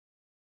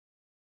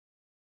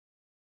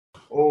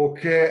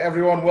Okay,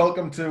 everyone,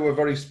 welcome to a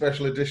very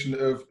special edition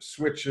of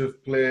Switch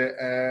of Play.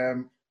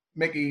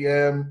 Mickey,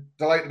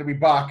 delighted to be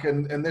back,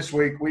 and this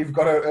week we've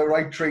got a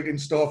right treat in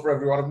store for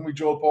everyone. Haven't we,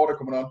 Joel Porter,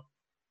 coming on?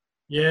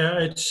 Yeah,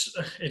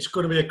 it's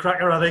going to be a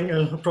cracker, I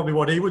think, probably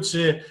what he would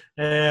say.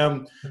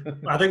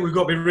 I think we've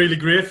got to be really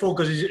grateful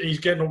because he's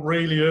getting up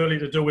really early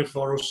to do it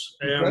for us.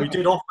 We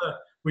did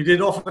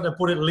offer to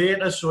put it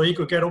later so he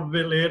could get up a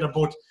bit later,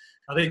 but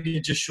I think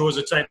it just shows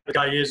the type of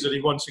guy he is that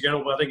he wants to get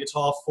up. I think it's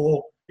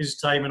 4:30 his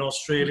time in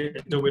Australia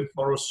to do it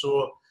for us.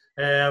 So,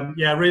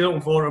 yeah, really looking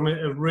forward to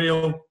him. A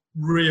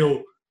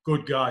real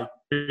good guy,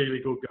 really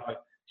good guy.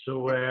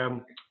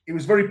 So he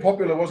was very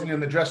popular, wasn't he, in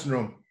the dressing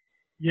room?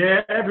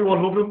 Yeah,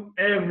 everyone loved him.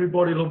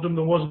 Everybody loved him.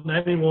 There wasn't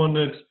anyone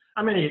that...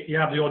 I mean, you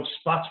have the odd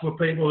spats with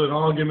people and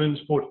arguments,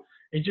 but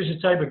he's just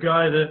the type of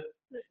guy that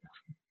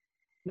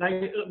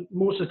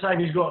most of the time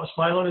he's got a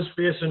smile on his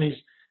face and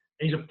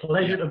he's a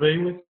pleasure to be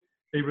with.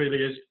 He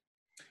really is.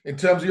 In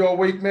terms of your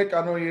week, Mick,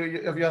 I know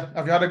you have you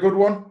had a good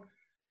one?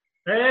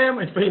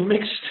 It's been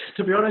mixed,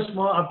 to be honest,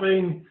 Mark. I've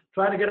been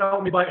trying to get out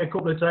on my bike a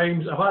couple of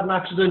times. I've had an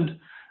accident.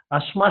 I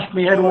smashed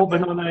my head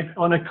open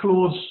on a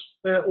clothes,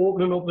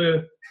 opening up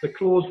the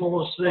clothes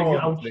horse thing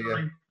outside.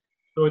 Dear.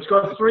 So it's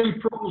got 3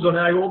 pros on it.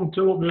 I opened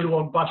 2 up, the other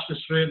one bashed it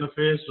straight in the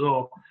face.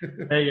 So,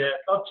 hey,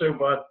 not too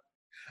bad.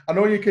 I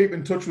know you keep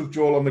in touch with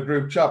Joel on the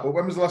group chat, but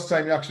when was the last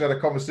time you actually had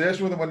a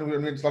conversation with him?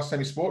 When was the last time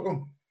you spoke to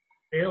him?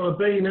 It'll have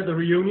been at the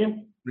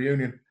reunion.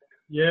 Reunion.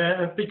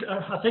 Yeah,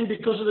 I think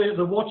because of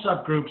the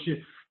WhatsApp groups,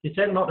 you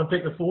tend not to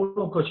pick the phone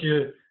up because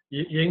you're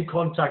in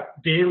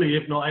contact daily,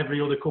 if not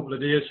every other couple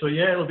of days. So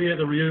yeah, it'll be at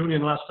the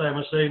reunion last time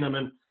I seen him,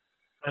 and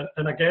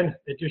again,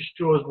 it just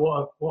shows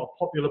what a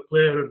popular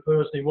player and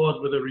person he was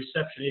with the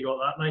reception he got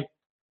that night.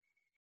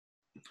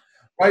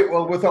 Right,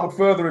 well, without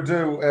further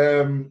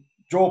ado,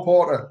 Joel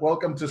Porter,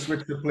 welcome to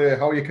Switch to Play.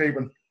 How are you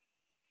keeping?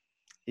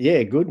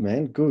 Yeah, good,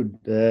 man. Good.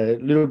 A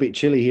little bit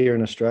chilly here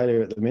in Australia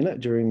at the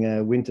minute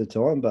during winter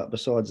time, but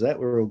besides that,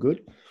 we're all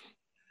good.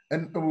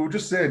 And we were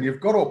just saying,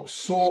 you've got up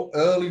so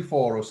early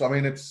for us. I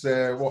mean, it's,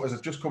 what is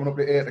it, just coming up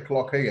to 8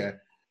 o'clock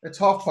here. It's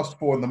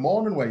 4:30 in the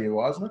morning where you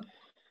are, isn't it?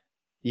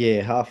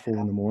 Yeah, 4:30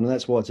 in the morning.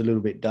 That's why it's a little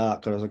bit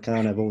dark, because I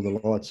can't have all the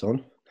lights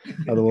on.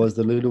 Otherwise,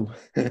 the little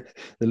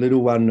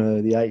one,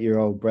 the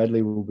 8-year-old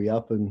Bradley, will be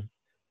up, and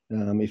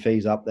if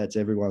he's up, that's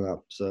everyone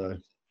up. So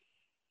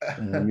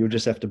you'll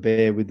just have to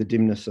bear with the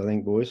dimness, I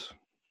think, boys.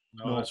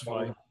 No, that's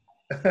fine.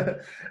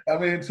 I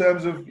mean, in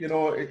terms of, you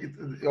know,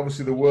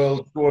 obviously the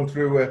world's going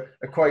through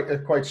a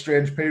quite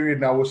strange period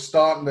now. We're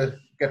starting to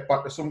get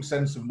back to some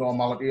sense of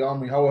normality,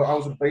 aren't we?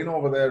 How's it been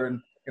over there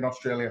in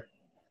Australia?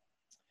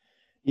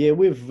 Yeah,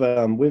 we've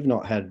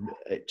not had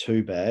it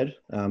too bad.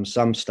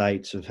 Some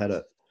states have had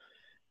it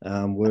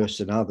worse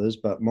than others,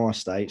 but my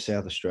state,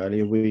 South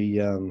Australia, we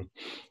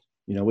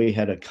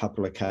had a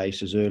couple of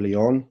cases early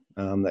on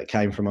that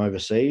came from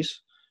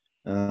overseas.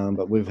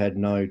 But we've had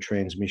no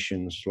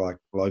transmissions, like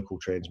local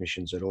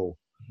transmissions at all.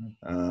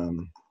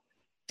 And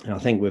I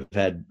think we've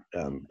had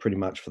pretty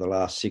much for the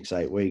last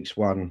 6-8 weeks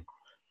one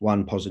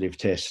positive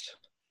test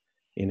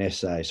in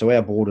SA. So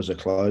our borders are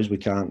closed. We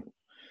can't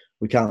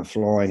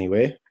fly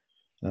anywhere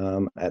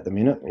at the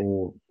minute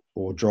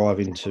or drive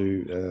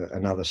into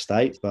another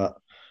state. But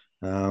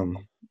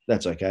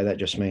that's okay. That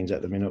just means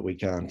at the minute we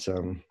can't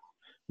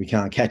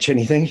catch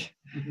anything.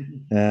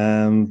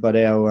 But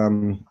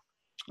our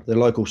the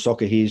local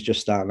soccer here is just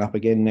starting up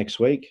again next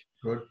week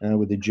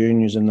with the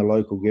juniors and the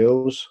local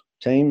girls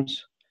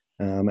teams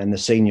and the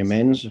senior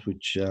men's,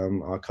 which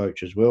I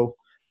coach as well.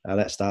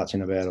 That starts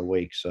in about a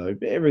week. So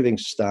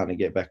everything's starting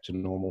to get back to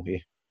normal here.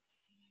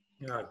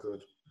 Yeah,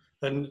 good.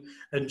 And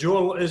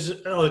Joel, are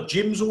the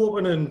gyms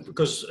open? And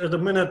because at the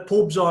minute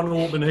pubs aren't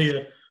open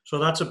here, so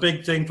that's a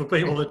big thing for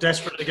people that are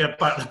desperate to get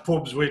back to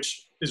pubs,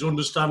 which is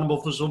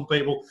understandable for some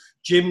people.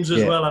 Gyms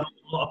as well. I know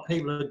a lot of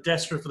people are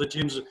desperate for the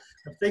gyms.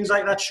 Have things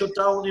like that shut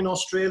down in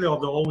Australia, or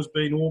have they always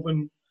been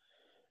open?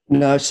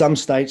 No, some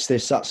states they're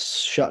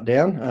shut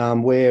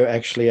down. We're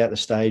actually at the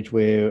stage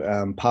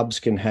where pubs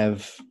can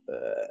have,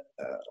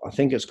 I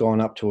think it's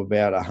gone up to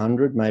about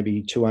 100,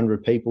 maybe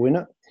 200 people in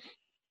it.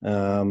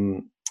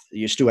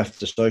 You still have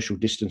to social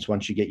distance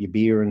once you get your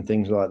beer and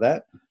things like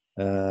that.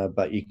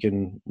 But you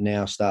can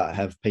now start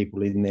have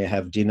people in there,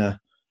 have dinner.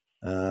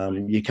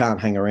 You can't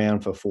hang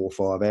around for 4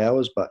 or 5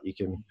 hours, but you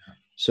can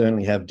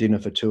certainly have dinner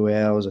for 2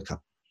 hours, a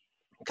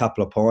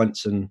couple of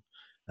pints, and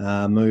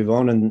move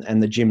on.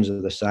 And the gyms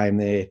are the same.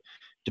 They're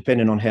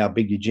depending on how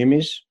big your gym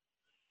is.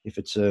 If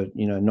it's a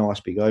nice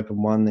big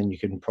open one, then you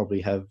can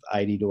probably have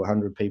 80 to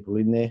 100 people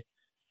in there.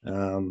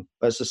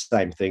 But it's the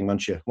same thing.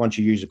 Once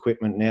you use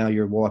equipment now,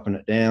 you're wiping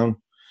it down.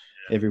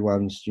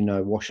 Everyone's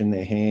washing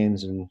their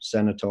hands and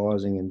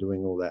sanitizing and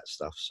doing all that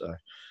stuff. So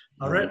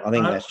I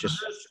think that's just.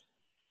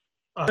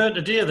 I heard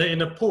today that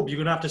in a pub you're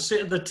gonna have to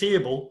sit at the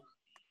table.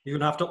 You're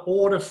gonna have to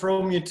order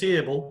from your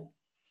table.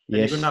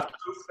 Yes. You're going to have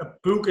to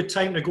book a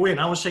time to go in.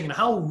 I was thinking,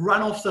 how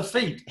ran off the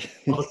feet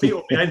are the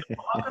people behind the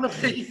bar going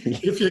to be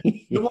if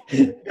you want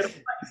to get a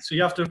plate? So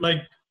you have to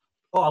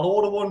I'll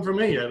order one from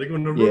here. They're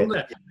going to run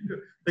there.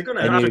 They're going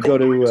to have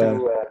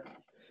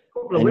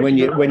And when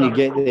you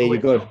get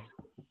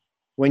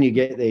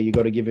there, you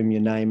got to give them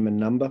your name and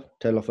number,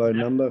 telephone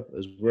number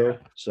as well.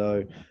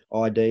 So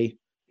ID,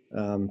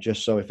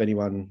 just so if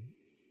anyone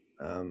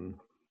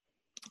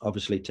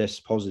obviously tests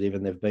positive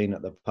and they've been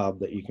at the pub,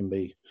 that you can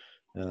be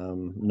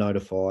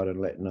notified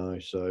and let know.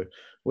 So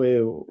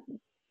we're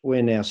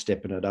now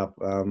stepping it up.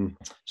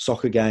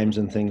 Soccer games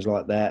and things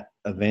like that,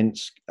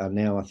 events are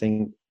now, I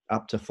think,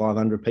 up to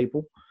 500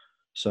 people.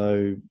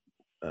 So,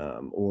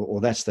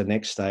 or that's the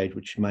next stage,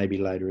 which may be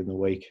later in the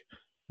week.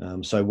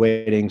 So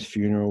weddings,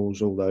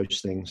 funerals, all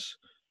those things,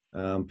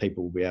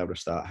 people will be able to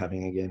start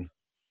having again.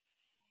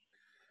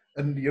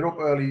 And you're up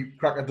early,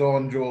 crack of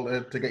dawn,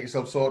 Joel, to get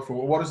yourself sorted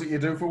for. What is it you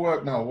do for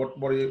work now?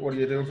 What are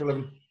you doing for a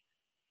living?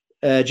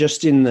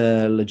 Just in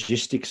the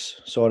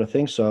logistics side of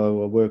things.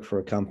 So I work for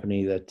a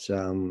company that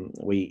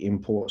we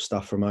import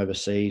stuff from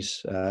overseas,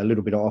 a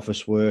little bit of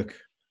office work,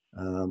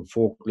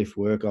 forklift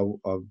work.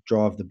 I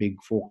drive the big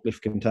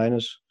forklift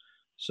containers.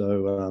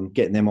 So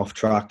getting them off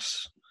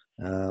trucks,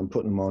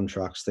 putting them on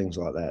trucks, things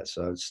like that.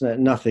 So it's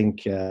nothing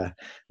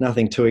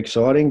too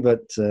exciting, but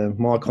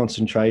my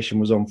concentration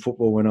was on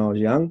football when I was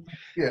young,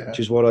 which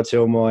is what I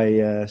tell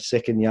my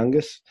second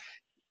youngest.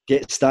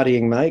 Get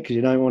studying, mate, because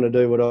you don't want to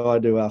do what I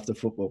do after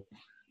football.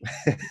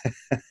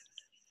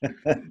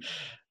 But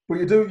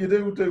you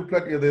do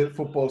plenty of the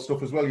football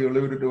stuff as well. You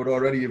alluded to it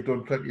already. You've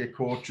done plenty of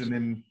coaching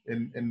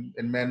in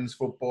men's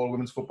football,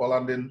 women's football,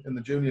 and in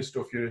the junior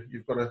stuff.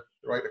 You've got it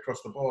right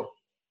across the board.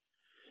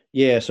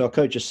 Yeah, so I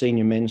coach a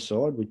senior men's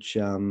side, which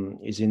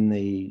is in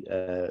the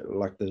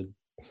the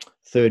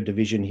third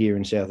division here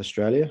in South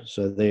Australia.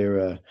 So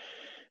they're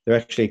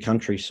actually a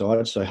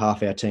countryside. So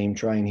half our team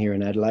train here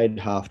in Adelaide,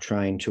 half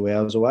train 2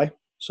 hours away.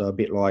 So a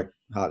bit like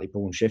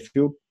Hartlepool and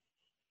Sheffield.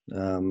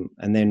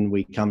 And then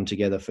we come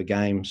together for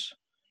games.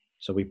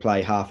 So we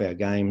play half our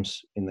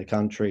games in the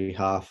country,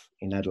 half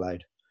in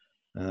Adelaide.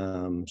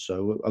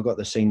 So I've got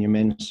the senior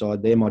men's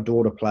side there. My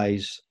daughter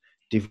plays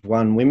Div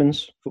 1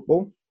 women's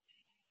football,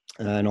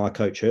 and I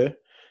coach her.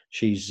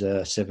 She's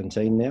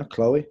 17 now,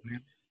 Chloe.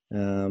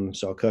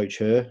 So I coach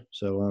her.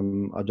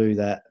 So I do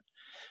that.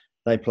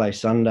 They play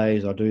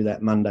Sundays. I do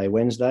that Monday,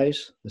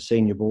 Wednesdays. The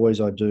senior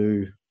boys I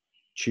do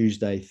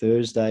Tuesday,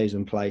 Thursdays,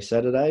 and play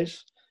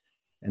Saturdays.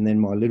 And then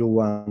my little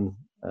one,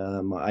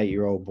 my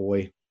 8-year-old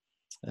boy,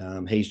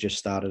 he's just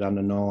started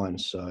under 9.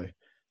 So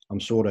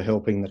I'm sort of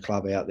helping the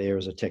club out there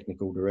as a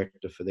technical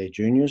director for their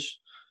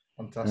juniors.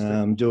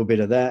 Fantastic. Do a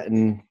bit of that.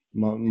 And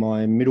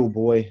my middle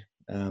boy,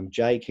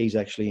 Jake, he's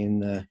actually in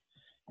the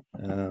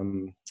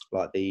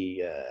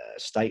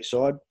state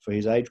side for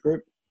his age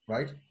group.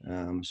 Right.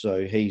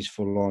 So he's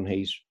full on.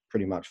 He's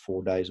pretty much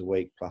 4 days a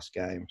week plus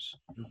games.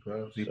 Okay.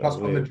 So you passed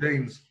on the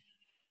genes.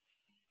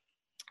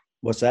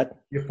 What's that?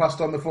 You've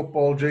passed on the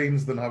football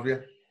genes, then, have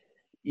you?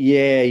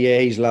 Yeah,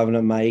 he's loving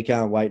it, mate. He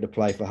can't wait to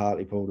play for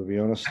Hartlepool, to be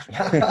honest.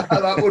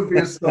 That would be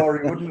a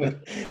story, wouldn't it?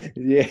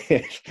 Yeah,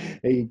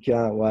 he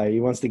can't wait.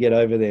 He wants to get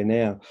over there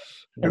now.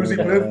 Who's he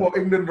playing for,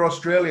 England or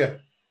Australia?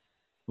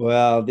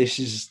 Well, this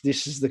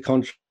is the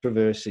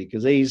controversy,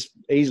 because he's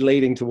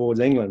leading towards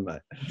England, mate.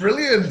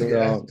 Brilliant. So,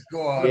 yes.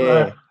 Go on.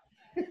 Yeah.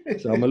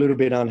 So I'm a little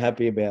bit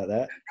unhappy about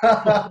that.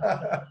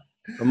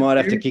 I might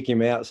have to kick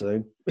him out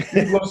soon.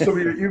 You've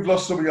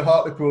lost some of your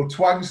Hartlepool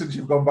twang since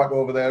you've gone back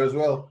over there as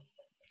well.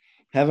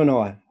 Haven't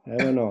I?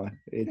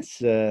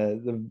 It's all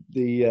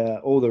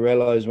the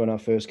rellos when I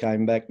first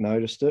came back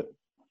noticed it,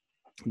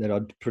 that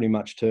I'd pretty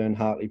much turned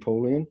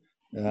Hartlepoolian.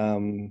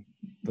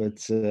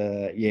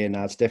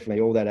 It's definitely,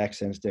 all that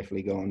accent's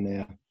definitely gone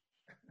now.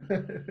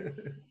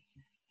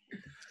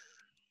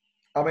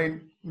 I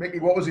mean, Mickey,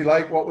 what was he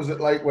like? What was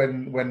it like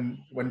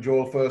when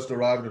Joel first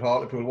arrived at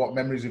Hartlepool? What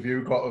memories have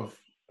you got of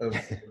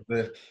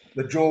the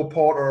Joel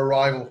Porter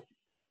arrival?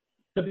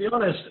 To be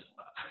honest,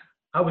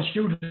 I was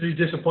hugely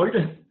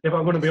disappointed, if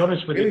I'm going to be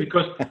honest with you,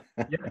 because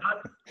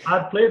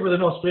I'd played with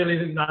an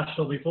Australian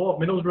international before,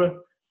 Middlesbrough,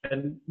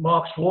 and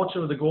Mark Schwarzer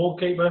was the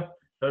goalkeeper.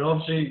 And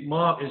obviously,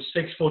 Mark is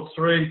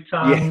 6'3",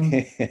 tan.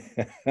 Yeah.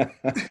 I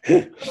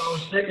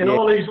was thinking,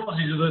 all these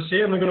Aussies are the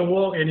same. They're going to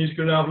walk in. He's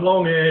going to have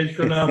long hair. He's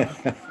going to have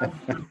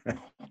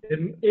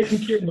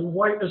isn't the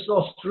whitest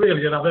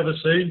Australian I've ever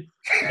seen.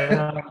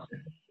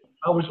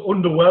 I was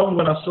underwhelmed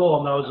when I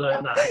saw him. I was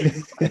like, nah.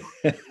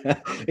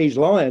 He's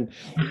lying.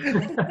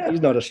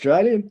 He's not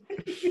Australian.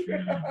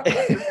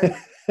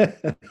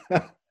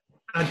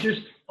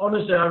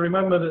 Honestly, I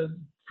remember that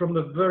from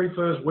the very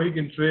first week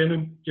in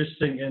training, just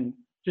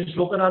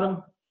looking at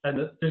him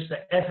and just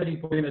the effort he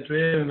put into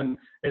training and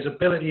his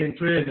ability in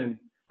training.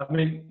 I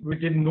mean, we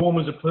didn't know him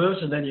as a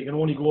person. Then you can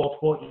only go off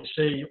what you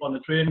see on the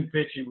training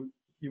pitch.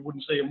 You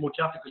wouldn't see him much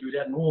after because we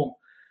didn't know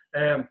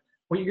him.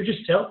 But you could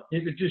just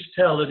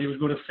tell that he was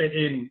going to fit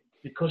in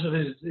because of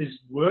his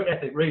work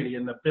ethic, really,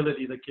 and the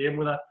ability that came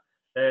with that.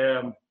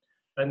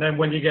 And then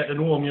when you get to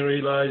know him, you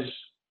realise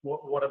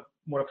what a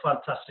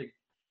fantastic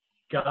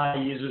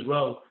guy he is as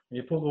well. And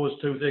you put those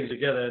two things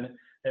together, and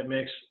it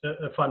makes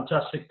a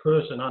fantastic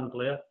person and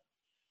player.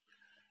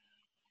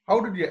 How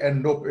did you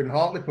end up in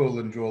Hartlepool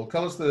then, Joel?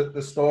 Tell us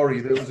the story.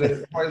 There was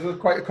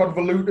quite a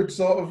convoluted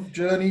sort of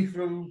journey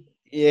through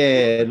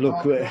Yeah,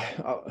 look,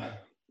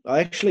 I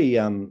actually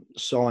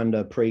signed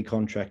a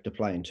pre-contract to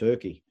play in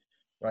Turkey.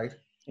 Right.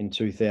 In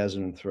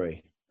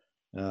 2003.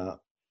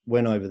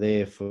 Went over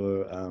there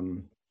for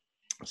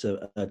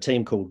a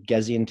team called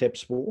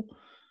Gaziantepspor.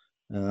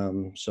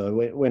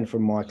 So went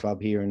from my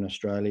club here in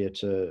Australia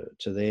to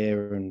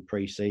there in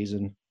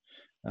pre-season.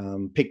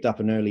 Picked up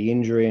an early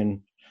injury,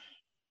 and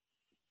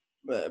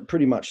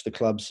pretty much the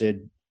club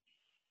said,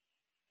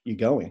 "You're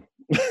going."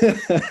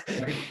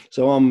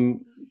 So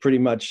I'm pretty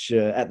much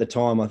at the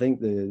time, I think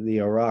the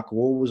Iraq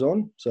war was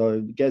on.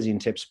 So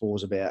Gaziantepspor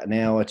is about an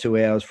hour,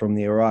 2 hours from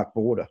the Iraq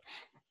border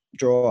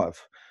drive.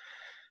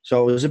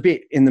 So it was a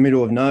bit in the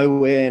middle of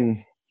nowhere,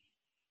 and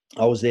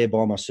I was there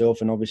by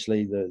myself. And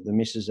obviously the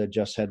missus had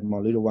just had my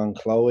little one,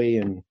 Chloe,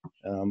 and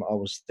I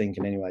was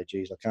thinking anyway,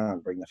 geez, I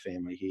can't bring the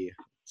family here.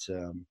 It's,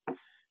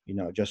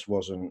 it just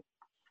wasn't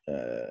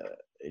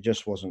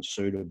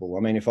suitable. I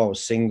mean, if I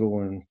was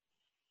single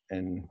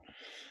and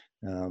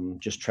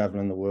just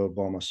traveling the world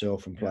by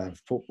myself and playing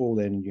football,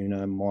 then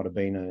might have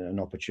been an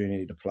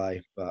opportunity to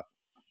play. But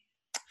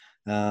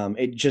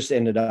it just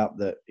ended up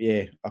that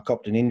I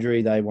copped an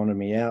injury. They wanted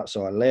me out,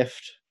 so I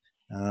left.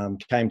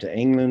 Came to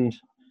England.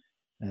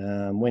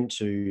 Went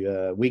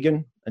to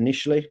Wigan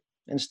initially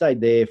and stayed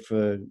there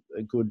for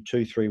a good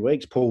 2-3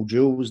 weeks. Paul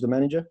Jewell was the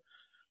manager.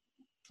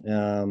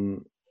 There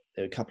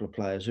were a couple of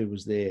players who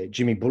was there.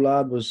 Jimmy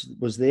Bullard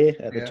was there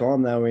at the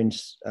time. They were in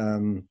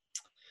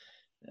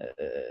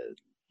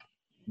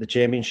the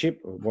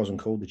Championship. It wasn't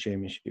called the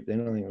Championship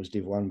then. I think it was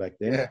Div 1 back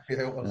then. Yeah,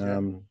 it was.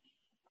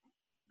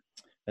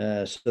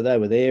 So they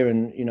were there,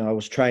 and I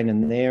was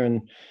training there,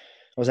 and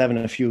I was having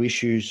a few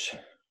issues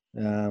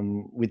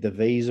with the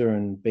visa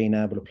and being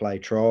able to play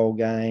trial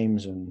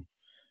games, and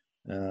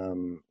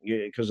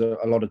because a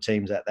lot of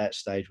teams at that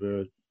stage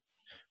were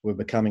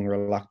becoming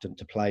reluctant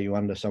to play you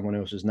under someone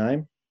else's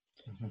name.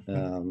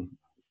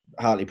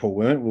 Hartlepool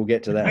weren't. We'll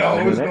get to that. No,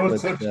 it was no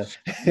such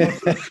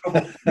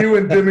trouble. You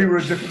and Dimmy were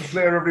a different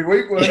player every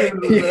week,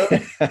 weren't you?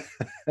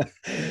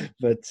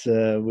 But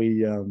so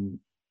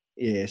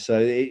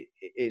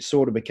it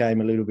sort of became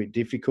a little bit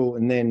difficult,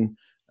 and then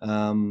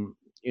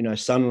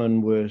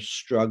Sunderland were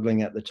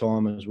struggling at the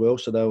time as well,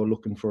 so they were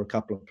looking for a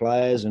couple of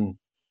players, and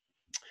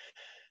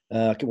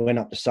I went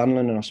up to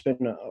Sunderland, and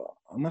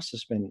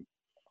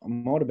I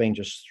might have been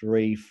just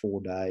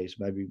 3-4 days,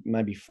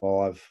 maybe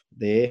 5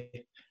 there.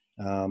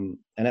 And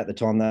at the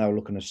time, they were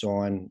looking to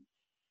sign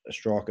a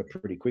striker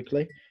pretty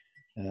quickly.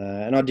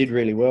 And I did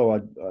really well.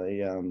 I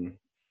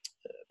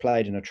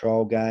played in a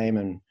trial game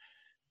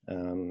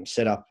and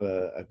set up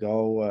a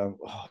goal.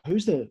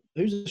 Who's the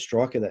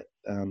striker that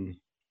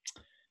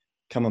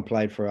come and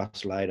played for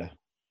us later?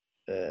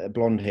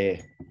 Blonde hair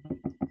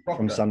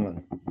from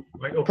Sunderland.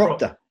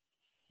 Proctor.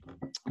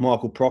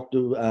 Michael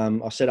Proctor.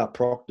 I set up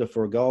Proctor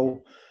for a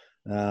goal.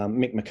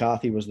 Mick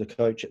McCarthy was the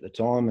coach at the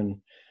time,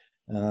 and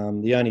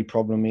the only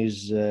problem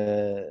is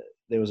there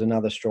was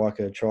another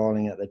striker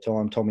trialling at the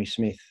time, Tommy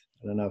Smith.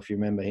 I don't know if you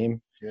remember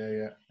him.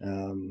 Yeah.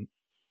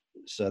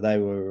 So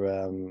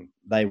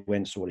they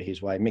went sort of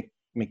his way.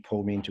 Mick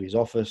pulled me into his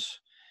office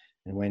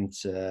and went,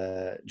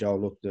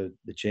 Joel, look, the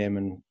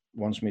chairman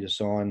wants me to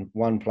sign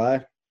one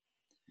player.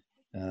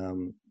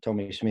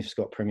 Tommy Smith's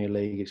got Premier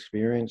League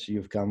experience.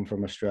 You've come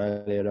from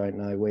Australia, don't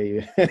know where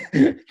you,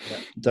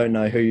 don't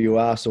know who you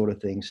are, sort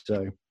of thing.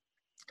 So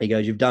he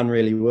goes, "You've done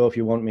really well. If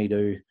you want me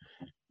to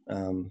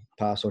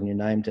pass on your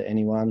name to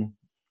anyone,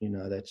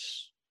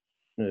 that's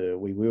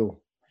we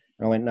will."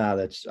 And I went, "No,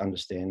 that's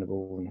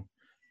understandable."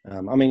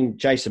 And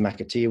Jason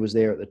McAteer was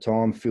there at the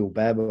time. Phil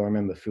Babb, I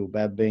remember Phil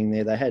Babb being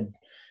there.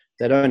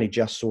 They'd only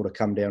just sort of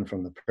come down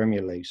from the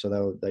Premier League,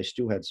 so they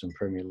still had some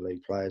Premier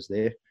League players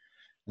there.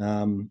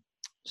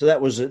 So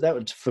that was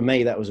for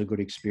me. That was a good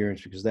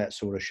experience, because that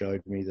sort of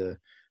showed me the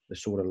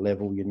sort of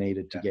level you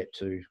needed to get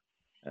to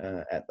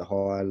at the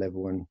higher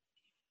level,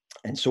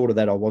 and sort of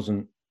that I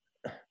wasn't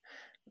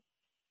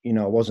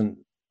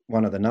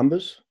one of the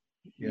numbers.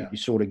 Yeah. You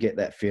sort of get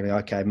that feeling,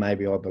 okay,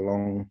 maybe I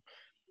belong,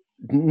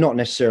 not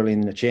necessarily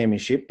in the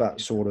Championship,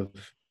 but sort of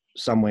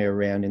somewhere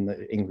around in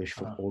the English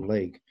Football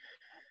League.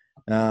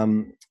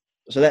 So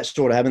that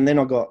sort of happened. Then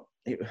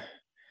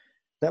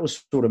that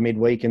was sort of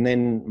midweek, and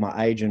then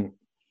my agent,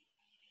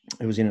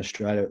 who was in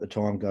Australia at the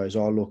time, goes,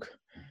 "Oh, look,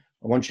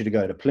 I want you to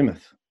go to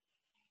Plymouth.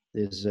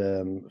 There's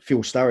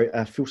Phil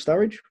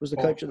Sturridge was the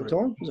coach at the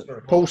time. Was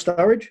it Paul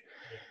Sturridge?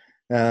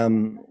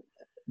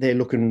 They're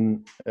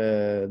looking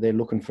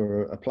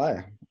for a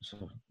player."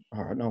 So,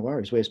 all right, no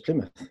worries. Where's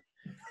Plymouth?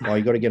 "Oh,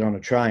 you got to get on a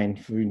train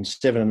for a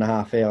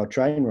 7.5 hour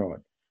train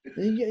ride."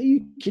 Are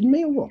you kidding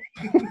me or what?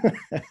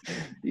 Are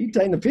you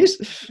taking the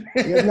piss?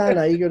 He goes,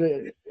 no, you got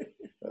to.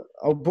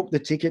 I'll book the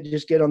ticket,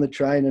 just get on the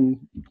train and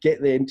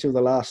get there until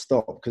the last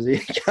stop, because you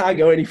can't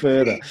go any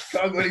further.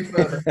 Can't go any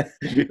further.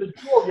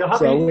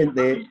 So I went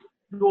there.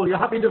 Joel, you're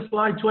happy to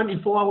fly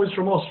 24 hours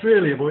from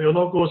Australia, but you'll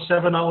not go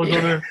 7 hours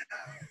on a...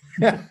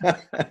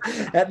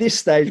 At this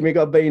stage, Mick,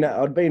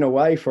 I'd been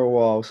away for a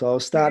while, so I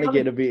was starting to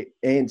get a bit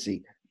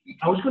antsy.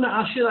 I was going to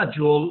ask you that,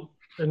 Joel,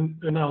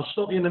 and I'll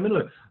stop you in the middle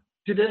of it.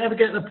 Did it ever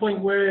get to the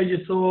point where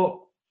you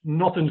thought,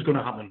 nothing's going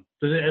to happen?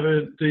 Did it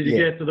ever? Did you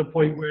get to the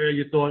point where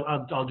you thought,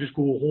 I'll just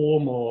go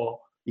home, or?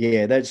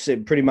 Yeah, that's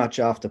it, pretty much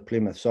after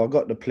Plymouth. So I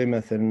got to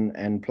Plymouth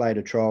and played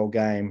a trial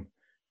game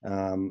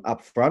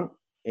up front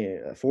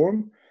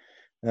for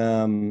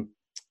them,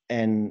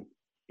 and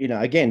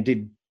again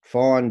did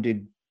fine,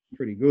 did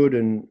pretty good,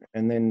 and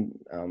then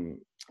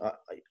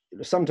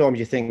sometimes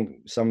you think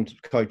some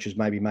coaches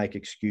maybe make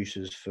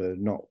excuses for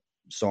not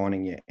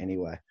signing you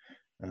anyway.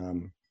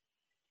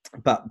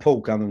 But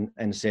Paul come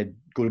and said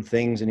good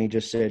things, and he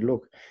just said,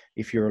 look,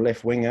 if you're a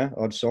left winger,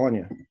 I'd sign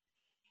you.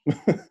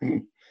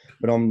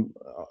 But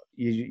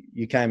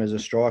you came as a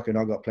striker, and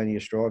I got plenty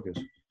of strikers.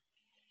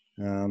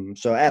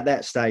 So at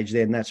that stage,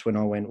 then that's when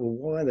I went, well,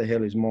 why the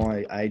hell is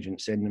my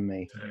agent sending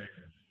me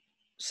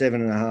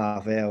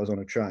 7.5 hours on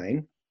a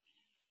train?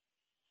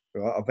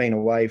 Right? I've been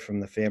away from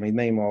the family.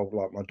 Meanwhile,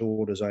 like, my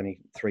daughter's only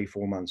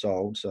 3-4 months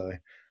old, so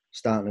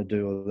starting to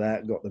do all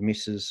that. Got the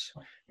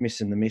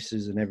missing the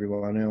missus and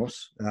everyone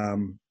else.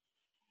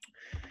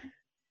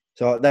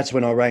 So that's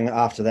when I rang.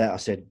 After that, I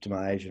said to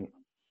my agent,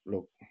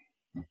 look,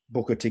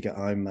 book a ticket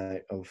home,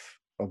 mate.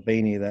 I've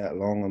been here that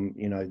long.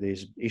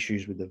 There's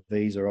issues with the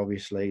visa,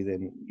 obviously.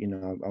 Then,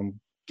 I'm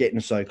getting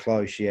so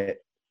close, yet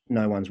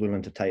no one's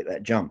willing to take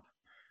that jump.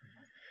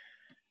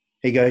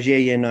 He goes,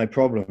 yeah, no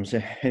problem.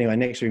 So anyway,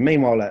 next week,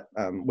 meanwhile,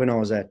 when I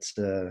was at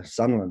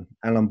Sunderland,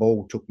 Alan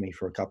Ball took me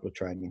for a couple of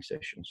training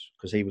sessions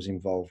because he was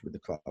involved with the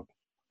club.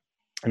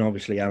 And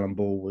obviously Alan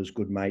Ball was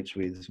good mates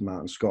with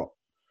Martin Scott.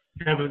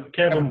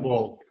 Kevin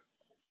Ball.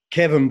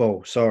 Kevin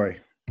Ball, sorry.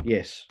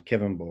 Yes,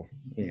 Kevin Ball.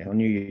 Yeah, I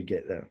knew you'd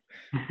get that.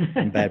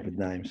 I'm bad with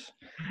names.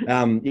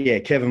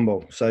 Kevin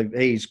Ball. So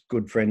he's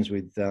good friends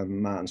with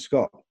Martin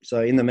Scott.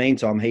 So in the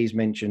meantime, he's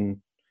mentioned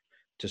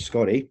to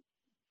Scotty,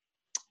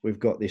 we've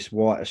got this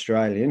white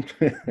Australian.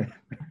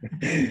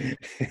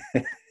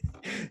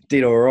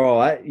 Did all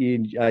right.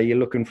 Are you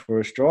looking for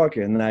a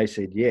striker? And they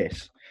said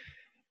yes.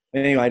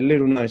 Anyway,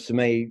 little known to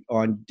me,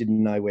 I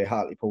didn't know where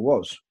Hartlepool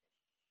was.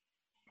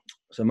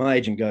 So my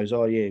agent goes,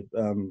 oh, yeah,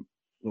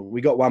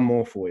 we got one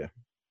more for you.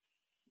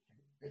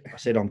 I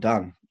said, I'm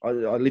done. I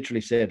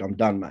literally said, I'm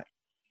done, mate.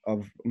 I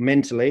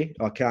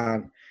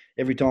can't,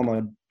 every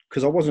time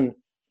because I wasn't,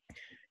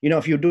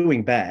 if you're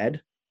doing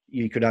bad,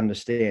 you could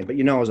understand. But,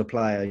 as a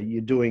player,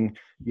 you're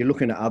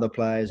looking at other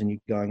players and you're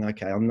going,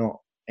 okay, I'm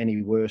not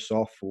any worse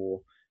off,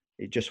 or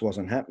it just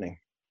wasn't happening.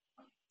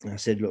 And I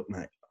said, look,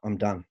 mate, I'm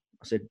done.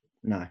 I said,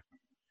 no.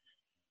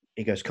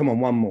 He goes, come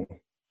on, one more.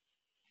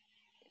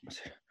 I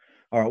said,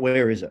 all right,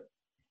 where is it?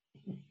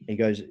 He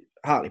goes,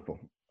 Hartlepool.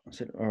 I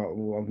said, all right,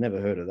 well, I've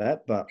never heard of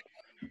that, but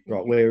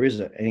right, where is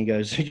it? And he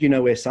goes, do you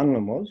know where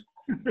Sunderland was?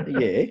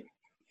 Yeah.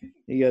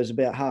 He goes,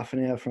 about half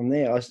an hour from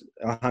there. I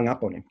hung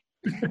up on him.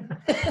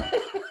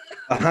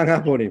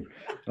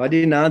 I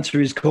didn't answer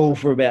his call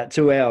for about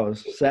 2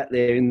 hours. Sat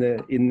there in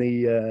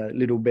the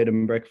little bed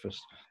and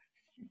breakfast.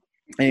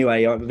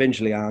 Anyway, I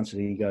eventually answered.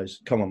 He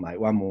goes, come on,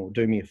 mate, one more.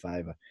 Do me a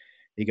favour.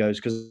 He goes,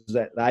 because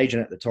the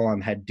agent at the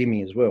time had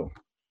Dimmy as well.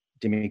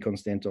 Dimmy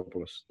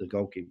Konstantopoulos, the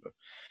goalkeeper.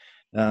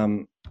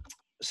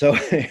 So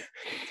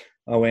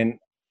I went,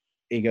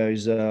 he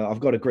goes, I've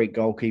got a Greek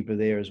goalkeeper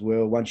there as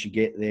well. Once you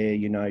get there,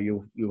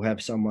 you'll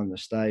have someone to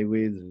stay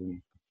with,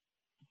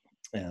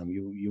 and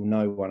you'll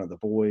know one of the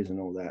boys and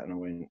all that. And I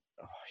went,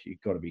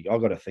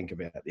 I've got to think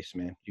about this,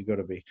 man. You've got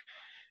to be,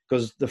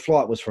 because the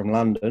flight was from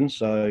London.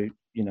 So,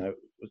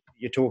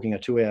 you're talking a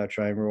 2-hour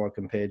train ride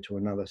compared to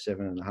another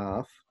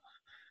 7.5.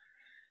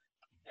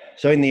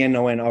 So in the end,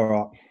 I went, all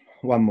right,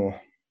 one more.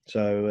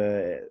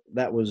 So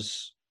that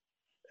was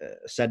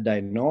Saturday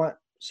night.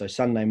 So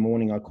Sunday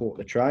morning, I caught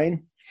the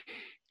train,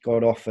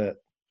 got off at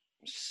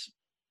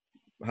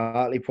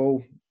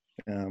Hartlepool,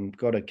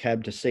 got a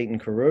cab to Seaton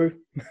Carew,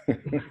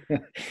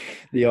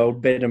 the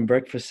old bed and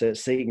breakfast at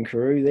Seaton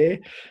Carew there.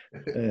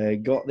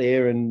 Got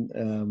there, and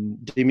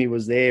Dimmy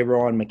was there,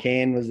 Ryan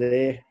McCann was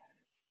there,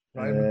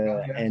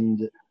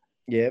 and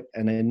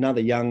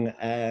another young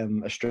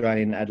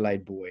Australian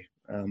Adelaide boy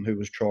who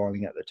was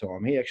trialling at the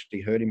time. He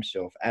actually hurt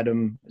himself.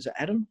 Adam?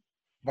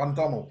 Van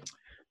Dommel.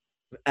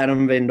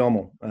 Adam Van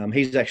Dommel.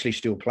 He's actually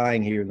still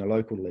playing here in the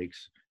local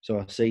leagues, so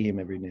I see him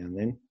every now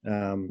and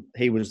then.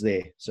 He was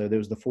there. So there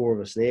was the 4 of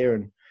us there,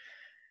 and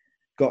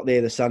got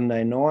there the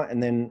Sunday night,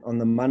 and then on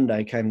the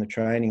Monday came the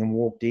training and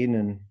walked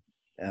in,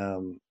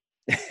 and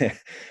I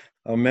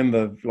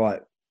remember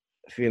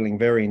feeling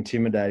very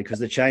intimidated because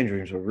the change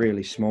rooms were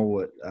really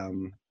small at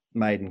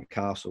Maiden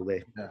Castle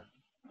there.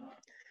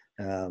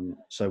 Yeah.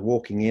 So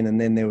walking in, and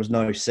then there was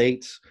no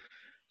seats.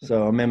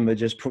 So I remember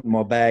just putting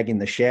my bag in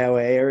the shower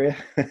area.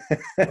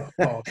 Where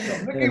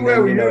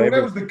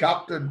was the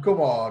captain? Come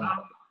on.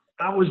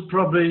 I was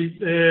probably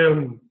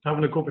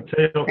having a cup of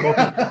tea or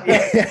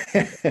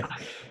coffee.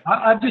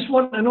 I just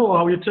want to know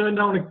how you turned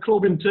down a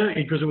club in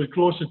Turkey because it was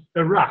close to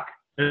Iraq,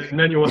 and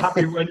then you were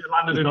happy when you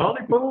landed in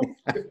Hartlepool.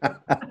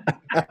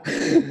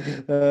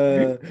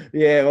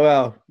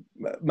 Well,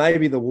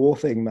 maybe the war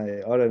thing,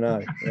 mate. I don't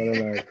know.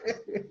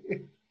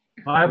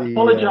 I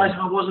apologise if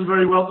I wasn't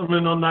very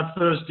welcoming on that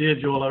first day,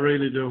 Joel. I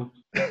really do.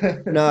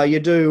 No, you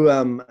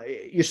do.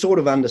 You sort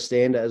of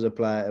understand it as a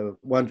player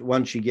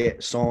once you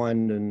get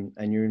signed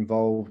and you're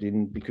involved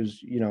in,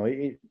 because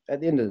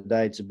at the end of the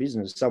day, it's a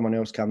business. Someone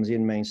else comes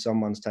in means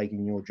someone's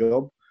taking your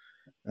job.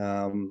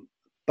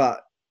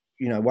 But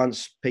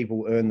once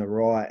people earn the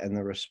right and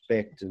the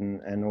respect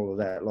and all of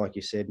that, like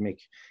you said, Mick,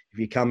 if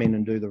you come in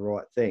and do the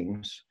right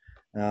things,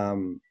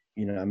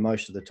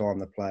 most of the time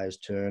the players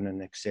turn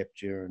and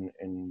accept you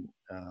and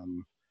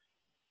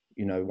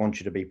want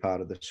you to be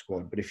part of the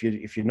squad. But if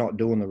you're not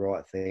doing the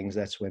right things,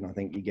 that's when I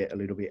think you get a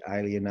little bit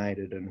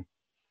alienated and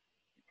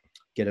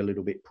get a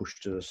little bit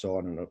pushed to the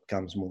side, and it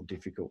becomes more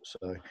difficult.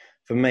 So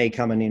for me,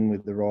 coming in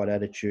with the right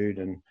attitude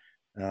and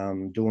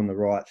doing the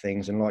right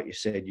things, and like you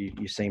said,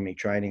 you see me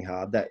training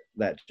hard.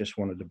 That just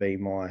wanted to be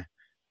my,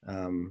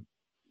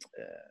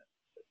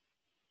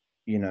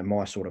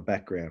 my sort of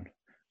background.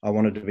 I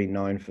wanted to be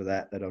known for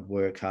that I'd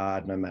work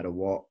hard no matter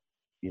what,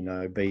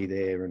 be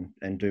there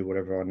and do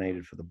whatever I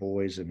needed for the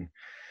boys. And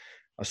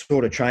I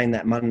sort of trained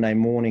that Monday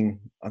morning.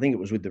 I think it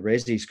was with the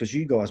Resies, because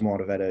you guys might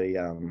have had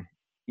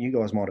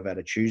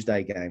a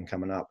Tuesday game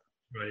coming up,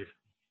 right?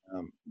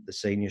 The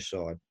senior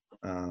side,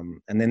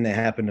 and then there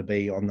happened to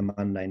be on the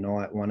Monday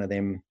night one of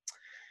them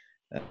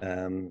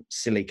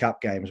silly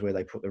cup games where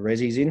they put the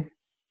Resies in,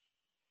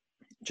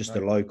 just a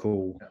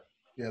local.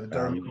 Yeah, the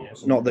Durham.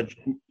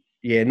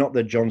 Not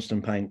the Johnston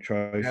Paint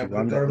Trophy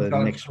one, but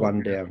the next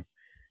one down.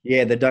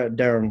 Yeah, the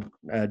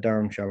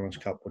Durham Challenge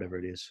Cup, whatever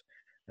it is.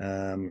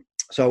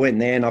 So I went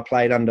there and I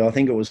played under, I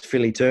think it was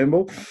Philly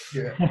Turnbull.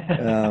 Yeah.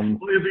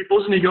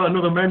 Wasn't he got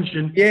another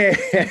mention? Yeah.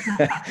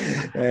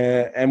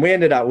 And we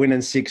ended up winning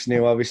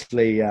 6-0,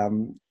 obviously. I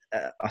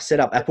set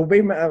up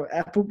young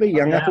Appleby.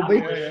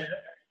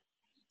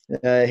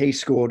 He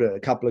scored a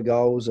couple of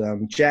goals.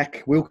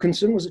 Jack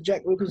Wilkinson, was it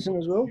Jack Wilkinson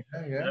as well?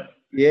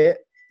 Yeah.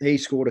 He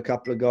scored a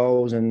couple of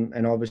goals,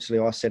 and obviously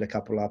I set a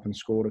couple up and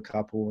scored a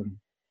couple. And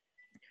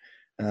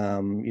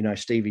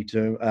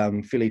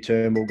Philly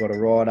Turnbull got a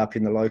ride up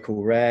in the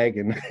local rag,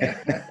 and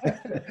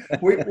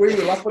we were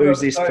laughing. Who's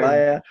this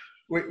player?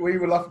 We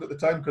were laughing at the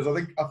time because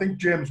I think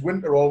James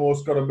Winter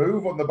almost got a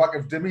move on the back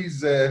of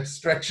Dimmy's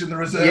stretch in the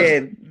reserve.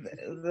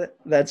 Yeah,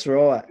 that's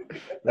right.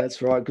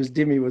 That's right, because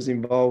Dimmy was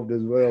involved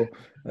as well.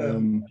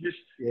 Going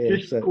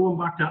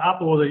back to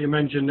Appo that you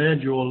mentioned there,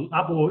 Joel.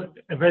 Appo,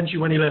 eventually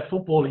when he left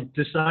football, he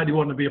decided he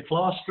wanted to be a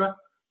plasterer.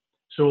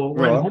 So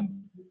when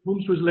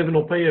Humps was living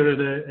up here at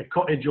a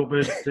cottage up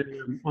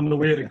on the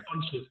way to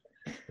concert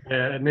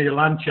near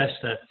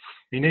Lanchester,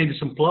 he needed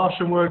some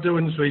plastering work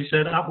doing, so he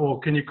said,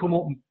 Appo, can you come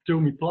up and do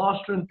me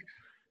plastering?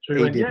 So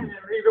he went, yeah, leave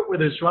it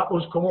with us. So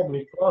Appo's come up and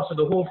he plastered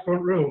the whole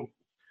front room.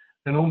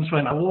 And Holmes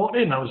went, I walked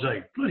in, I was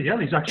like, bloody hell,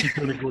 he's actually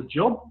done a good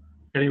job.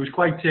 And he was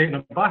quite taken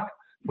aback.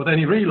 But then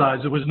he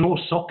realised there was no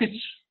sockets.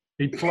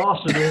 He'd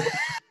plastered it.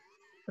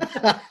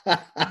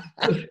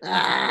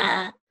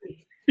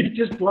 He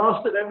just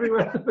plastered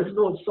everywhere. There's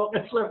no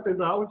sockets left in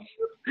the house.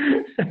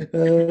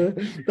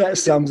 That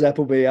sums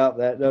Appleby up,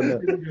 that,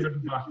 doesn't it?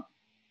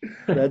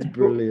 That's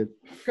brilliant.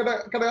 Can I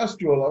ask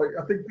Joel?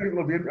 I think people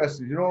will be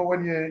interested.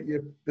 When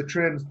the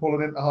train's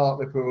pulling into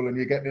Hartlepool and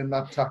you're getting in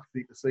that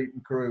taxi to Seaton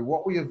Crew,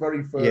 what were your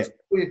very first?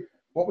 Yeah.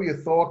 What were your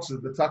thoughts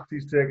as the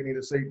taxi's taking you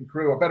to Seaton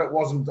Crew? I bet it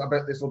wasn't. I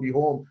bet this will be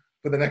home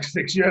for the next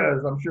 6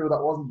 years. I'm sure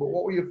that wasn't. But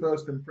what were your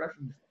first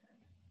impressions?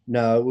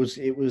 No, it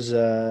was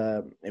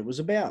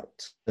about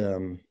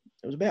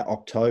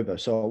October,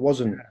 so it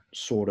wasn't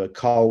sort of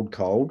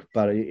cold,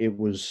 but it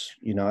was,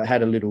 it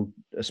had a little,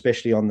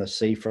 especially on the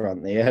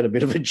seafront there, it had a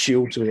bit of a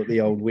chill to it, the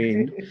old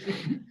wind.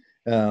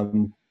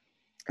 And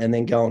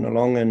then going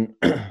along and,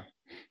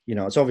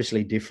 it's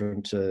obviously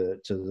different to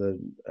the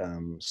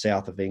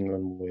south of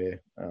England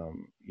where,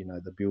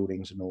 the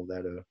buildings and all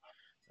that are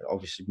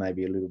obviously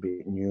maybe a little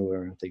bit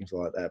newer and things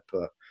like that.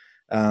 But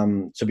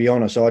to be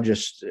honest,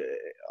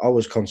 I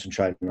was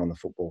concentrating on the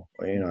football.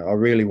 I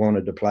really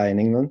wanted to play in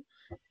England.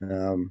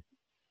 And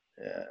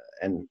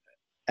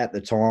at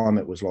the time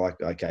it was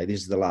like, okay,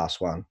 this is the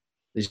last one.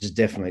 This is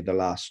definitely the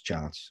last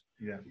chance.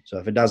 Yeah. So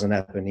if it doesn't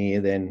happen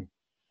here, then,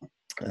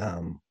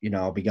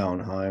 I'll be going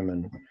home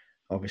and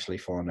obviously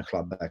find a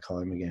club back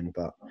home again.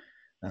 But,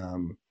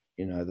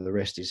 the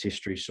rest is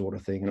history sort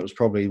of thing. And it was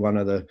probably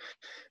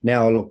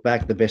now I look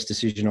back, the best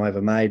decision I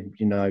ever made,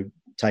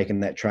 taking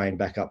that train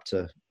back up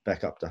to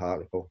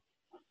Hartlepool.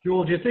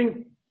 Joel, do you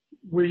think,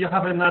 were you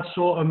having that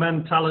sort of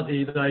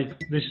mentality that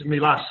this is my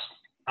last,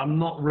 I'm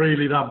not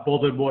really that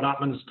bothered what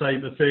happens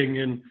type of thing,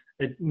 and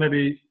it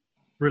maybe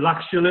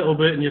relaxed you a little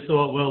bit and you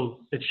thought, well,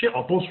 it's shit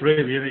or bust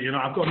really,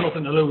 I've got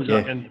nothing to lose. Yeah.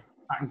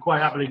 I can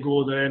quite happily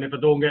go there, and if I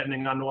don't get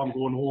anything, I know I'm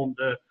going home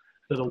to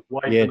the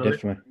wife. Yeah,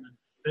 definitely.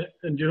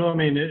 And do you know what I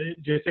mean?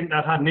 Do you think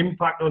that had an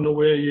impact on the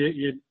way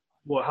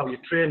how you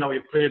train, how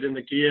you played in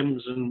the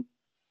games? And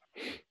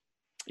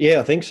yeah,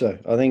 I think so.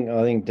 I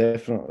think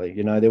definitely.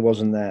 There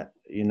wasn't that,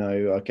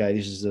 okay,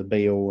 this is the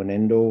be all and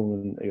end all.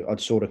 And I'd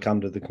sort of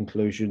come to the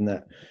conclusion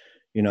that,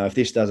 if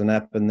this doesn't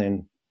happen,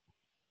 then,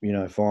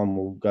 fine,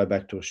 we'll go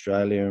back to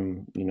Australia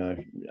and,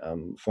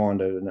 find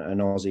an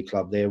Aussie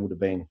club there would have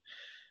been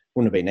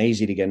wouldn't have been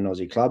easy to get an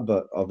Aussie club,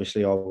 but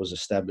obviously I was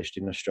established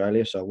in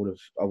Australia, so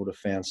I would have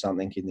found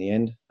something in the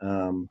end.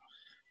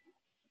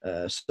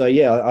 So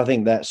yeah, I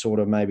think that sort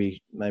of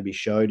maybe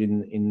showed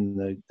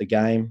in the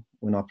game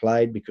when I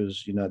played,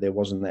 because there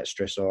wasn't that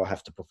stress. Oh, I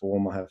have to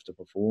perform.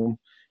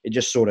 It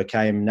just sort of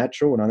came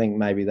natural, and I think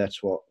maybe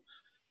that's what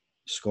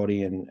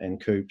Scotty and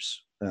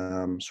Coops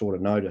sort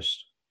of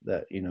noticed,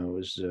 that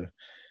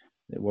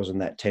it wasn't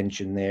that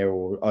tension there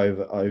or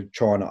over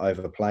trying to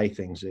overplay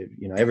things.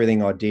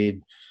 Everything I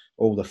did,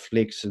 all the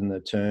flicks and the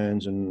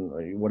turns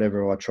and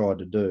whatever I tried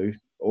to do,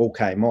 all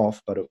came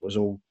off, but it was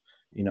all,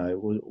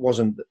 it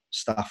wasn't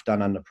stuff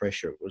done under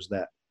pressure. It was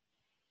that,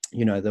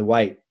 the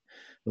weight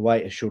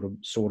has should have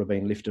sort of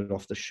been lifted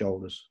off the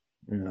shoulders,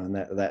 and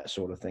that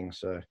sort of thing.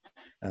 So,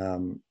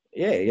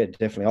 yeah,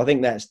 definitely. I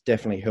think that's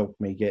definitely helped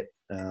me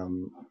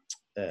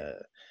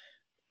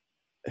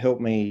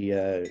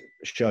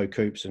show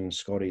Coops and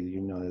Scotty,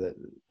 that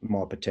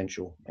my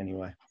potential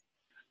anyway.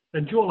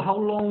 And Joel, how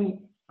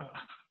long?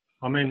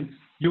 I mean,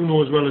 you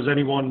know as well as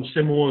anyone,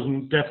 Simo's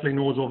and definitely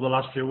knows over the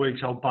last few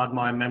weeks how bad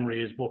my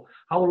memory is. But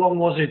how long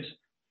was it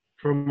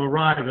from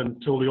arriving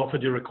until they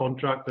offered you a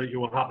contract that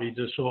you were happy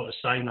to sort of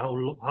sign?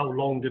 How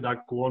long did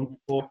that go on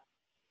for?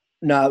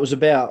 No,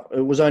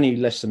 it was only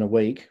less than a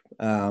week.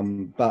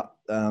 But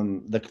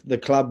the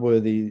club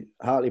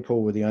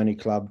Hartlepool were the only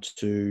club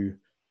to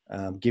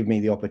give me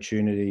the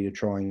opportunity to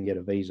try and get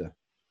a visa.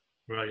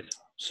 Right.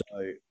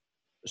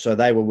 So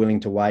they were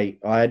willing to wait.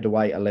 I had to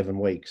wait 11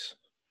 weeks.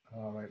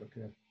 Oh, right,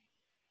 okay.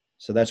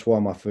 So that's why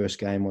my first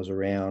game was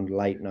around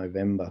late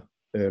November,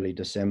 early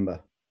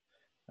December.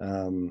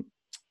 And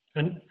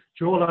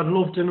Joel, I'd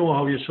love to know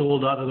how you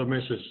sold that to the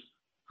missus.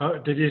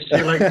 Did you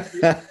say like?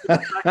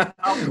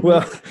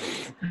 Well,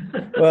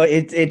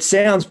 it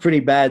sounds pretty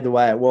bad the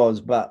way it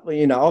was, but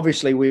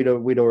obviously we'd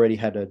already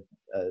had a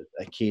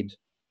kid,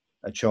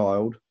 a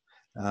child.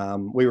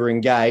 We were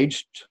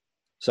engaged,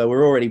 so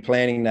we're already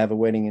planning to have a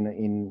wedding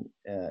in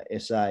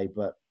SA.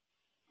 But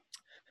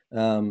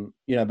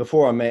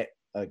before I met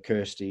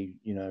Kirsty,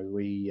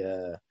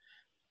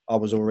 I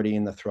was already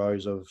in the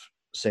throes of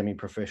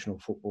semi-professional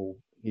football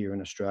here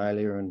in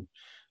Australia, and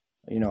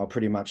I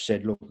pretty much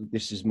said, look,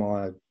 this is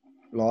my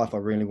life. I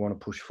really want to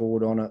push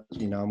forward on it.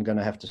 I'm going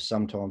to have to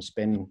sometimes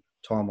spend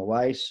time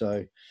away.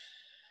 So,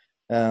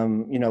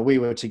 we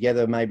were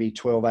together maybe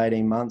 12,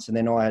 18 months, and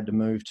then I had to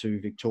move to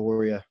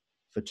Victoria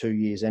for 2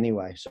 years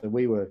anyway. So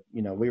we were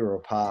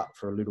apart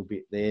for a little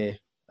bit there.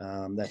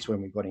 That's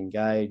when we got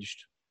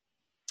engaged.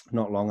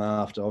 Not long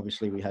after,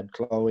 obviously, we had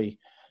Chloe.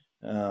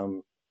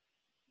 So,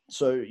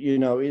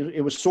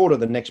 it was sort of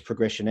the next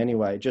progression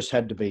anyway. It just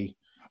had to be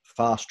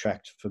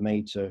fast-tracked for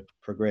me to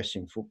progress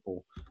in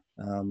football.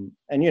 And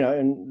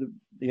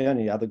the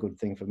only other good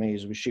thing for me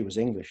is she was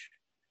English.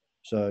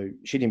 So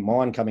she didn't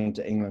mind coming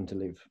to England to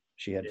live.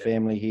 She had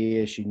family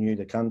here. She knew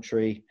the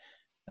country.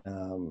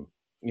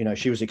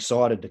 She was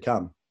excited to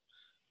come.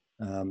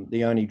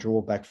 The only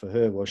drawback for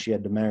her was she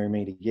had to marry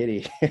me to get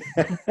here,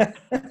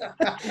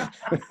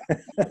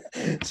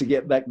 to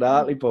get back to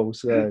Hartlepool.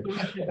 So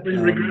she's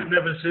been regretting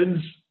ever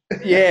since.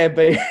 Yeah,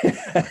 but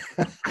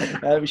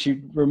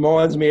she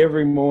reminds me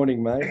every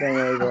morning, mate. Don't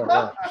worry about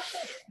that.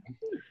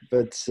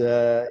 But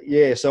so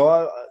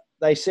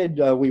they said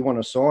we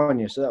want to sign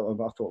you. So I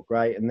thought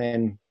great, and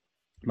then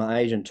my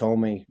agent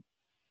told me,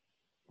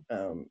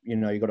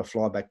 you got to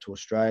fly back to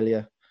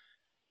Australia,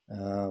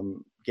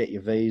 get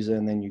your visa,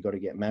 and then you got to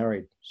get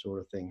married, sort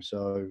of thing.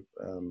 So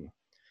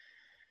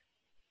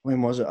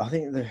when was it? I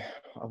think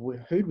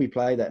who'd we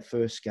play that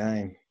first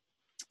game?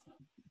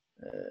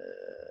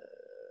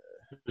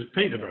 It was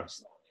Peterborough.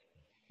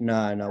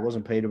 No, it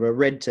wasn't Peterborough.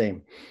 Red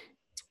team.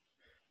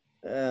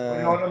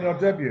 On your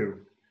debut?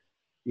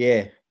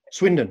 Yeah.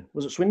 Swindon.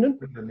 Was it Swindon?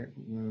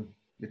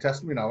 You're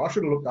testing me now. I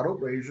should have looked that up,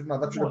 really, shouldn't I?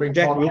 That should have been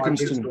Jack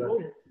Wilkinson.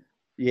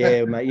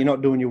 Yeah, mate, you're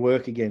not doing your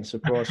work again.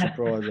 Surprise,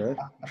 surprise, eh?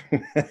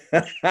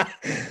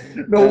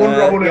 No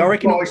wonder I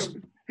reckon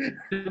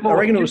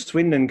it was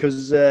Swindon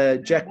because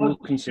Jack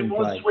Wilkinson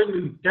played.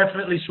 Swindon,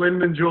 definitely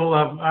Swindon, Joel.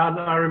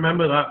 I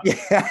remember that.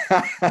 Yeah.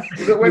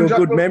 You're a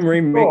good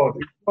memory, mate.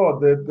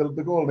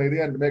 The goal near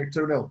the end to make it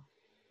 2-0.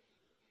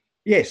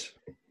 Yes.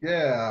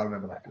 Yeah, I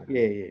remember that.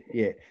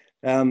 Yeah.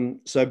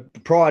 So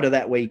prior to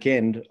that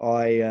weekend,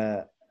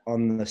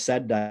 on the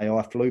Saturday,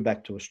 I flew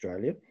back to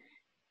Australia,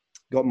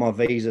 got my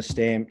visa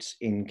stamped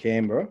in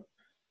Canberra,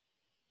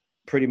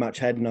 pretty much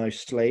had no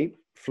sleep,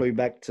 flew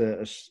back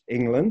to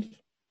England,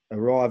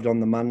 arrived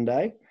on the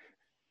Monday,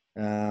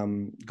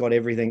 got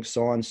everything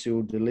signed,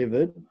 sealed,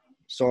 delivered,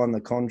 signed the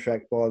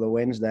contract by the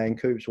Wednesday,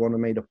 and Coops wanted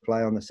me to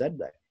play on the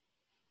Saturday.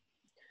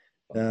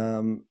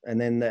 And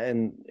then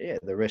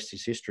the rest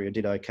is history. I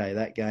did okay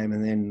that game,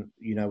 and then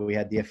we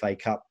had the FA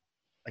Cup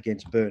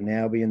against Burton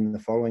Albion the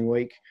following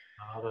week.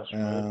 Oh, that's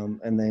right.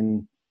 And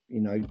then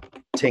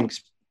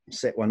Tinks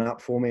set one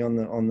up for me on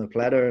the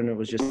platter, and it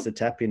was just a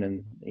tap in,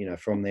 and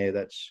from there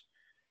that's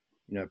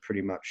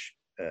pretty much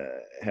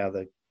how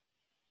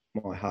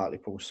my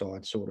Hartlepool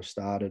side sort of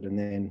started. And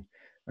then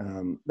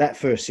that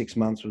first 6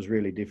 months was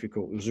really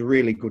difficult. It was a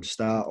really good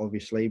start,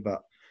 obviously,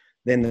 but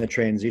then the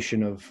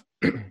transition of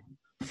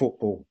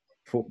football,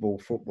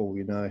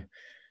 you know,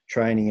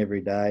 training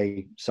every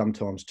day,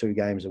 sometimes 2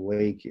 games a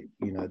week.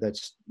 You know,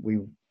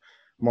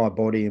 my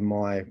body and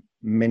my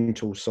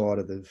mental side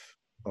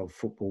of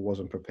football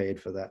wasn't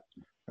prepared for that.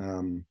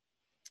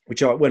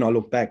 Which when I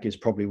look back is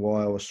probably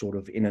why I was sort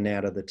of in and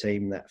out of the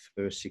team that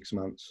first 6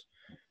 months,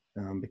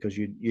 because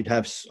you'd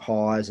have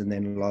highs and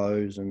then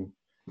lows, and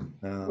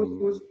there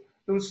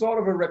was sort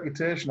of a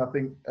reputation, I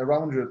think,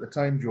 around you at the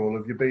time, Joel,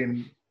 of you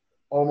being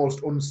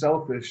almost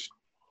unselfish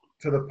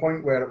to the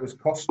point where it was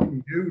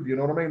costing you. Do you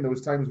know what I mean? There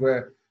was times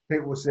where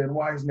people were saying,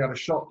 "Why hasn't he had a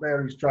shot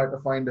there? He's tried to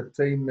find a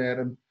teammate,"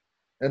 and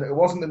it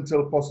wasn't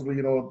until possibly,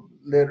 you know,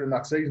 later in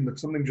that season that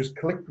something just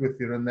clicked with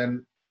you, and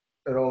then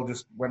it all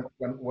just went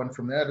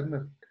from there, didn't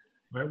it?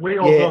 We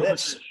all thought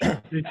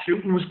the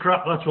shooting was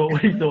crap. That's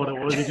what we thought it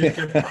was. He just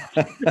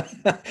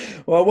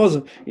kept... Well, it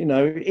wasn't. You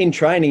know, in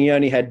training, you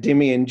only had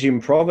Dimmy and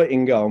Jim Provitt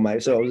in goal,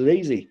 mate, so it was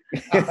easy.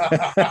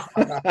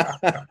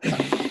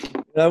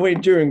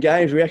 During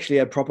games, we actually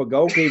had proper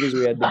goalkeepers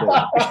we had to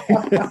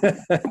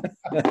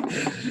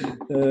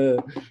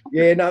do.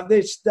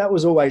 That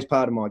was always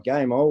part of my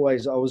game. I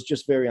was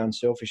just very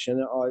unselfish,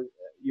 and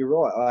you're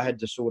right. I had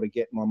to sort of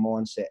get my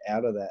mindset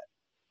out of that,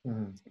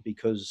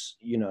 because,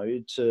 you know,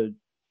 to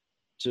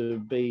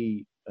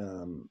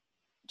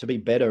be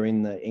better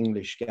in the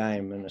English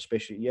game, and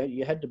especially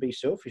you had to be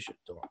selfish at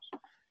times,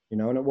 you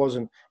know, and it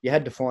wasn't. You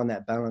had to find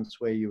that balance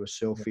where you were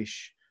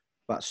selfish,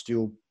 but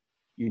still,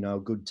 you know,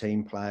 a good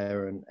team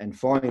player, and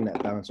finding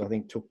that balance, I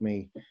think, took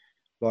me,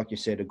 like you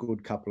said, a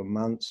good couple of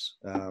months,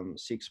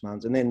 6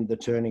 months, and then the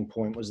turning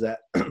point was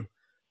that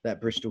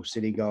that Bristol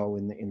City goal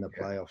in the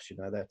playoffs. You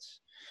know, that's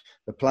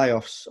the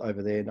playoffs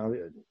over there.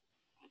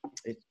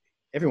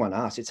 Everyone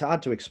asks. It's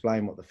hard to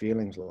explain what the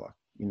feeling's like.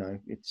 You know,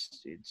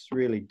 it's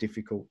really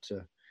difficult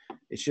to.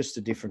 It's just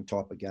a different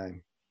type of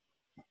game,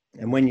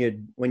 and when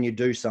you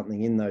do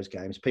something in those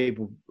games,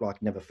 people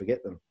never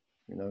forget them.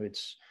 You know,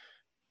 it's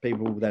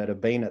people that have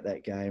been at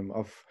that game.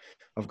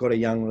 I've got a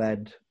young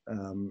lad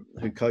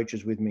who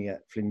coaches with me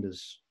at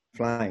Flinders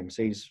Flames.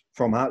 He's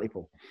from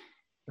Hartlepool.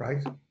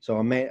 Right. So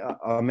I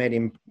met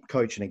him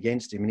coaching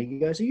against him, and he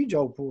goes, "Are you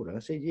Joel Porter?" I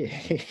said, "Yeah."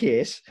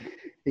 Yes.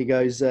 He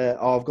goes,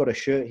 "I've got a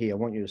shirt here. I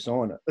want you to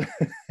sign it."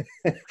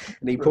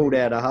 And he pulled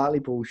out a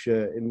Hartlepool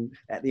shirt, and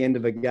at the end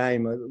of a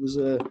game, it was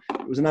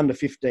an under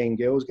 15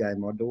 girls game,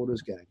 my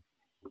daughter's game.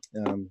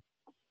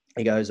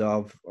 He goes,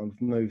 "I've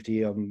moved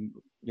here. I'm,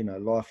 you know,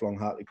 lifelong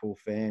Hartlepool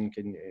fan."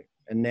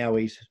 And now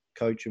he's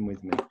coaching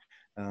with me.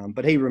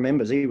 But he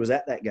remembers he was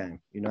at that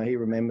game. You know, he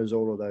remembers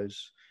all of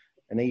those,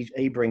 and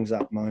he brings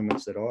up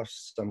moments that I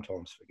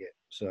sometimes forget.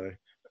 So,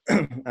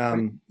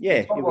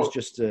 it was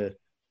just a.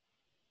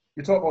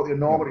 You talk about the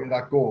enormity of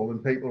that goal,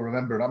 and people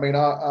remember it. I mean,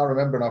 I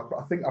remember, and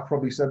I think I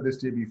probably said this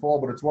to you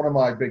before, but it's one of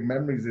my big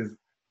memories. Is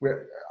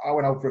where I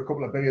went out for a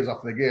couple of beers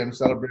after the game,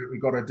 celebrated. We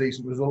got a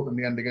decent result in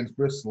the end against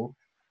Bristol,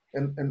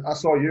 and I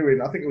saw you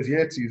in. I think it was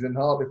Yates's in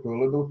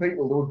Hartlepool, and there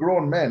were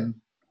grown men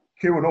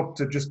queuing up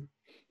to just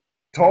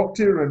talk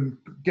to you and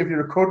give you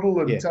a cuddle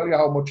and tell you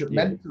how much it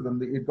meant to them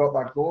that you'd got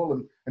that goal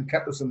and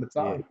kept us in the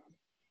tie.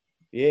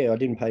 Yeah, I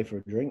didn't pay for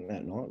a drink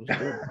that night. It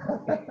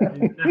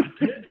was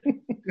good.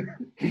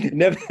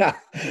 Never.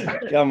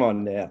 Come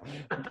on now.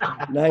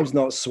 Name's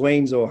not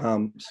Sweens or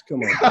Humps.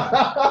 Come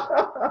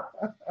on.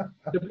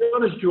 To be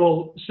honest,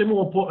 Joel,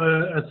 Simo put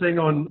a thing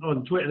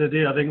on Twitter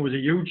today. I think it was a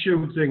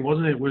YouTube thing,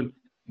 wasn't it?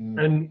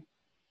 And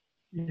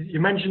you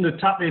mentioned the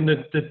tapping,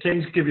 the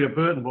things give you a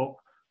burden, but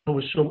there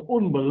was some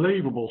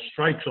unbelievable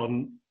strikes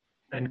on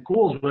and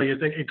goals where you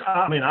think,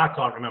 I mean, I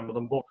can't remember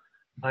them, but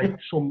like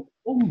some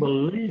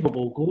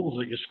unbelievable goals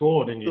that you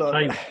scored in your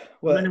time.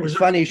 Well, it's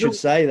funny you should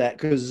say that,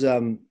 because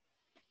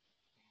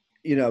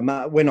you know,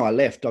 when I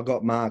left, I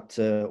got Mark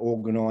to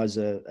organise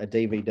a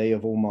DVD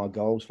of all my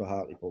goals for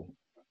Hartlepool,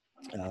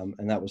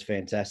 and that was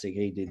fantastic.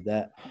 He did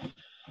that,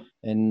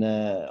 and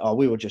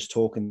we were just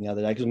talking the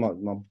other day, because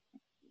my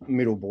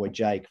middle boy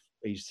Jake,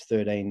 he's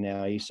 13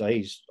 now. He's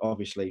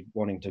obviously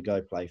wanting to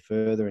go play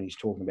further, and he's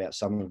talking about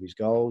some of his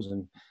goals.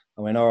 And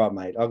I went, "All right,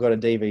 mate, I've got a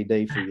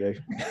DVD for you."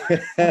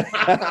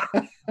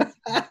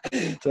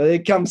 So he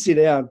come sit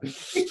down,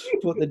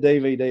 put the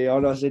DVD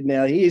on. I said,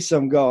 "Now here's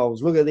some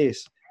goals. Look at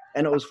this."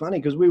 And it was funny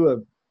because we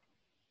were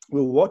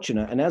watching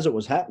it, and as it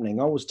was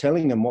happening, I was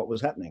telling them what was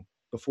happening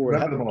before it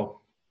happened. Them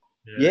all.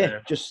 Yeah,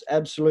 just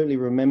absolutely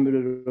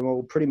remembered them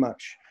all. Pretty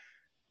much,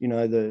 you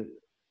know,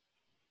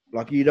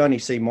 you'd only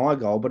see my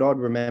goal, but I'd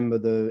remember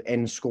the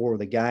end score of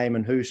the game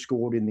and who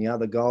scored in the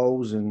other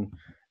goals. And,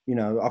 you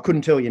know, I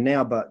couldn't tell you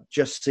now, but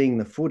just seeing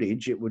the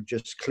footage, it would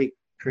just click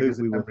who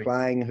we were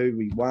playing, who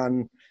we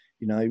won,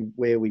 you know,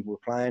 where we were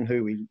playing,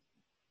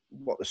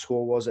 what the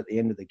score was at the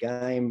end of the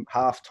game,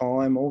 half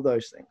time, all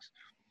those things.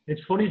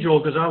 It's funny, Joe,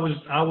 because I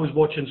was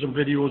watching some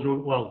videos,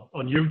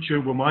 on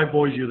YouTube with my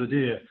boys the other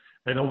day,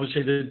 and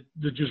obviously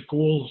they're just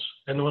goals,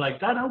 and they were like,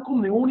 "Dad, how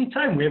come the only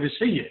time we ever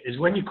see it is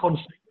when you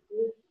concede?"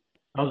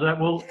 I was like,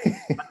 "Well,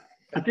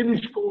 I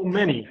didn't score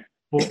many,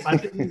 but I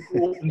didn't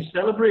go and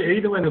celebrate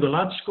either when the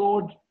lads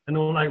scored." And they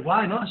were like,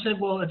 why not? I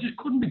said, well, I just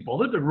couldn't be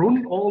bothered to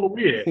run all the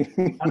way.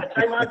 By the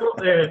time I got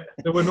there,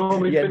 they were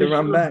normally You had to finished.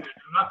 run back.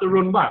 I had to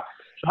run back.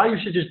 So I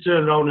used to just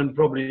turn around and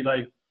probably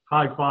like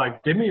high five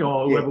Dimmy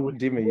or whoever was.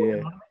 Dimmy, yeah.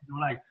 They were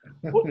like,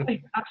 but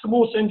like, that's the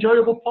most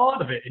enjoyable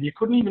part of it. And you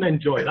couldn't even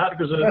enjoy that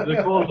because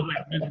the calls are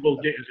like miserable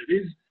git as it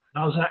is.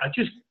 And I was like, I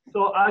just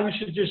thought I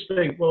should just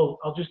think, well,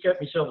 I'll just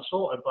get myself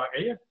sorted back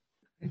here.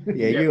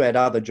 Yeah, you had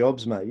other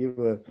jobs, mate.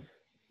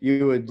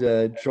 You were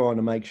trying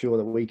to make sure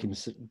that we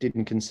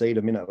didn't concede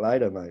a minute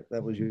later, mate.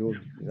 That was your.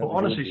 But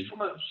honestly,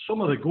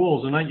 some of the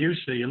goals, and like you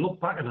say, you look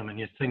back at them and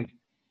you think,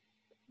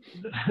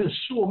 there's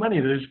so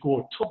many that just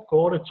go top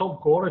corner, and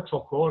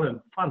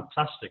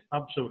fantastic,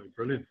 absolutely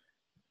brilliant.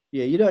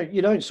 Yeah,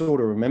 you don't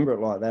sort of remember it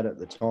like that at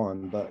the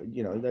time, but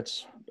you know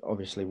that's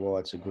obviously why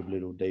it's a good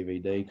little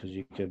DVD, because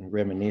you can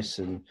reminisce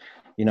and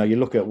you know you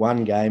look at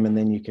one game and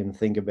then you can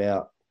think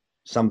about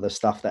some of the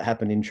stuff that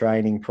happened in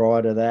training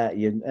prior to that,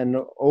 and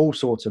all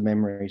sorts of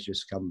memories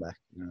just come back.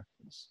 You know,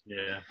 it's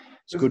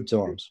good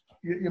times.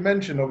 You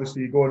mentioned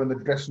obviously you going in the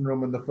dressing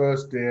room on the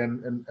first day,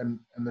 and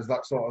there's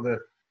that sort of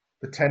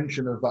the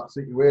tension of that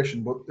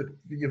situation, but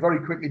you very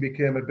quickly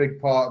became a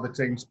big part of the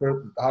team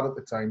spirit that they had at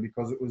the time,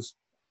 because it was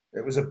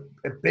a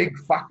big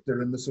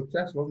factor in the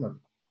success, wasn't it?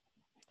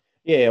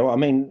 Yeah, well, I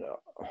mean,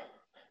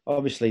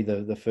 obviously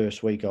the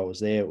first week I was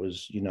there, it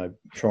was, you know,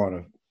 trying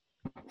to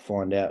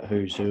find out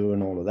who's who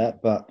and all of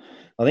that. But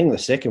I think the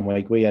second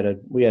week we had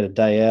a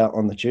day out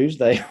on the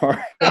Tuesday,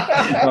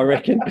 I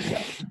reckon,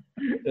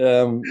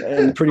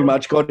 and pretty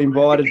much got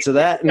invited to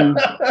that. And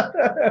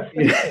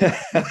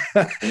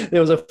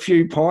there was a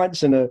few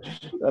pints and a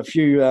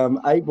few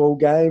 8-ball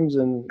games,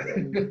 and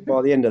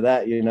by the end of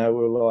that, you know,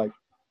 we were like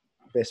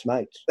best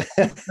mates.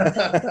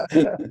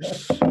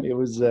 It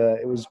was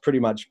pretty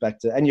much back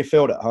to, and you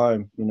felt at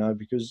home, you know,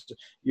 because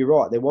you're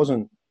right, there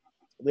wasn't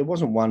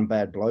one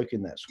bad bloke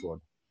in that squad.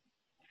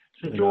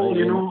 So Joel,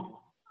 you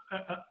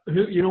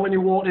know, when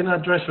you walked in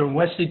that dressing room,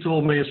 Wesley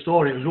told me a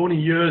story. It was only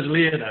years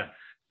later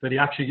that he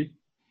actually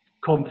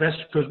confessed,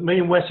 because me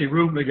and Wesley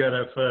roomed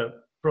together for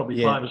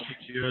probably 5 or 6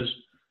 years,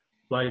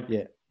 like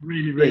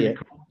really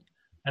cool.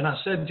 And I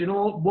said, you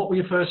know, what were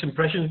your first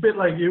impressions? A bit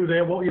like you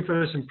there. What were your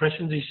first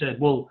impressions? He said,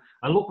 well,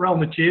 I looked around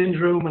the change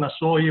room and I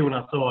saw you and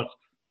I thought,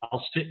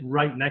 I'll sit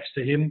right next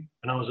to him.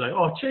 And I was like,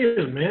 oh,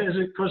 cheers, mate. Is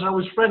it because I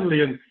was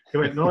friendly? And he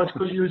went, no, it's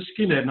because you were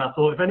skinhead. And I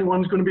thought, if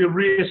anyone's going to be a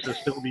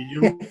racist, it'll be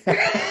you.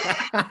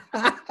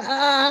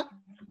 I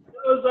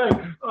was like,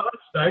 oh,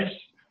 that's nice.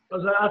 I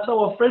was like, that's how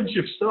our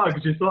friendship started,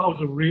 because you thought I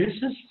was a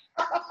racist.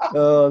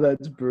 Oh,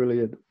 that's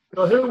brilliant.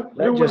 So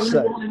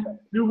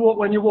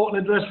when you walk in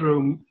the dressing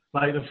room,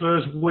 like the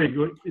first week,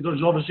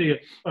 there's obviously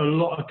a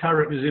lot of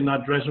characters in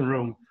that dressing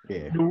room.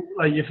 Yeah.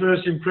 Like your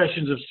first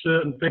impressions of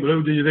certain people,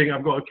 who do you think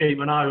I've got to keep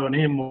an eye on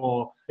him,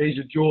 or he's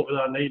a joker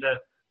that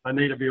I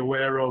need to be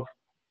aware of?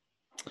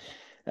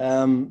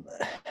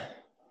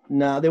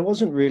 No, there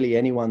wasn't really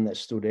anyone that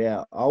stood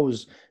out.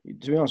 To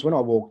be honest, when I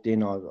walked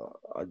in, I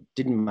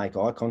didn't make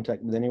eye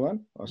contact with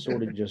anyone. I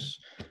sort of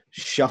just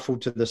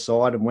shuffled to the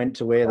side and went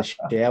to where the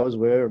showers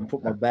were and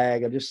put my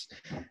bag. I just,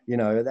 you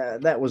know,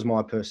 that was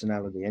my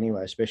personality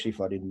anyway, especially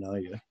if I didn't know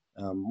you.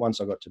 Once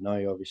I got to know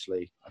you,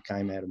 obviously, I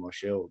came out of my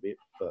shell a bit.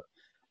 But,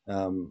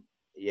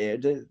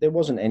 there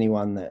wasn't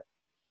anyone that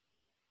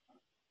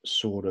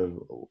sort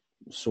of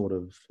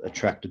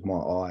attracted my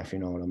eye, if you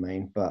know what I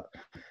mean. But,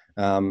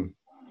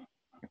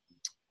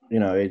 you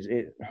know,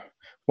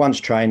 once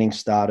training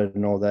started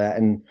and all that,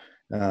 and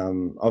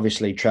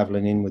obviously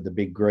travelling in with the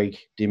big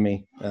Greek,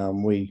 Dimmy,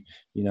 we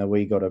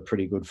got a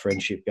pretty good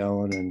friendship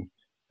going,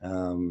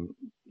 and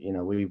you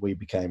know, we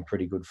became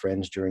pretty good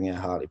friends during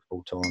our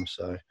Hartlepool time.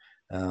 So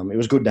it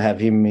was good to have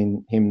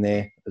him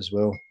there as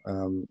well.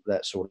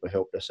 That sort of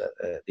helped us at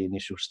the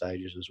initial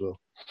stages as well.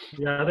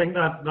 Yeah, I think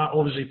that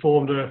obviously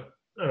formed a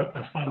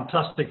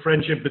fantastic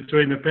friendship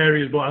between the pair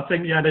of you, but I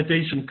think you had a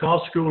decent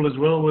car school as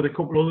well, with a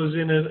couple others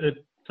in it at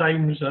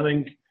times. I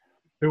think,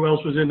 who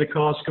else was in the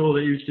car school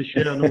that used to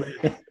share?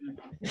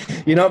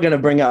 You're not going to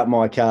bring up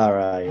my car,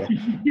 are you?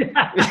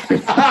 Yeah.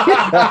 Is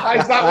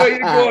that where you're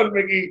going,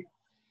 Mickey?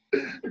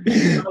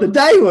 The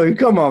Daewoo,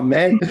 come on,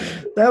 man.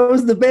 That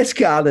was the best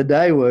car, the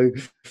Daewoo.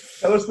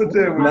 That was the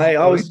Daewoo. Mate,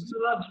 I was... So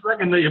that's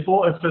reckon that you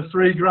bought it for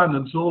 $3,000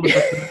 and sold it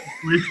for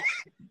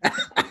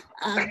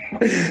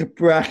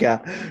Bracker,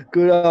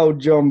 good old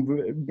John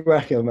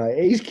Bracker,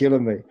 mate. He's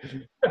killing me.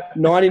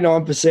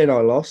 99%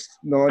 I lost.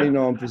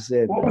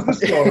 99%. What was the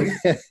story?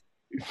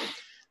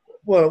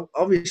 Well,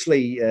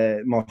 obviously,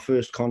 my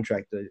first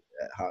contract at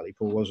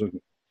Hartlepool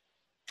wasn't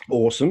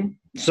awesome.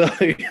 So,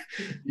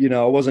 you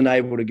know, I wasn't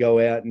able to go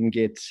out and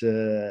get,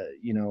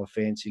 you know, a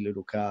fancy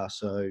little car.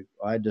 So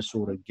I had to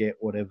sort of get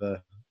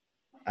whatever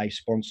a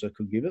sponsor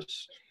could give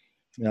us.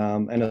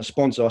 And a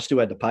sponsor, I still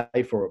had to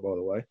pay for it, by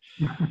the way.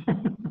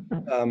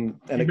 And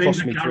it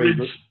cost me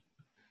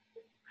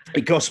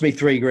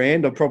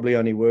 $3,000. I'm probably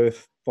only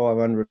worth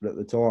 500 at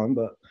the time,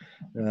 but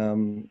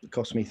it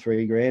cost me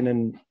 $3,000,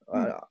 and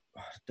I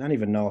don't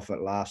even know if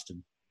it lasted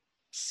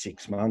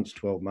 6 months,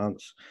 12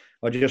 months.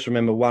 I just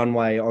remember one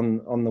way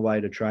on the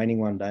way to training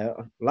one day.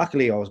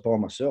 Luckily, I was by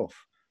myself.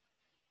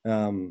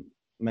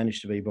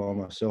 Managed to be by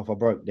myself. I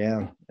broke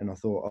down and I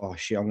thought, oh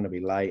shit, I'm going to be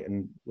late.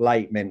 And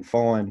late meant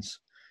fines.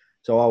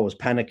 So I was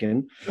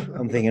panicking.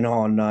 I'm thinking,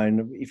 oh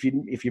no, if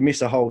you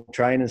miss a whole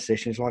training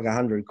session, it's like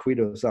 £100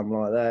 or something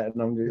like that.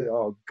 And I'm just,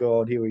 oh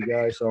God, here we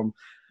go. So I'm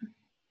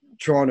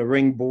trying to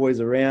ring boys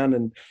around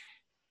and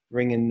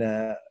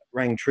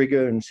rang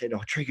Trigger and said,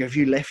 oh Trigger, have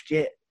you left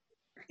yet?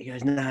 He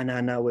goes,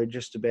 no, we're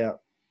just about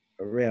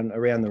around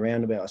the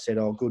roundabout. I said,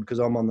 oh good, because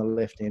I'm on the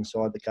left-hand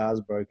side, the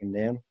car's broken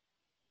down.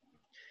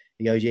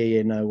 He goes,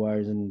 yeah, no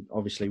worries. And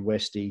obviously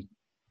Westy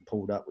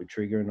pulled up with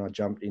Trigger and I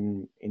jumped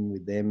in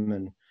with them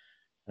and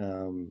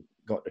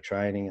got to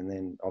training, and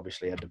then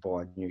obviously had to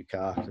buy a new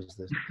car because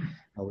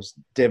I was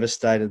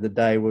devastated the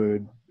day we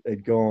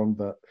had gone.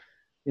 But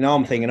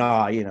I'm thinking,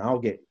 I'll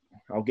get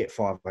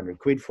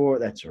 £500 for it.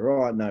 That's all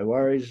right, no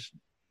worries.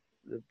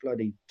 The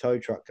bloody tow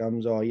truck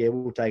comes. Oh yeah,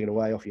 we'll take it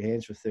away off your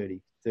hands for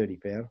 £30.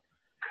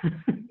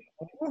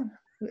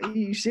 Are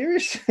you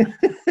serious?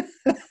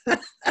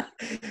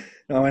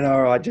 I went,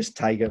 all right, just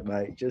take it,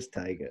 mate. Just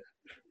take it.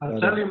 I'll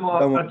tell you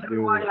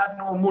why he had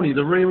no money.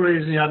 The real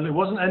reason he had it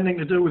wasn't anything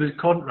to do with his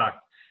contract.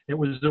 It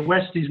was the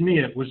Westie's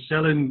mate was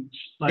selling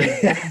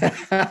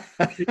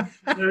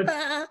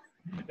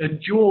and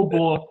Joe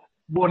bought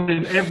one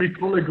in every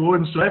colour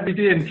going. So every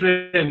day in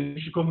training,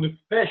 you should come with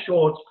pair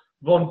shorts,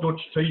 Von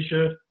Dutch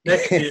t-shirt.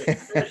 Next day,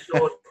 pair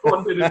shorts,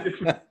 one in a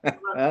different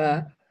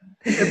colour.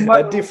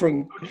 A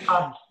different.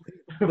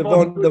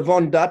 The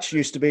Von Dutch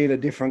used to be in a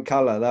different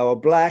colour. They were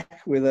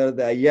black with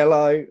a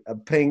yellow, a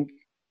pink,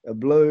 a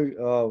blue.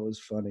 Oh, it was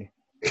funny.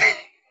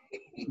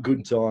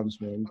 Good times,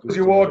 man. What was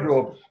your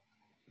wardrobe?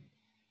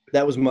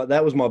 That was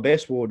my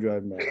best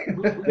wardrobe,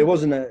 mate. There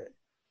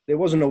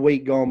wasn't a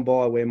week gone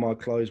by where my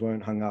clothes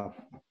weren't hung up.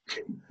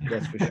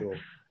 That's for sure.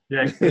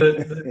 Yeah.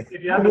 If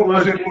you had what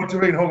was it? What do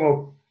you mean hung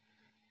up?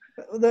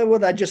 Well,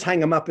 they just hang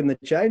them up in the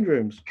change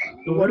rooms.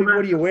 So what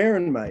are you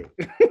wearing, mate?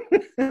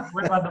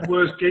 We had the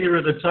worst gear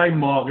at the time,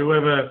 Mark.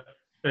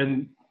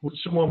 And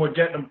someone would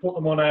get them, put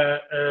them on a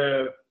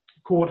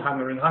coat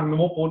hanger and hang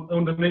them up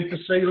underneath the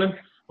ceiling.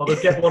 Or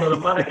they'd get one of the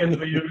mannequins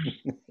we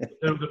used to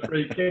do the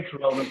free kicks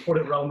around and put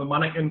it around the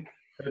mannequin.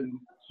 And you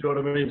know what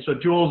I mean? So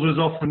Jules was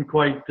often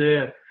quite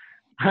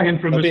hanging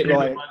from the ceiling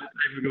by the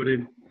time we got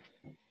in.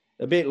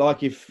 A bit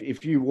like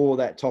if you wore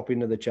that top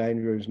into the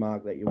change rooms,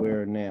 Mark, that you're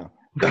wearing now.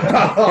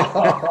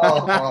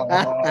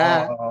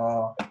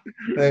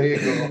 There you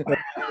go.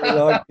 I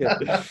like it.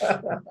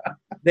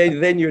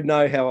 Then you'd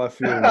know how I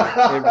feel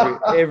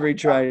every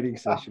training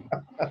session.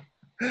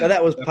 So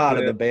that was part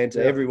of the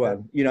banter.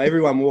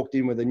 Everyone walked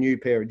in with a new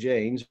pair of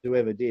jeans.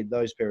 Whoever did,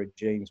 those pair of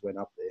jeans went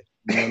up there,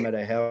 no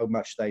matter how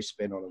much they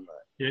spent on them,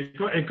 mate.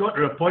 Yeah, it got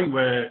to a point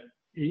where,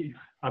 you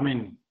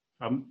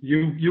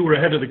were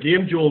ahead of the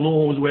game, Joel. No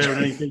one was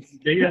wearing anything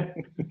gear.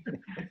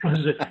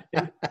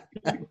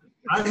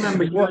 I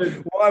remember.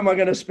 Why am I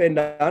going to spend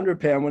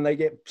 £100 when they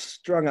get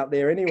strung up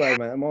there anyway,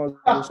 mate? I might as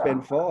well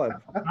spend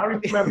 £5. I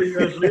remember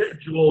years later,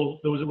 Joel.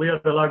 We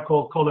had a lad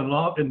called Colin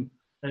Larkin,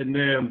 and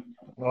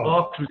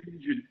Lark was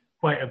injured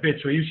quite a bit,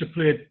 so he used to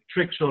play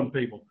tricks on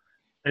people.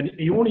 And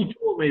he only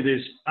told me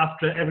this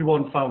after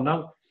everyone found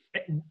out.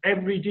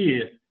 Every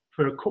day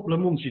for a couple of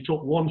months, he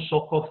took one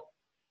sock off.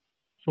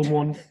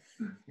 Someone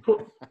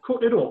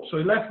cut it up, so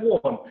he left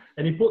one,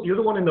 and he put the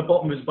other one in the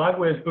bottom of his bag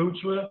where his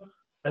boots were.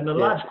 And the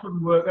lads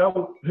couldn't work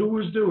out who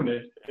was doing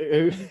it.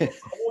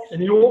 And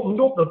he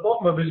opened up the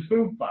bottom of his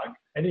boot bag,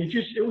 and it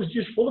was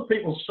just full of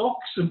people's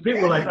socks, and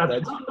people were like,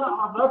 "That's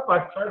that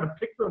bag," trying to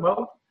pick them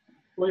out.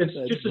 Well, it's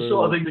just the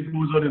sort of thing that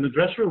goes on in the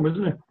dress room,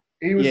 isn't it?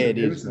 He was it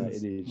is.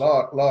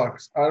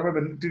 Larks. I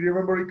remember. Did you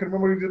remember? You can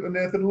remember he did to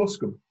Nathan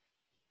Luscombe.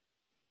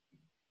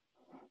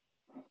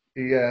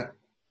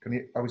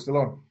 Are we still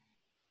on?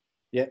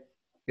 Yeah.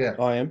 Yeah,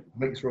 I am.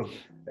 Makes for us.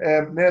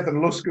 Nathan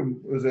Luscombe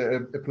was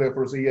a player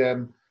for us.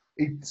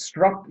 He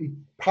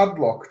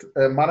padlocked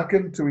a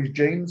mannequin to his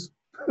jeans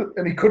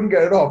and he couldn't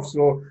get it off.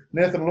 So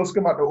Nathan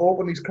Luscombe had to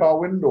open his car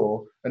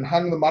window and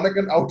hang the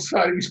mannequin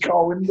outside his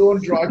car window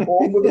and drive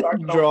home with it.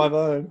 Drive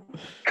home.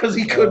 Because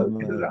he couldn't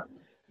get it out.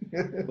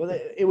 Well,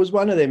 it was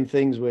one of them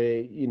things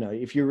where,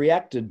 if you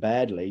reacted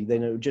badly,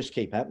 then it would just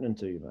keep happening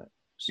to you, mate.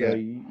 So,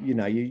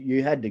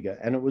 you had to go.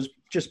 And it was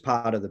just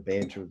part of the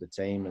banter of the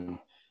team. And,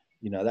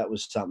 that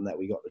was something that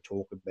we got to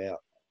talk about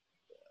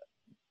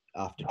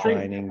after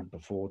training,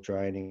 before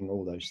training,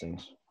 all those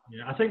things.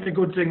 Yeah, I think the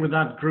good thing with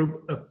that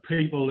group of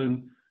people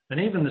and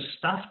even the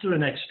staff to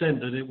an extent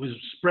that it was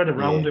spread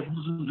around. It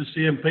wasn't the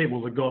same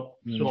people that got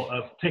sort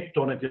of ticked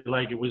on it.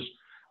 Like it was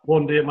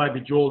one day it might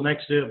be Joel,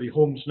 next day it'll be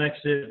Humps,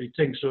 next day it'll be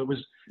Tink. So it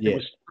was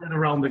spread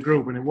around the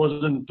group, and it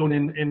wasn't done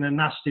in a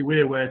nasty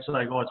way where it's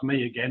like, oh, it's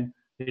me again.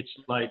 It's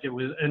like it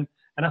was, and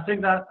I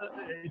think that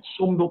it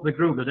summed up the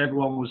group that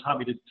everyone was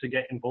happy to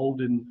get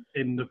involved in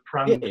the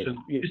pranks and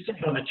just take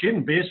it on the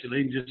chin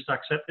basically and just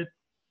accept it.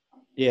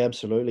 Yeah,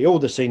 absolutely. All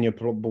the senior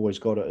boys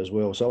got it as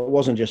well. So it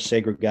wasn't just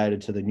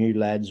segregated to the new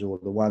lads or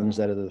the ones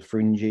that are the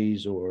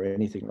fringies or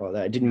anything like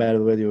that. It didn't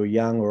matter whether you were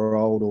young or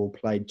old or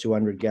played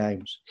 200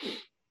 games.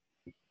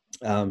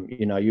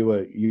 You know, you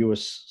were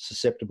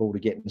susceptible to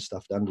getting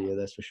stuff done to you,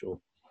 that's for sure.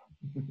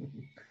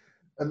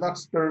 And that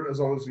spirit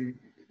has obviously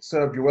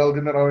served you well,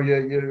 didn't it? Or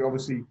you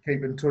obviously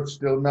keep in touch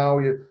still now.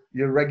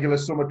 Your regular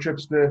summer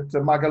trips to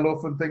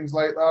Magaluf and things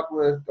like that.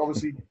 We're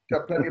obviously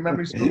got plenty of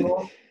memories still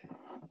going.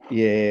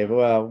 Yeah,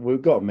 well,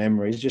 we've got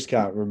memories, just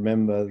can't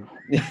remember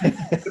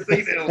The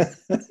details.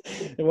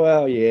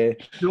 Well, yeah.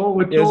 No,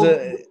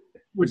 It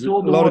was a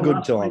lot of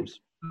good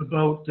times.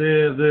 About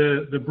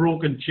the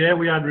broken chair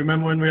we had.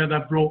 Remember when we had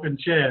that broken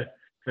chair?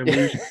 And we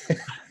used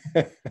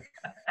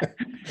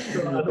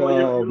so I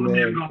know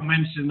you got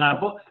mentioned that,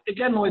 but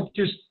again,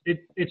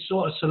 it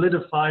sort of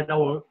solidified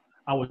our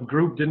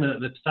group, didn't it?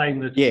 At the time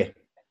that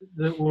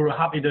we were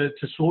happy to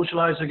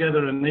socialise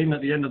together, and even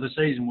at the end of the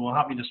season, we were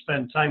happy to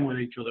spend time with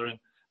each other.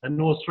 And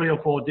those 3 or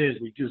 4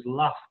 days, we just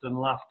laughed and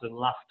laughed and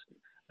laughed.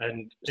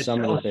 And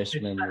some of the best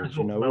memories,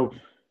 you know. Well,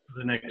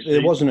 the next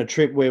there wasn't a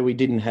trip where we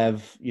didn't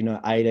have,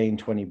 18,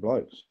 20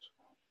 blokes.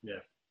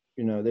 Yeah.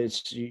 You know,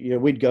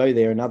 we'd go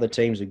there and other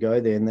teams would go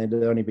there and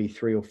there'd only be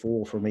 3 or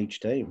 4 from each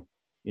team.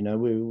 You know,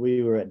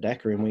 we were at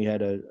Dakar and we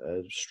had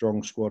a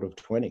strong squad of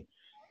 20.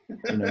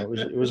 You know,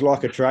 it was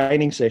like a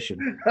training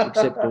session,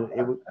 except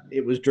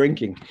it was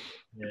drinking.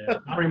 Yeah,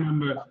 I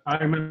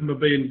remember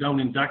being down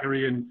in Dakar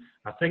and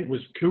I think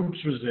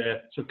Coops was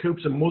there. So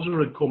Coops and Muzzer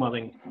had come, I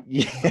think.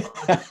 Yeah,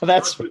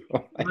 that's right.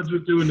 Lads were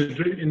doing the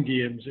drinking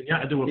games. And you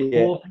had to do a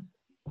forfeit.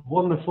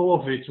 One of the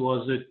forfeits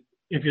was that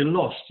if you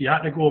lost, you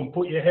had to go and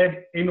put your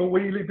head in a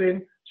wheelie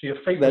bin. So your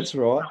feet. That's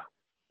right.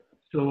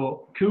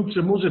 So Coops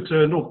and Muzzer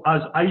turned up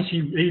as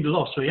Icy. He'd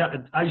lost, so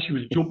Icy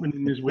was jumping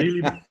in his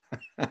wheelie bin.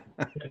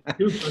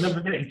 Coops, I never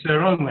forget, he turned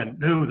around and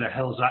went, "Who the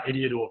hell's that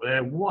idiot over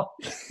there? What?"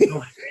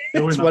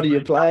 It's one of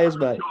your players,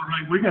 mate.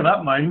 Right winger,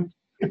 that mind.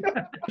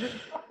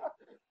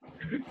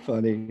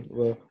 Funny.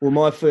 Well,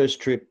 my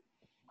first trip,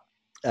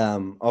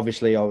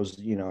 obviously I was,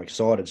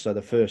 excited. So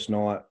the first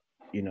night,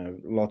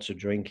 lots of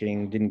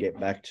drinking, didn't get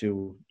back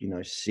till,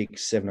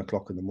 6, 7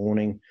 o'clock in the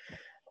morning.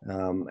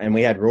 And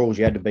we had rules.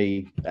 You had to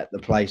be at the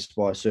place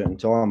by a certain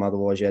time.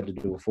 Otherwise you had to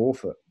do a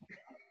forfeit.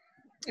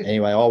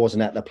 Anyway, I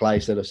wasn't at the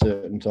place at a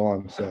certain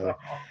time. So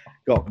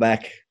got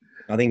back,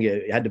 I think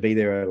it had to be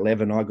there at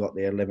 11. I got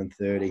there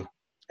 11:30.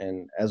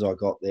 And as I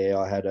got there,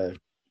 I had a,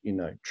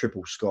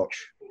 triple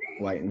scotch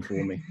waiting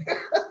for me.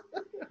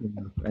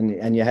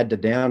 And you had to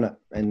down it.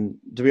 And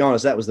to be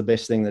honest, that was the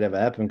best thing that ever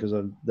happened because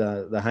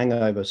the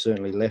hangover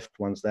certainly left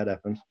once that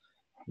happened.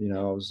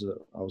 I was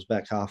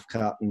back half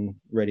cut and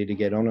ready to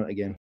get on it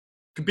again.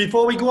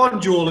 Before we go on,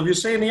 Joel, have you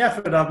seen the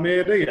effort I've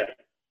made here?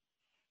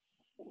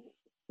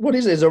 What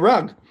is it? There's a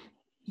rug.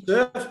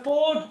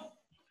 Surfboard?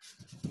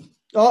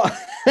 Oh,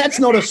 that's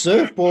not a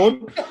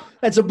surfboard.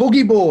 That's a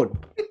boogie board.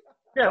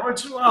 Yeah,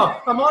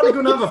 I'm only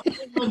going to have a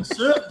full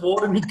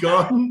surfboard in my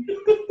garden.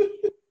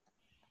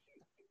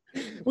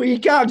 Well, you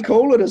can't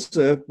call it a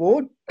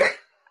surfboard.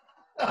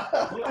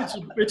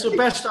 It's the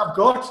best I've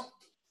got.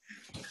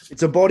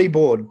 It's a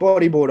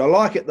bodyboard. I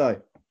like it, though.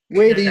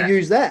 Where do you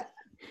use that?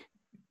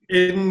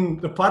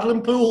 In the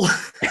paddling pool.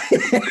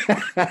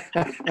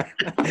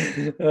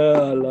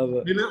 Oh, I love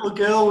it. My little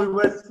girl, we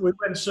went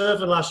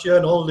surfing last year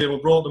on holiday. We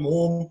brought them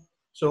home.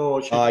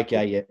 So she was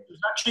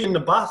actually in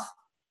the bath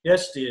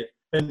yesterday.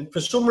 And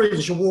for some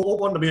reason, she woke up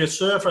wanting to be a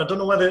surfer. I don't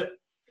know whether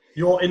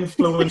your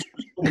influence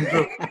was coming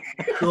through.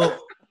 So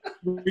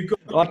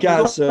I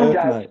can't surf,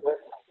 mate.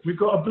 We've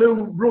got a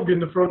blue rug in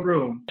the front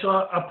room. So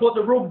I put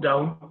the rug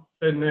down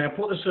and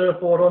put the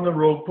surfboard on the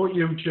rug, put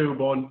YouTube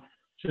on.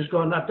 She's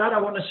going, Dad,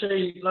 I want to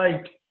see,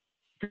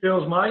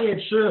 girls my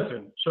age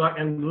surfing so I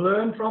can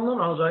learn from them.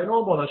 I was like,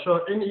 no bother.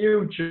 So in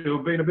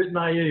YouTube, being a bit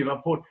naive, I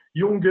put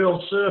young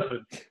girls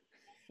surfing.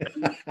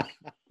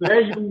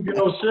 Their young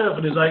girls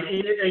surfing is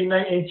 18,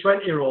 19,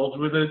 20-year-olds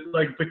with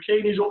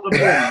bikinis up the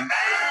bum.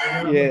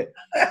 Yeah.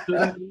 So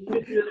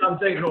I'm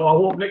thinking, I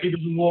hope Nikki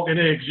doesn't walk in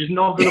here because she's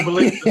not going to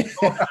believe this.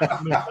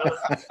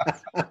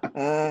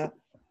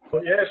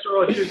 But yeah,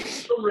 so for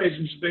some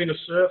reason she's been a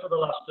surfer the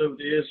last 2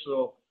 days,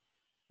 so.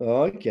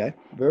 Oh, okay,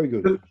 very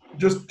good.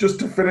 Just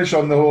to finish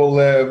on the whole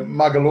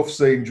Magaluf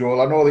scene,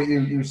 Joel. I know that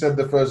you said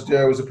the first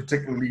year was a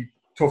particularly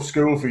tough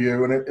school for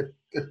you, and it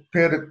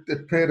made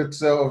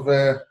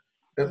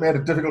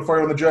it difficult for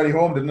you on the journey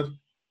home, didn't it?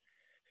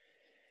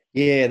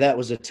 Yeah, that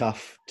was a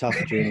tough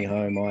journey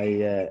home.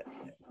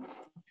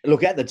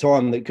 Look, at the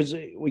time, because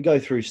we go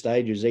through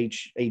stages.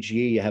 Each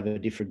year you have a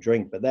different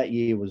drink, but that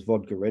year was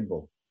vodka Red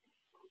Bull.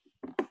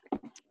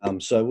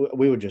 So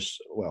we were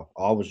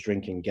I was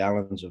drinking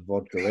gallons of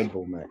vodka Red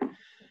Bull, mate.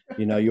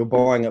 You're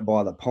buying it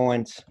by the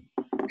pint.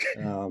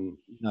 And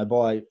I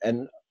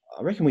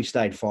reckon we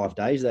stayed 5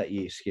 days that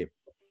year, Skip.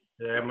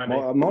 Yeah, maybe.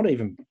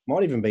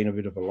 Might even been a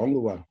bit of a longer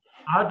one.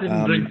 I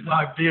didn't drink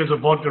 5 beers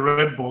of vodka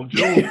Red Bull,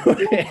 Joe.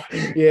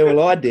 Yeah,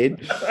 well, I did,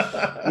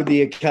 with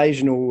the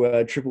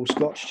occasional triple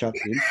scotch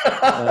chucked in.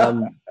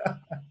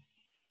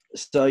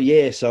 So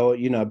yeah, so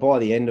by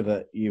the end of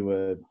it, you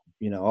were,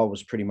 I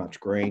was pretty much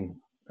green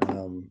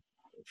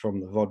from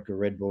the vodka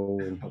Red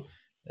Bull and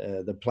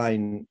the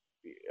plane.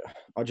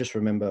 I just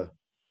remember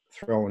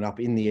throwing up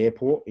in the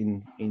airport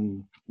in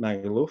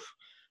Magaluf,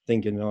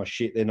 thinking, "Oh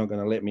shit, they're not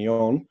going to let me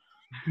on."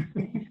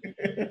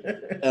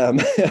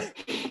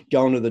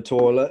 Going to the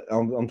toilet,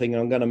 I'm thinking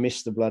I'm going to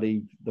miss the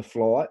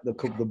flight,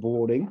 the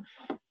boarding.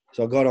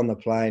 So I got on the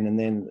plane, and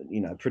then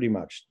pretty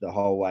much the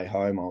whole way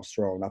home, I was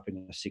throwing up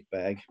in a sick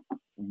bag,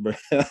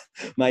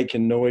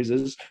 making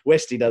noises.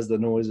 Westy does the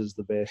noises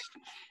the best.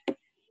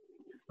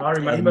 I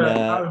remember.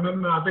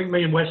 I think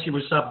me and Westy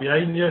were sat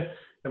behind you,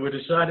 and we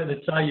decided to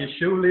tie your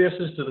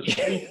shoelaces to the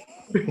seat.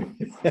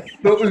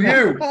 That was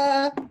you.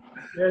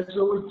 Yeah,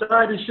 so we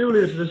tied his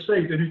shoelaces to the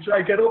seat, and he tried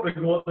to get up and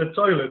go to the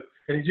toilet,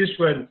 and he just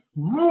went,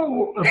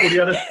 "Whoa!" But he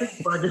had a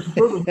stick bag in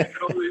front of him,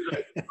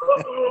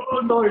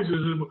 and all these noises.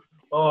 And,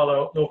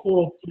 the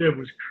whole plane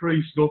was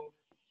creased up.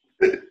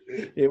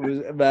 It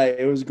was, mate.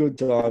 It was good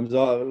times.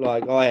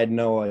 I had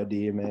no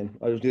idea, man.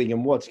 I was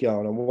thinking, what's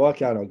going on? Why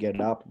can't I get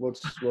up?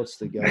 What's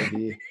the go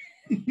here?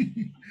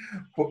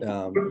 But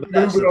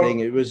that's the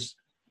thing. It was.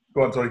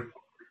 Go on, sorry.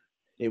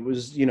 It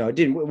was, it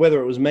didn't. Whether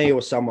it was me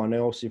or someone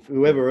else, if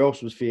whoever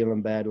else was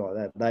feeling bad like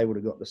that, they would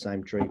have got the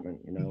same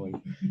treatment,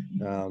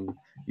 And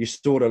you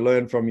sort of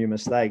learn from your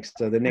mistakes.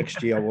 So the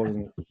next year, I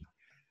wasn't.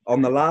 On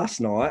the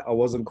last night, I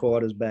wasn't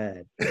quite as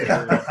bad. You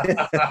had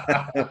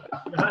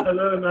to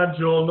learn that,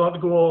 Joel, not to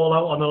go all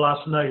out on the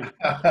last night.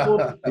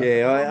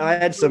 Yeah, I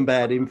had some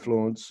bad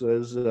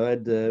influences. I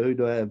had, who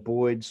do I have?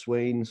 Boyd,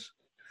 Sweens.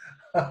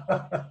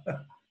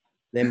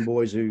 Them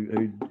boys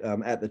who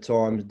at the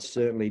time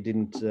certainly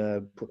didn't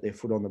put their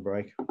foot on the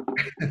brake.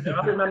 Yeah,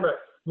 I remember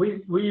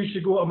we used to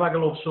go to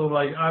Magaluf, so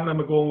like I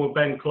remember going with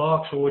Ben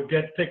Clark, so we'd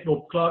get picked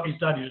up. Clarky's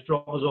dad used to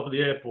drop us off at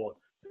the airport.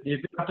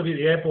 You'd have to be at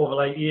the airport for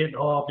like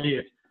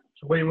 8:30.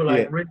 So we were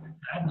like, really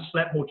hadn't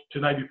slept much the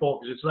night before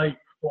because it's like,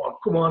 oh,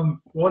 come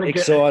on, we want to get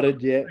excited,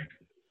 yeah.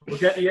 We'll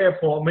get to the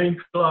airport. Me and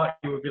Clark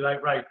would be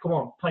like, right, come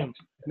on, pint.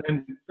 And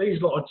then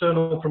these lot would turn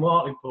up from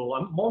Hartlepool.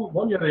 And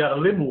one year they had a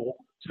limo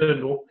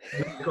turned up.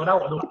 And they got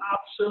out and they were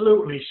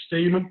absolutely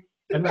steaming.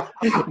 And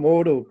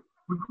mortal.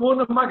 We're going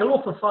to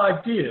Magaluf for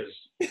 5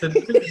 days.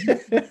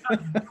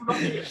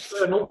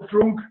 Turn up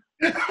drunk.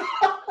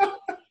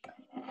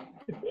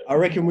 I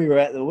reckon we were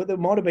at there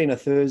might have been a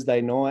Thursday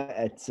night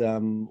at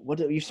what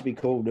it used to be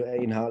called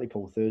in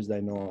Hartlepool,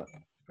 Thursday night.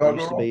 It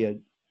used to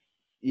be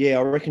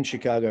I reckon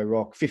Chicago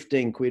Rock,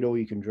 15 quid all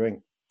you can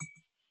drink.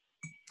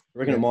 I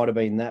reckon it might have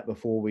been that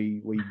before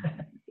we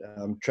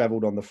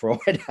travelled on the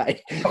Friday.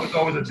 That was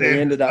always a day.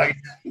 We ended up,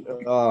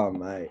 oh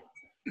mate,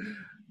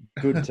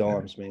 good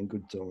times, man,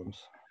 good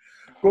times.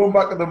 Going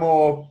back to the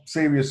more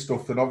serious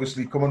stuff, then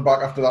obviously coming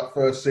back after that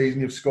first season,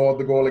 you've scored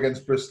the goal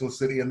against Bristol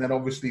City, and then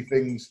obviously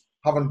things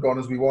haven't gone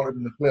as we wanted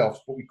in the playoffs,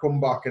 but we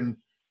come back and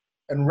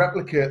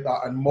replicate that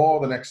and more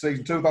the next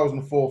season,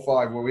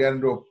 2004-05, where we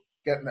ended up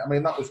getting. I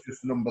mean, that was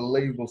just an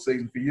unbelievable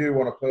season for you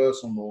on a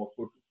personal note,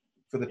 but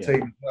for the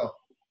team as well.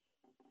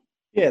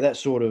 Yeah, that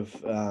sort of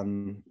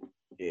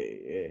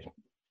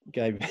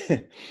gave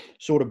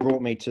sort of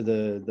brought me to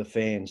the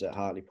fans at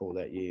Hartlepool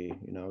that year.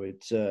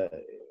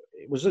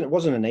 It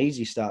wasn't an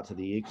easy start to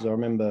the year because I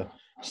remember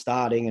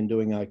starting and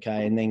doing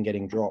okay and then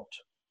getting dropped,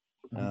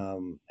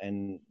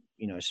 and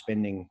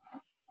spending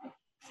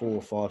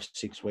 4, 5,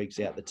 6 weeks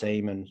out the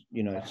team and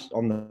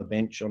on the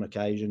bench on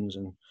occasions,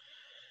 and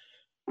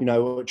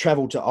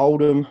travelled to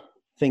Oldham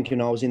thinking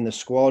I was in the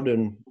squad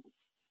and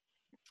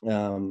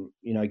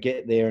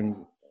get there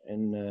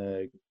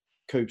and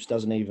Coops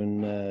doesn't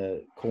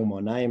even call my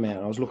name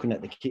out. I was looking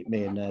at the kit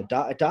man,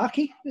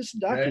 Darky. This is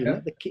Darky, isn't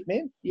it? The kit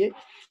man. Yeah.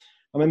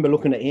 I remember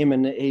looking at him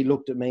and he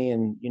looked at me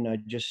and,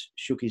 just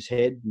shook his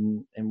head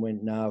and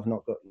went, "No, I've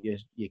not got your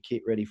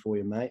kit ready for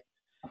you, mate."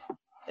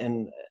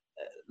 And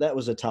that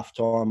was a tough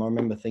time. I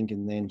remember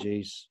thinking then,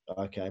 geez,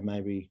 okay,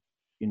 maybe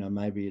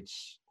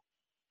it's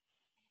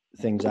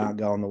things aren't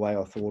going the way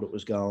I thought it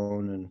was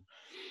going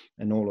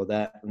and all of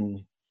that.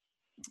 And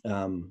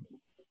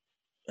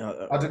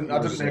I didn't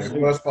make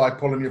it worse by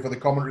pulling you for the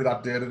commentary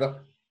that day, did I?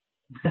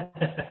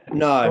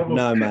 No,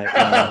 mate.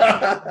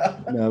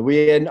 No,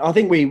 I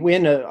think we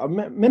win. I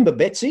remember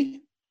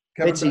Betsy.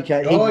 Betsy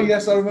came.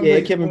 Yes, I remember.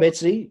 Yeah, Kevin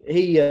Betsy.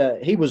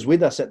 He was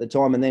with us at the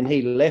time, and then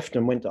he left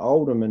and went to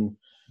Oldham, and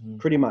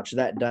pretty much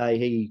that day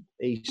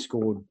he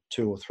scored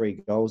 2 or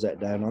 3 goals that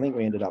day, and I think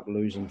we ended up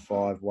losing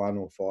 5-1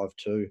 or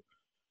 5-2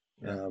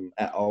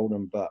 at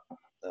Oldham. But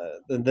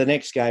the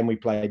next game we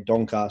played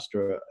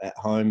Doncaster at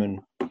home, and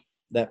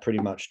that pretty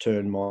much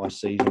turned my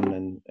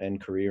season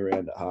and career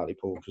around at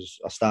Hartlepool because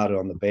I started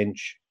on the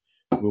bench.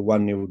 We were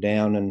 1-0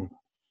 down, and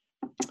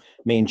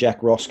me and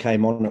Jack Ross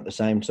came on at the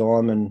same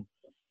time, and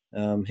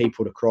he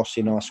put a cross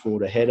in. I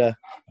scored a header.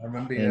 I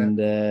remember,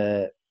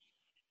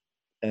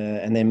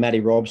 and then Matty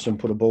Robson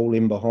put a ball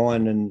in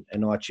behind,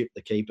 and I chipped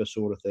the keeper,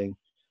 sort of thing.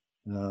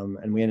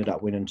 And we ended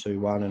up winning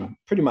 2-1. And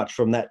pretty much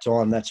from that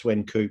time, that's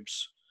when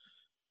Coops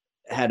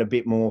had a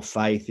bit more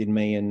faith in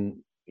me, and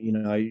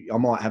I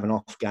might have an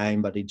off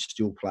game, but he'd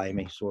still play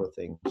me, sort of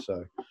thing.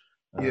 So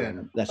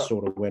That's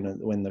sort of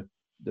when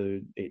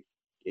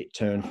it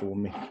turned for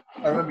me.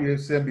 I remember you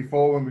saying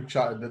before when we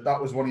chatted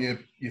that was one of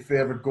your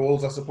favourite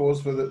goals, I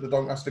suppose, for the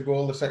Doncaster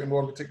goal, the second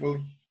one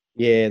particularly.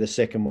 Yeah, the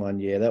second one.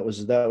 Yeah, that was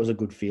a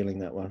good feeling,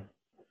 that one.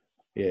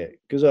 Yeah,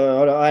 because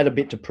I had a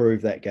bit to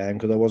prove that game,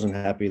 because I wasn't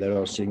happy that I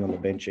was sitting on the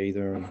bench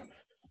either and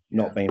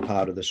not being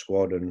part of the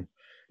squad. And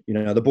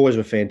the boys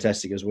were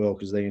fantastic as well,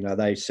 because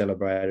they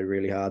celebrated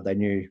really hard.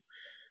 They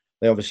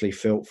obviously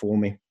felt for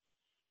me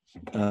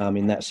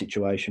in that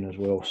situation as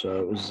well.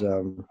 So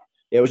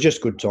it was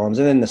just good times.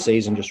 And then the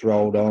season just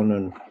rolled on,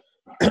 and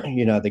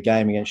the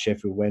game against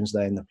Sheffield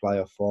Wednesday in the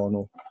playoff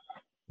final.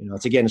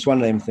 It's one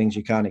of them things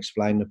you can't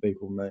explain to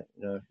people, mate.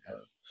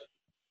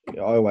 I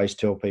always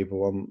tell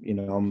people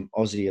I'm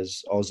Aussie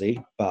as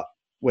Aussie, but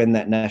when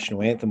that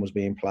national anthem was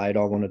being played,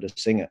 I wanted to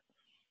sing it.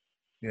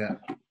 Yeah.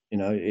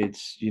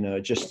 It's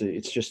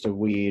just a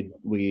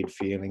weird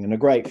feeling, and a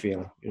great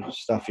feeling. It's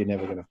stuff you're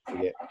never going to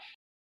forget.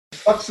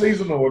 That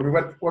season, though, when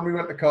we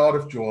went to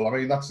Cardiff, Joel, I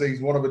mean, that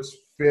season, one of its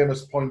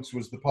famous points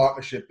was the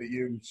partnership that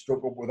you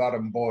struck up with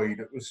Adam Boyd.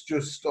 It was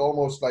just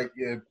almost like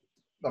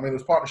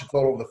there's partnerships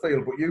all over the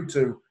field, but you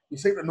two, you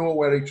seem to know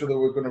where each other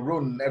were going to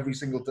run every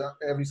single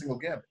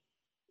game.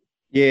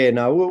 Yeah,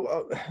 no,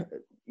 well,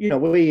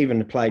 we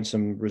even played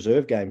some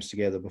reserve games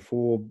together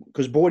before,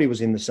 because Boydie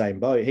was in the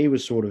same boat. He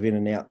was sort of in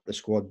and out the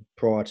squad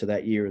prior to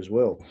that year as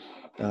well.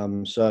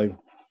 So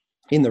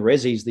in the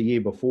Rezzies the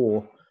year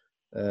before,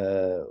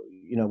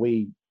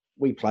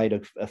 we played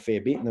a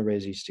fair bit in the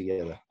Rezzies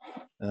together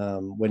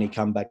when he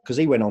come back, because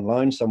he went on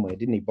loan somewhere,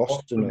 didn't he?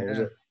 Boston, or was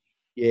it?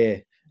 Yeah.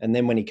 And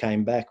then when he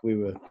came back, we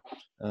were,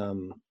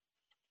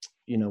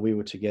 we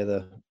were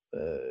together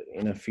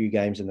in a few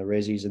games in the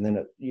Rezzies, and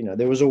then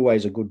there was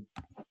always a good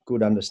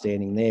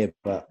understanding there,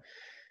 but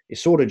it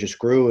sort of just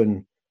grew.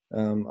 And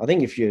I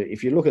think if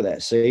you look at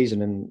that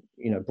season, and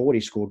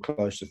Boydie scored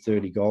close to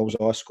 30 goals,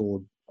 I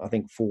scored I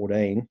think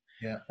 14.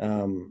 Yeah.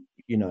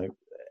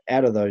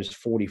 Out of those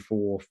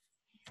 44,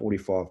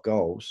 45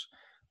 goals,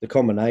 the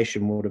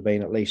combination would have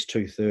been at least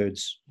 2/3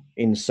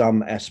 in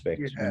some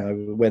aspect. Yeah.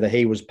 Whether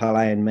he was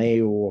playing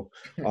me or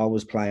I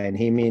was playing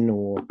him in,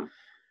 or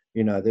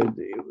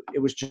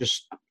it was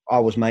just I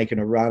was making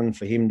a run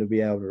for him to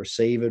be able to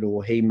receive it,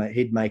 or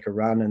he'd make a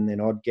run and then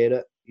I'd get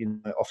it,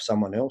 off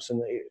someone else.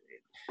 And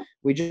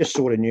we just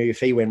sort of knew if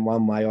he went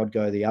one way, I'd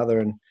go the other.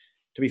 And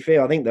to be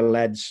fair, I think the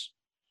lads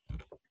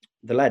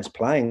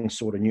playing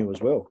sort of knew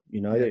as well.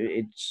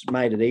 It's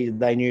made it easy.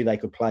 They knew they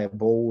could play a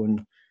ball,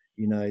 and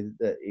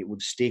that it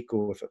would stick,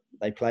 or if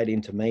they played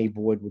into me,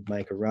 Boyd would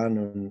make a run,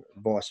 and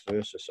vice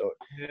versa. So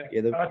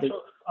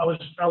I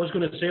was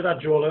going to say that,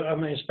 Joel. I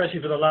mean,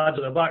 especially for the lads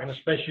at the back, and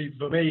especially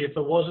for me, if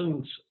there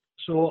wasn't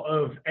sort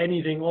of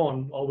anything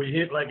on, or we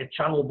hit like a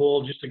channel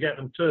ball just to get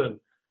them turned,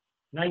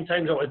 9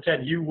 times out of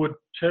 10 you would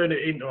turn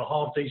it into a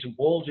half decent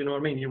ball. You know what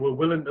I mean? You were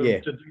willing to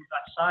do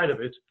that side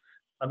of it.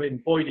 I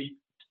mean, Boydie,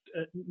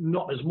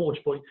 not as much,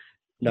 but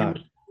no.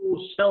 You were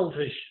so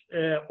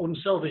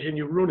unselfish in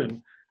your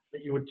running,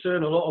 that you would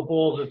turn a lot of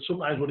balls that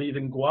sometimes would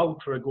even go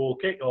out for a goal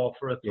kick or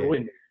for a throw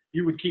in.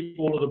 You would keep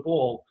all of the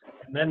ball,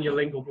 and then your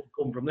link up would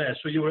come from there.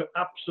 So you were an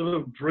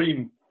absolute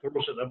dream for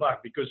us at the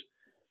back, because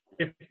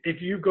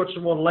if you've got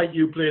someone like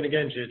you playing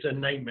against you, it's a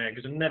nightmare,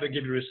 because they never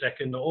give you a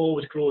second. They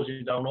always close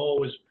you down,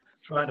 always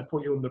trying to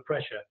put you under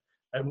pressure.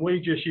 And we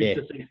just used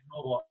to think,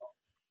 what,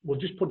 we'll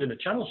just put it in a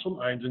channel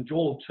sometimes, and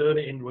Joel will turn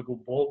it into a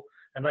good ball.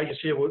 And like I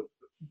say,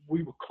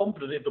 we were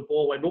confident if the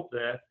ball went up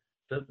there,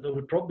 that there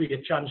would probably be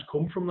a chance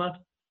come from that.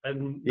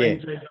 And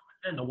then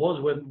there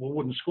was, when we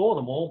wouldn't score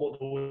them all, but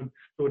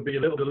there would be a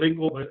little link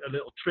up, a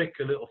little trick,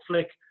 a little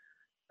flick,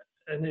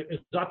 and it was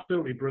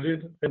absolutely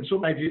brilliant. And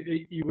sometimes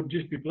you would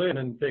just be playing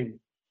and think,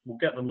 we'll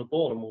get them the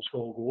ball and we'll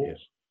score goals.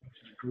 Which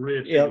is a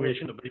great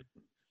situation to be.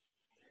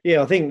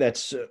 Yeah, I think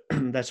that's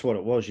what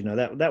it was.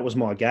 That was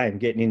my game,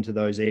 getting into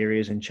those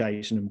areas and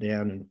chasing them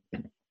down.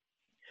 And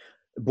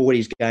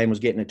Boydie's game was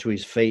getting it to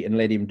his feet and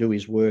let him do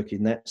his work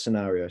in that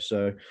scenario.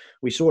 So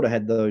we sort of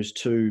had those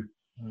two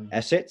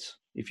assets,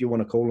 if you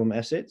want to call them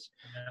assets.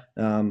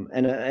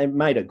 And it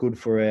made it good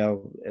for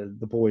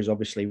the boys,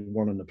 obviously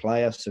wanting to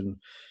play us, and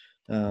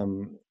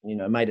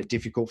made it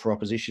difficult for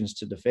oppositions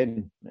to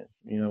defend.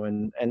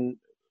 And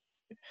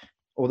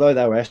although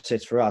they were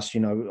assets for us,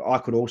 I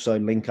could also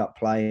link up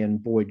play,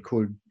 and Boyd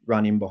could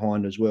run in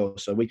behind as well.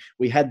 So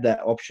we had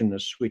that option to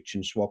switch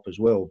and swap as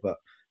well. But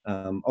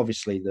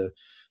obviously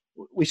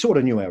we sort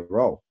of knew our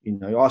role.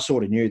 I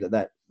sort of knew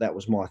that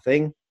was my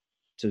thing,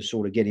 to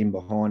sort of get in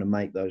behind and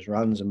make those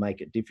runs and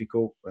make it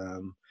difficult.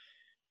 And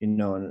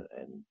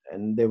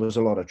there was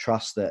a lot of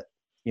trust that,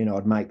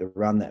 I'd make the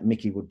run, that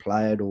Mickey would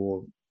play it,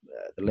 or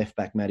the left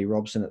back, Matty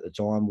Robson at the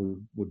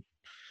time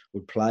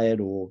would play it,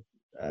 or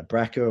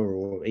Bracker,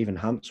 or even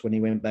Humps when he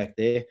went back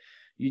there.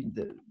 You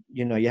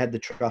had the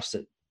trust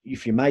that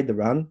if you made the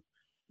run,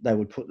 they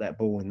would put that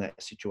ball in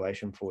that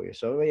situation for you.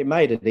 So it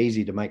made it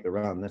easy to make the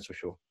run, that's for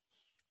sure.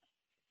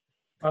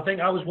 I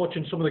think I was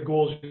watching some of the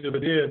goals the other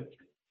day,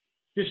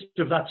 just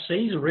of that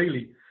season,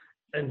 really.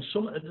 And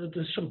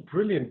there's some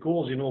brilliant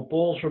goals,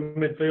 balls from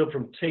midfield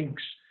from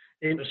Tinks,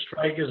 into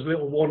strikers,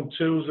 little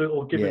 1-2s,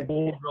 little giving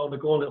balls around the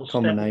goal, little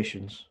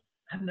combinations.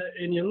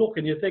 And you look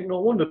and you think, no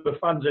wonder the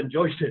fans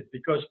enjoyed it,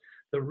 because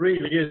there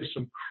really is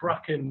some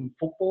cracking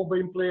football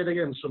being played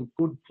again, some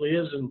good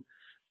players,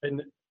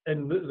 and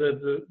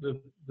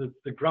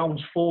the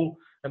ground's full,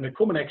 and they're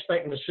coming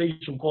expecting to see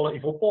some quality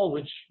football,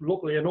 which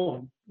luckily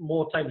enough,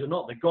 more times than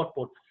not, they got.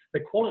 But the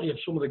quality of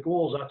some of the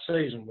goals that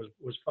season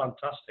was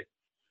fantastic.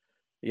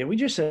 Yeah, we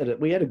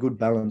had a good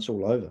balance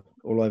all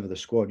over the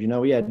squad. You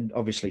know, we had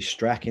obviously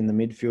Strack in the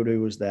midfield,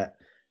 who was that,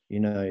 you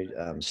know,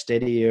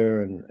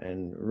 steadier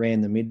and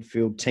ran the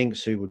midfield.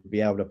 Tinks, who would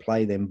be able to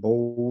play them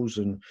balls,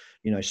 and,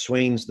 you know,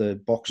 Sweens, the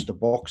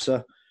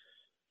box-to-boxer.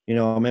 You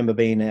know, I remember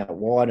being out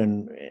wide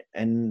and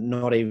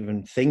not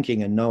even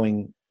thinking and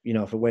knowing, you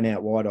know, if it went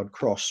out wide, I'd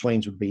cross,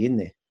 Sweens would be in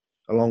there,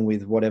 along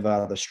with whatever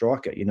other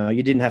striker. You know,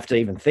 you didn't have to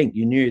even think.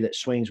 You knew that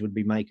Sweens would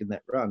be making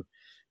that run.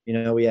 You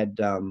know, we had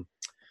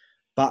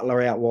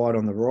Butler out wide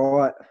on the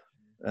right,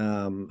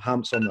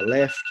 Humps on the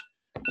left.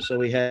 So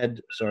we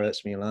had, sorry,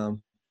 that's my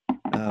alarm.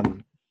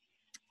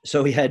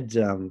 So we had,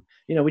 you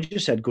know, we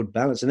just had good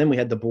balance. And then we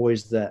had the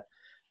boys that,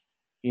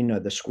 you know,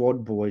 the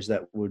squad boys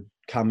that would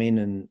come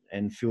in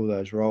and fill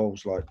those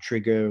roles, like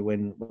Trigger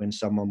when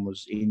someone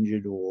was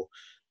injured, or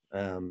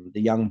the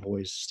young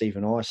boys,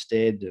 Stephen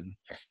Eystead. And,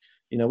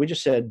 you know, we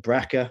just had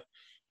Bracker,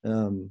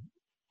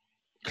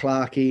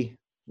 Clarkey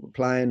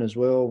playing as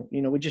well.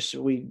 You know,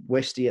 we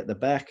Westy at the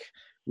back.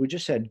 We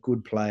just had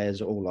good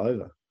players all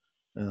over.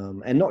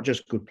 And not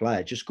just good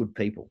players, just good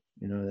people,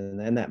 you know,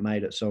 and that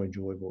made it so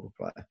enjoyable to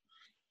play.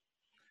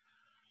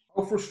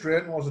 How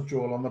frustrating was it,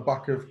 Joel, on the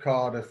back of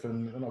Cardiff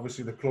and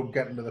obviously the club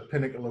getting to the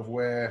pinnacle of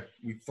where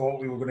we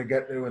thought we were going to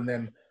get to, and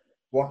then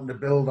wanting to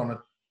build on it?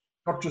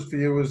 Not just for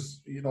you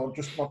as, you know,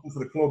 just not for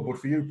the club, but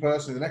for you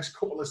personally. The next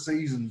couple of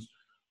seasons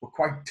were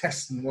quite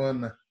testing,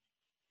 weren't they?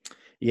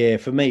 Yeah,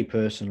 for me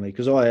personally,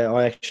 because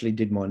I actually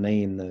did my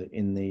knee in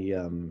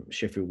the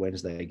Sheffield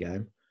Wednesday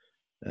game,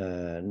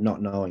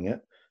 not knowing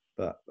it,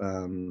 but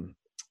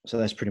so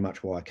that's pretty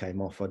much why I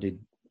came off. I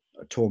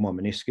tore my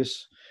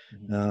meniscus,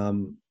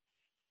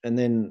 and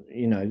then,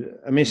 you know,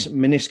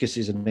 meniscus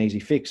is an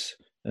easy fix,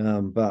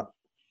 but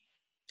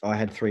I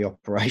had 3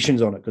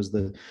 operations on it because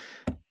the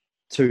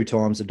 2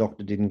 times the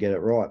doctor didn't get it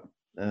right.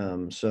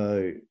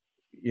 So,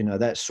 you know,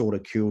 that sort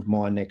of killed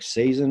my next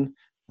season.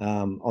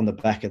 On the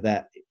back of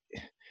that,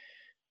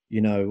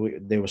 you know,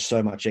 there was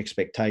so much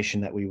expectation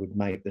that we would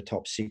make the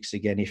top 6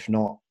 again, if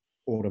not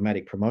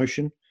automatic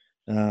promotion,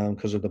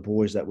 because of the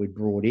boys that we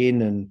brought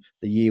in and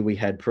the year we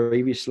had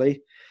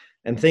previously.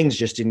 And things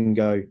just didn't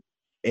go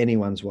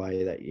anyone's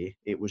way that year.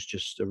 It was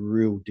just a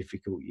real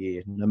difficult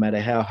year. No matter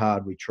how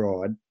hard we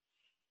tried,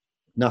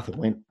 nothing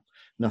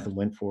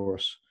went for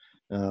us.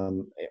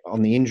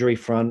 On the injury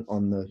front,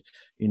 on the,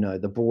 you know,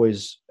 the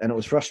boys, and it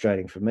was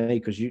frustrating for me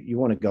because you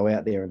want to go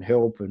out there and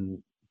help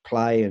and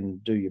play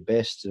and do your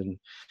best, and,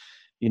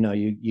 you know,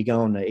 you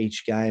go into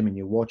each game and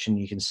you're watching,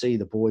 you can see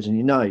the boys, and,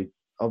 you know,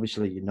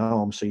 obviously you know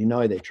them, so you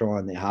know they're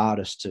trying their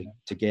hardest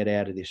to get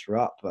out of this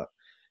rut, but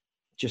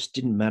it just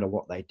didn't matter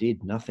what they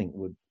did, nothing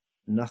would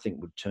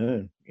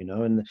turn, you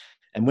know.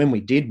 And when we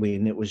did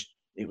win, it was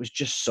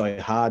just so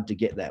hard to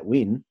get that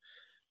win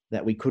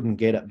that we couldn't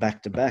get it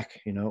back to back.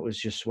 You know, it was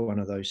just one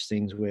of those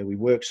things where we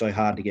worked so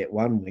hard to get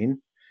one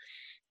win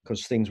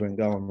because things weren't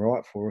going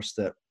right for us,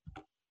 that,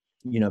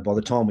 you know, by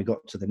the time we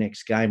got to the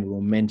next game, we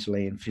were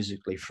mentally and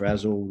physically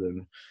frazzled.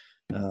 And,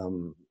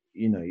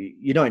 you know,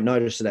 you don't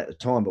notice it at the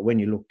time, but when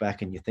you look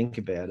back and you think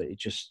about it, it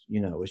just, you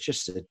know, it was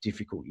just a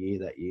difficult year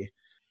that year.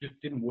 It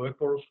just didn't work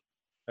for us.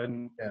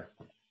 And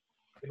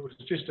it was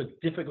just a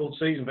difficult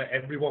season for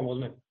everyone,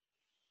 wasn't it?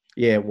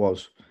 Yeah, it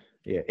was.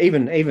 Yeah,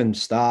 even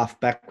staff,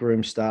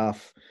 backroom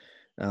staff,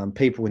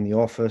 people in the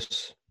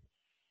office,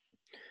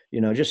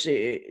 you know,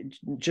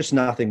 just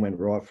nothing went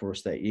right for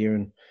us that year.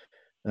 And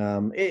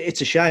it's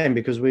a shame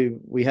because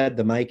we had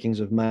the makings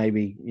of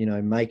maybe, you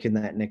know, making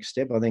that next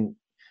step. I think,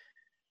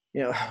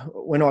 you know,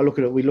 when I look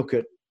at it, we look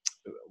at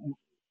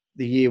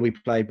the year we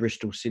played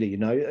Bristol City, you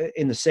know,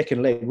 in the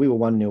second leg, we were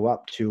 1-0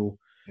 up till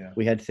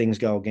we had things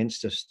go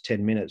against us.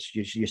 10 minutes,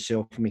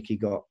 yourself, Mickey,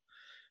 got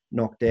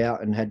knocked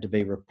out and had to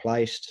be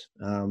replaced.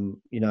 You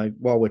know,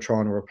 while we're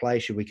trying to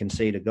replace you, we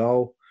concede a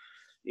goal.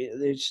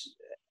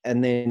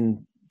 And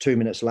then 2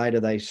 minutes later,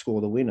 they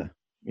score the winner,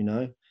 you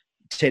know.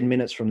 10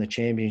 minutes from the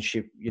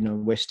championship, you know,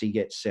 Westy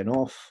gets sent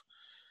off.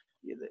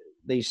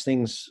 These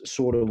things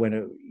sort of went,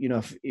 you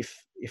know, if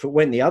it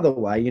went the other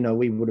way, you know,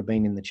 we would have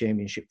been in the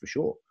championship for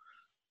sure.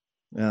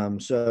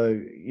 So,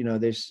 you know,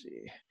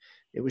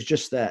 it was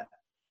just that,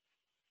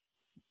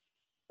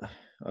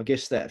 I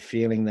guess, that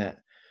feeling that,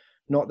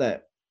 not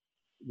that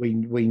we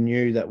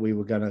knew that we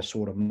were going to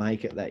sort of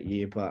make it that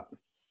year, but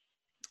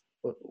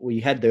we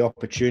had the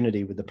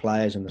opportunity with the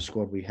players and the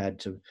squad we had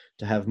to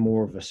have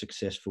more of a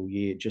successful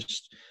year.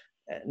 Just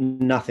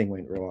nothing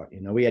went right.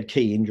 You know, we had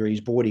key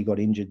injuries. Bordy got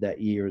injured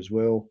that year as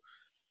well.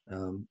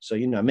 So,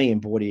 you know, me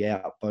and Bordy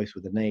out both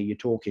with a knee. You're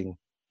talking,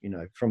 you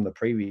know, from the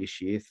previous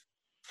year,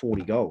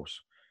 40 goals.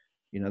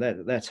 You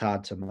know, that's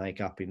hard to make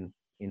up in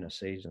in a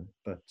season.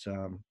 But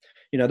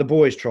the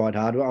boys tried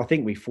hard. I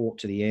think we fought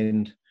to the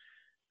end.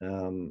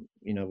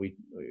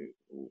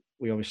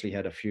 We obviously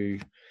had a few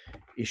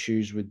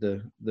issues with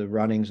the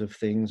runnings of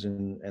things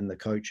and the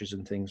coaches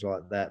and things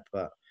like that.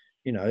 But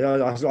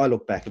I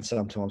look back and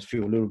sometimes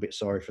feel a little bit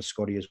sorry for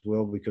Scotty as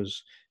well,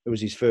 because it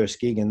was his first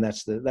gig, and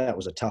that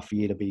was a tough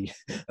year to be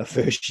a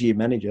first year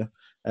manager.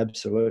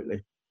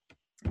 Absolutely.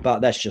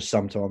 But that's just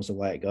sometimes the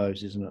way it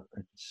goes, isn't it?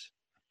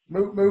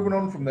 Moving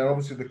on from there,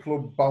 obviously the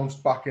club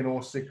bounced back in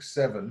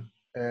 06-07.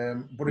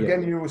 But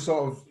again, you were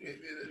sort of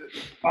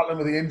battling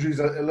with the injuries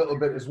a little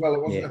bit as well.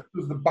 It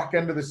was the back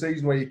end of the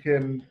season where you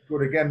came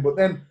good again. But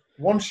then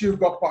once you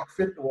got back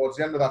fit towards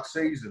the end of that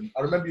season,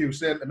 I remember you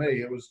saying to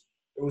me it was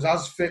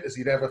as fit as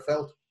you'd ever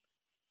felt.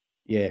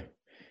 Yeah.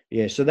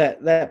 So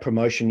that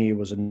promotion year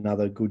was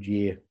another good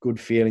year, good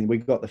feeling. We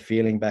got the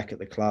feeling back at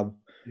the club.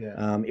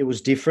 Yeah. It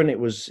was different. It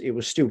was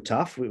still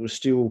tough. It was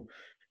still,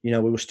 we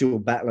were still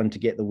battling to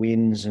get the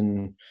wins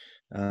and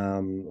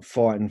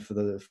fighting for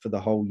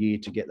the whole year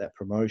to get that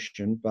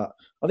promotion. But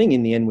I think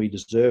in the end we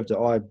deserved it.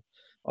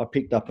 I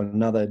picked up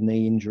another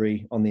knee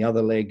injury on the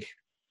other leg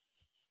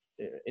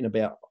in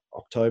about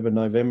October,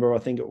 November, I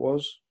think it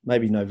was,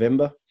 maybe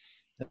November.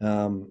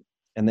 And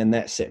then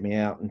that set me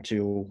out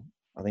until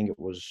I think it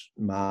was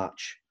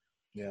March.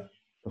 Yeah.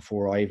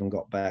 Before I even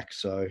got back.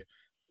 So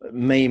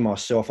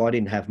myself, I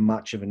didn't have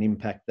much of an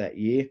impact that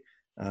year.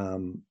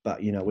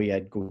 But, we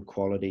had good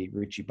quality.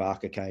 Richie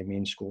Barker came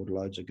in, scored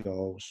loads of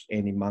goals.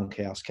 Andy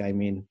Monkhouse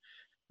came in.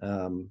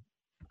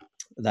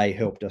 They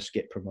helped us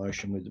get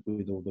promotion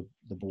with all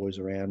the boys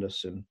around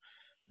us. And,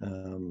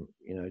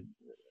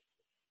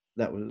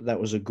 that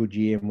was a good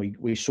year. And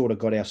we sort of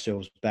got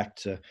ourselves back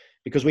to,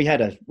 because we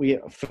had a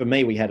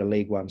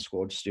League One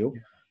squad still.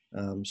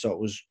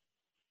 So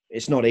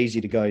it's not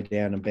easy to go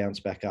down and bounce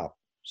back up.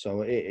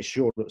 So it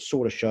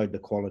sort of showed the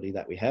quality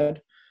that we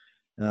had.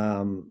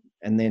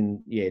 And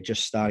then,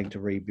 just starting to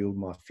rebuild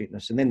my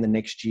fitness. And then the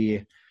next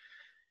year,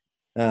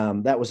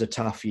 that was a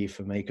tough year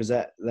for me, because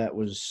I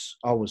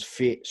was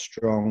fit,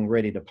 strong,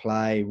 ready to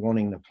play,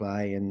 wanting to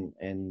play. And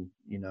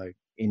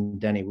in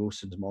Danny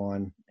Wilson's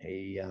mind,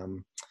 he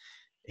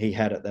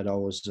had it that I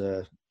was,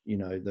 the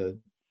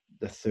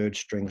third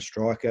string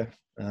striker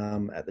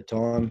at the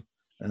time.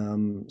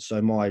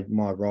 So my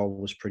role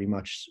was pretty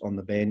much on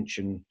the bench,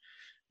 and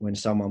when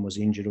someone was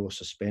injured or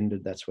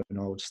suspended, that's when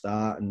I would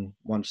start. And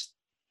once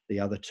the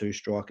other two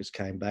strikers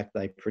came back,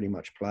 they pretty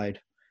much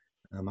played.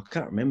 I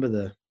can't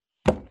remember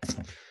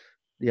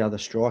the other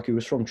striker. He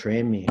was from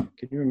Tranmere.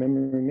 Can you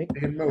remember him, Mick?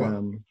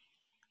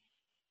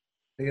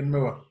 Ian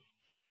Moore.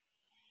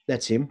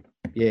 That's him.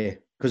 Yeah,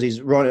 because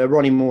he's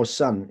Ronnie Moore's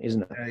son,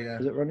 isn't it? Yeah.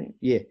 Is it Ronnie?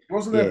 Yeah. He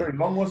wasn't there very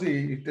long, was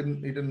he? He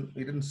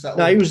didn't settle.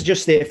 No, he was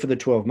just there for the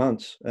 12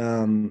 months.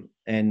 And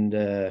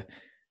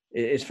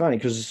it's funny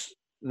because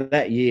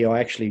that year I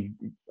actually,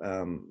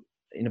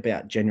 in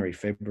about January,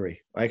 February,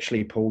 I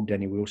actually pulled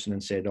Danny Wilson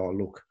and said, "Oh,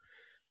 look,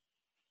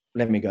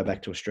 let me go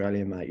back to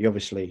Australia, mate. You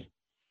obviously,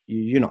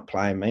 you're not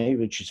playing me,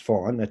 which is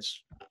fine.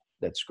 That's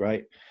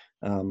great.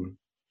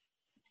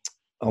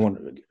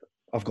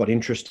 I've got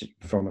interest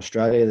from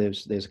Australia.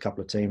 There's a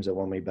couple of teams that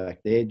want me back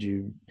there.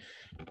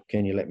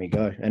 Can you let me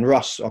go?" And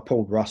I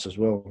pulled Russ as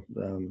well,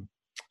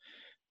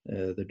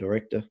 the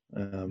director.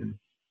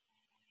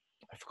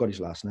 I forgot his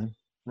last name.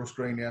 Russ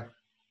Green, yeah.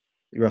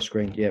 Russ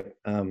Green, yeah.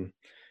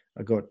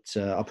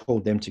 I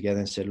pulled them together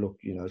and said, "Look,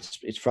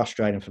 it's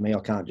frustrating for me. I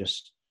can't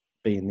just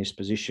be in this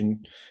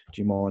position.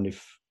 Do you mind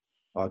if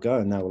I go?"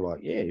 And they were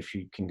like, "Yeah, if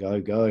you can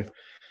go."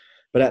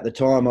 But at the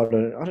time, I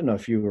don't know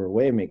if you were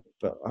aware, Mick,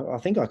 but I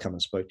think I come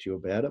and spoke to you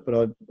about it.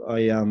 But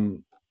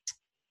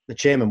the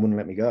chairman wouldn't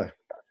let me go.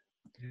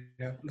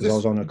 Yeah, because I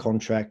was on a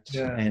contract,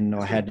 and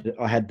I had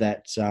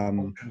that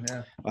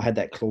I had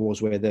that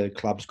clause where the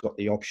club's got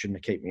the option to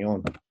keep me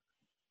on.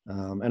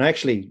 And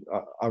actually,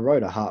 I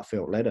wrote a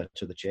heartfelt letter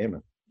to the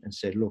chairman and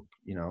said, "Look,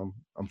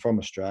 I'm from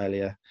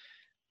Australia.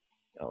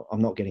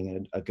 I'm not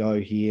getting a go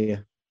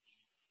here.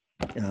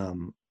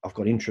 I've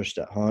got interest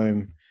at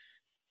home.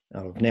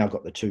 I've now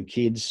got the two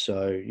kids,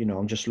 so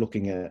I'm just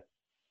looking at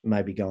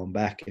maybe going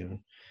back." And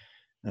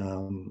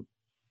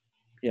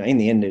in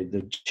the end,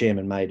 the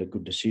chairman made a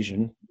good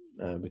decision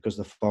because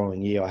the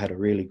following year I had a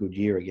really good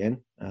year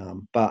again.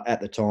 But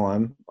at the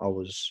time, I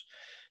was,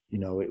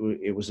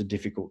 it was a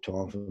difficult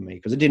time for me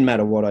because it didn't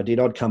matter what I did.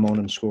 I'd come on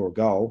and score a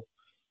goal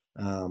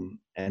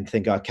and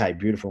think, okay,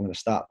 beautiful, I'm going to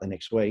start the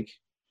next week.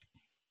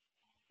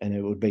 And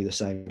it would be the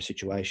same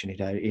situation.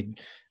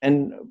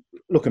 And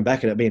looking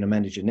back at it, being a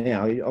manager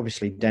now,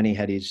 obviously Danny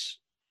had his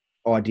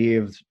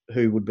idea of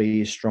who would be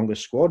his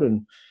strongest squad,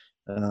 and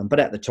but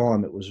at the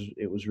time it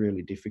was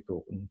really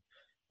difficult. And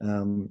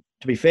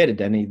to be fair to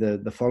Danny,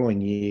 the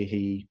following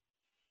year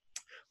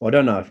I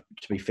don't know if,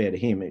 to be fair to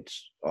him,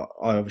 I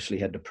obviously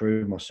had to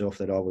prove myself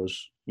that I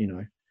was,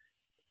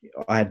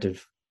 I had to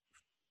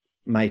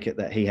make it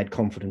that he had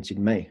confidence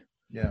in me.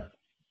 Yeah,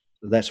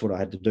 that's what I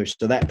had to do.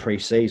 So that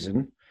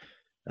pre-season.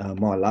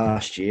 My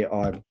last year,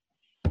 I,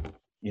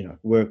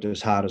 worked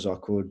as hard as I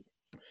could,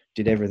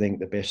 did everything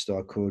the best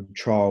I could,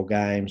 trial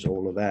games,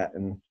 all of that,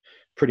 and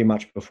pretty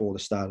much before the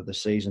start of the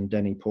season,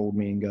 Danny pulled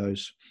me and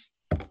goes,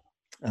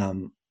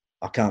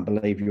 I can't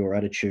believe your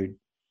attitude.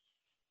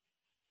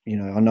 You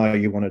know, I know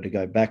you wanted to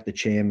go back. The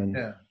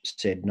chairman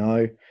said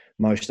no.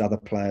 Most other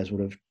players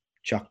would have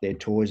chucked their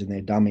toys and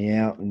their dummy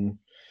out and,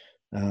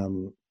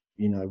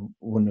 you know,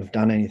 wouldn't have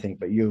done anything.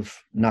 But you've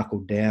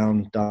knuckled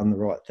down, done the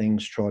right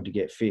things, tried to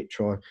get fit,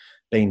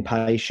 being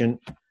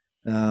patient.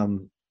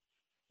 And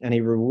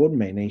he rewarded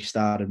me, and he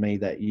started me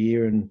that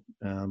year. And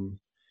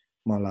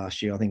my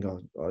last year, I think I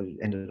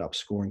ended up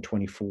scoring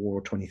 24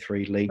 or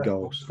 23 league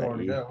goals that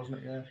year. Yeah, wasn't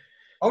it? Yeah.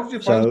 How did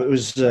you find it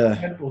was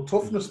mental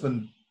toughness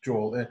then,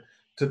 Joel?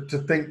 To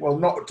think, well,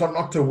 not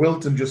to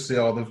wilt and just say,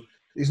 oh,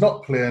 he's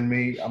not playing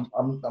me.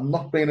 I'm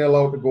not being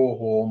allowed to go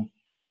home.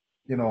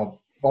 You know,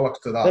 bollocks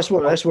to that.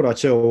 That's what I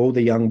tell all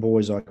the young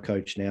boys I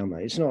coach now,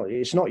 mate.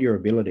 It's not your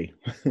ability,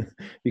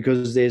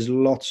 because there's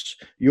lots.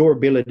 Your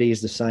ability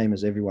is the same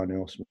as everyone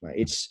else,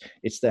 mate.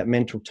 It's that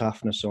mental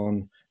toughness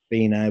on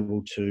being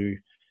able to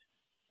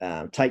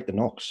take the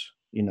knocks,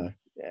 you know.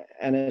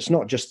 And it's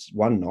not just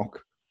one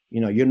knock. You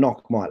know, your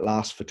knock might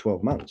last for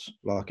 12 months,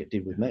 like it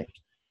did with me.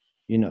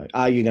 You know,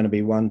 are you going to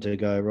be one to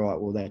go, right,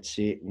 well, that's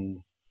it and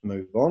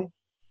move on?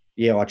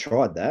 Yeah, I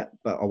tried that,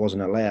 but I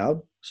wasn't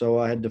allowed. So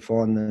I had to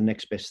find the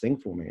next best thing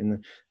for me. And the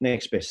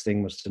next best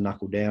thing was to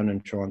knuckle down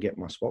and try and get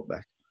my spot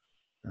back.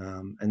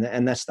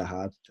 And that's the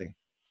hard thing.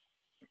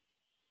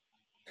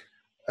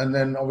 And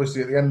then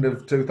obviously at the end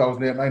of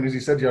 2008-9, as you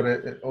said, you had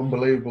an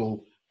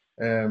unbelievable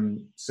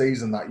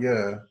season that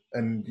year,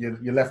 and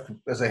you left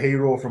as a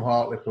hero from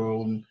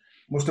Hartlepool. And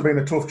must have been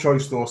a tough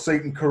choice though,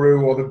 Seaton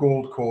Carew or the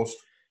Gold Coast.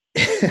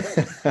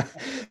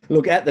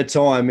 Look, at the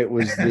time it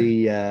was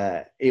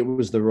the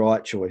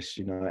right choice,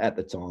 you know, at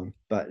the time.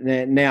 But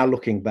now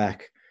looking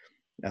back,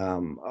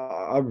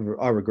 I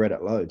regret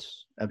it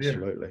loads.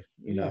 Absolutely.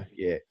 You know,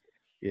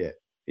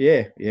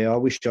 yeah. I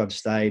wish I'd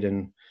stayed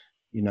and,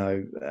 you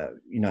know,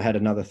 had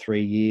another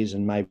 3 years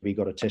and maybe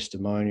got a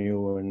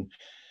testimonial. And,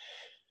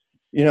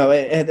 you know,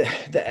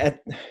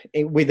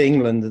 with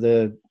England,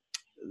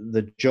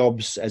 the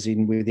jobs, as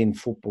in within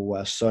football,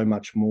 are so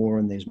much more,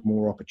 and there's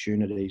more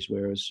opportunities.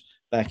 Whereas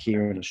back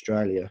here in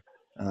Australia,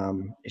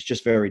 it's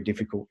just very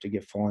difficult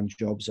to find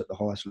jobs at the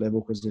highest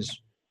level,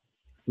 because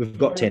we've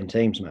got 10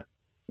 teams, mate.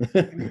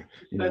 You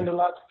send a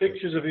lot of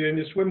pictures of you in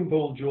your swimming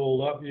pool,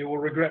 Joel. You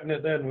were regretting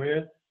it then,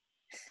 were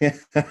you?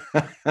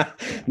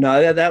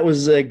 No, that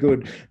was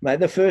good, mate.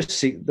 The first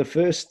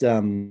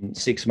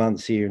 6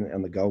 months here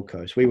on the Gold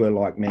Coast, we were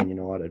like Man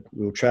United.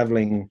 We were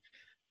travelling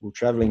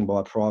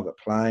by private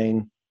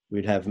plane.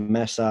 We'd have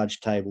massage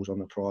tables on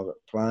the private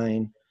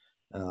plane.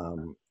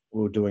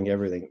 We were doing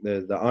everything.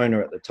 The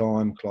owner at the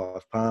time,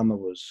 Clive Palmer,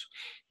 was,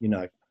 you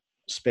know,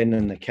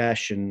 spending the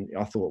cash, and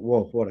I thought,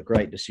 well, what a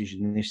great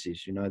decision this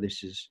is. You know,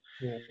 this is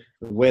the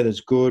weather's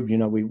good. You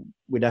know,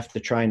 we'd have to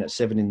train at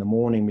 7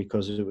 a.m.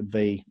 because it would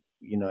be,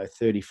 you know,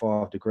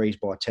 35 degrees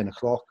by 10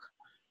 o'clock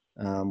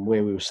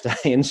where we were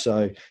staying.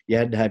 So you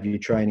had to have your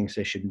training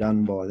session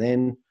done by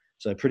then.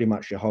 So pretty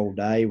much your whole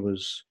day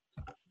was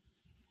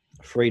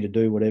free to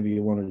do whatever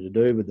you wanted to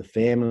do with the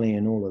family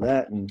and all of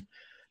that. And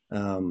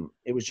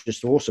it was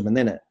just awesome. And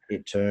then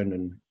it turned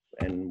and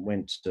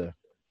went to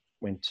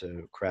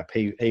crap.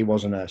 He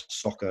wasn't a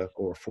soccer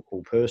or a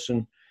football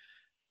person.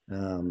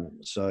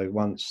 So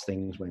once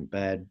things went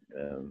bad,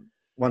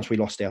 once we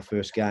lost our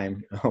first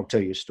game, I'll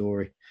tell you a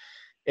story.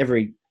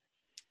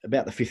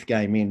 About the 5th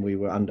game in, we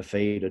were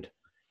undefeated.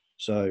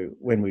 So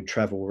when we'd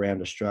travel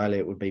around Australia,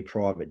 it would be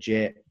private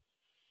jet.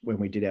 When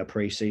we did our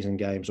pre-season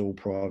games, all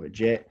private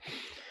jet.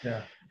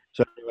 Yeah.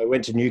 So I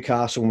went to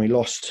Newcastle and we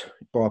lost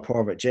by a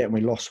private jet, and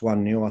we lost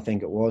 1-0, I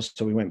think it was.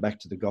 So we went back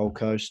to the Gold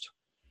Coast.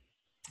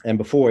 And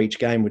before each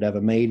game, we'd have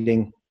a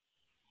meeting,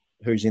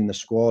 who's in the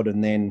squad,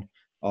 and then,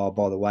 oh,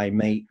 by the way,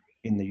 meet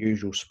in the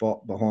usual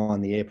spot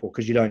behind the airport,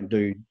 because you don't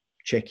do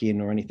check-in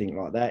or anything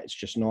like that. It's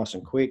just nice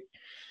and quick.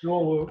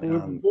 No,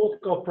 we've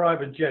both got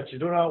private jets. You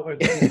don't know how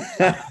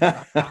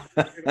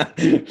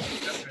to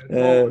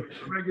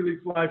regularly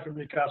fly from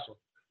Newcastle.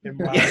 You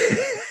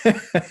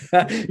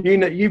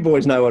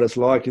boys know what it's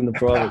like in the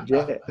private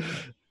jet.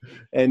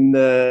 And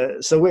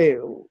so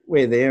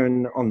we're there,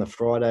 and on the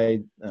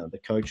Friday, the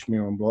coach,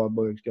 Miron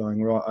Blyberg's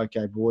going, right,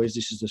 okay, boys,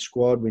 this is the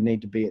squad. We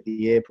need to be at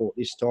the airport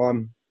this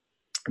time.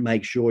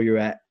 Make sure you're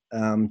at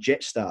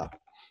Jetstar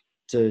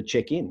to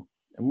check in.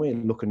 And we're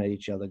looking at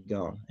each other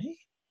going, hey,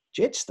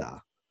 Jetstar?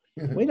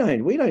 We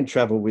don't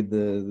travel with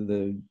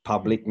the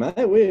public, mate.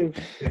 We're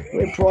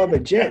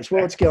private jets.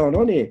 What's going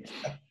on here?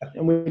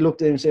 And we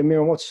looked at him and said,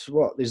 Miron,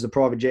 what? Is the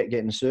private jet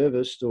getting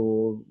serviced,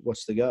 or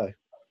what's the go?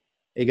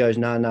 He goes,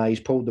 no, he's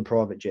pulled the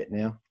private jet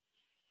now.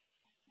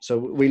 So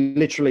we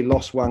literally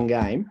lost one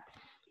game.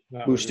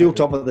 We were still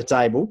top of the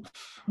table,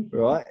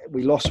 right?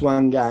 We lost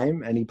one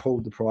game, and he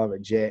pulled the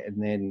private jet, and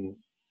then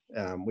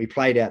we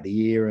played out the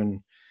year,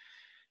 and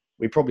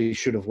we probably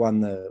should have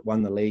won the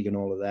league and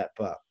all of that,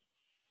 but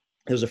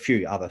there was a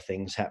few other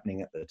things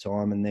happening at the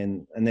time, and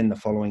then the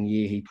following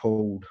year he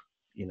pulled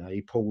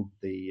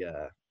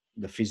the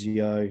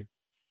physio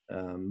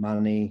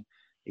money.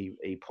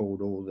 He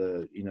pulled all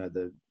the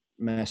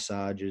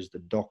massages, the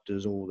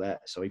doctors, all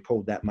that. So he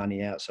pulled that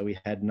money out. So we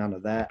had none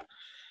of that.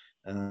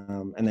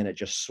 And then it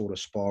just sort of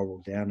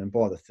spiraled down. And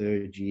by the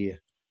third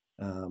year,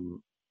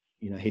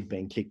 he'd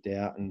been kicked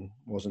out and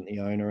wasn't the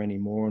owner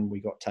anymore. And we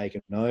got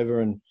taken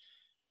over. And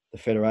the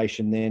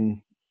federation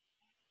then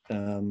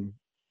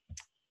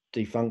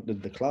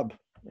defuncted the club.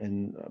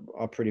 And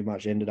I pretty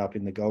much ended up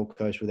in the Gold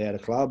Coast without a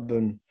club.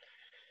 And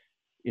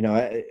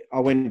I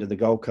went to the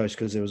Gold Coast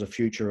because there was a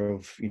future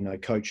of,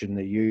 coaching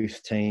the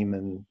youth team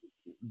and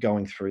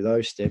going through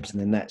those steps. And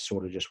then that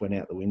sort of just went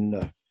out the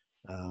window.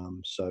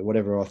 So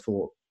whatever I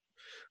thought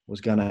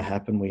was going to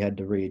happen, we had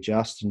to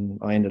readjust. And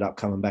I ended up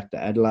coming back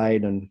to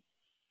Adelaide, and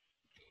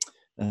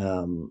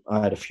I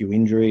had a few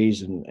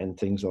injuries and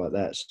things like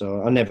that.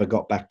 So I never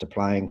got back to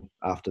playing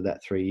after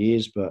that 3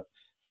 years, but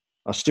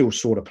I still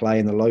sort of play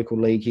in the local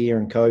league here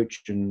and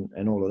coached and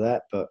all of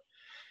that. But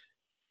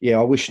yeah,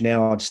 I wish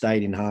now I'd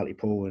stayed in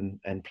Hartlepool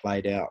and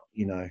played out,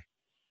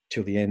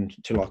 till the end,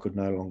 till I could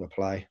no longer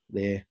play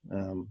there.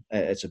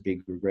 It's a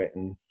big regret.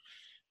 And,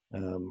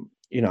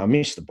 I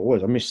miss the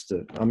boys. I miss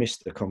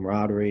the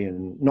camaraderie,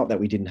 and not that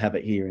we didn't have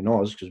it here in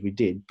Oz, because we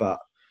did, but,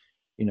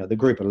 the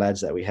group of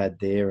lads that we had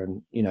there,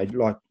 and,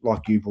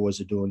 like you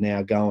boys are doing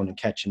now, going and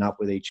catching up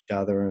with each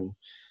other and,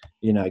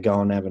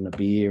 going having a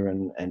beer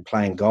and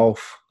playing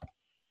golf.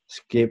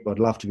 Skip, I'd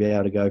love to be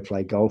able to go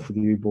play golf with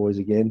you boys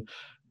again.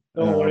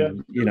 All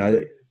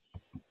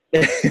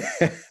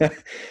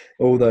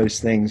those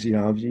things,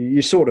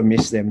 you sort of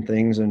miss them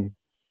things, and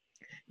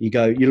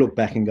you look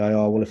back and go,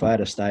 oh well, if I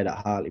had stayed at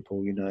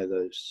Hartlepool,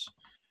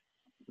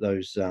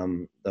 those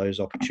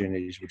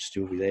opportunities would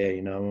still be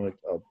there.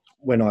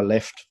 When I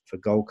left for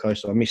Gold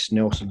Coast, I missed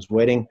Nelson's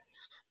wedding.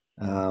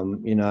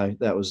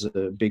 That was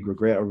a big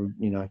regret.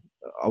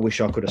 I wish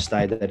I could have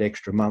stayed that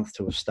extra month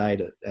to have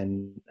stayed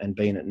and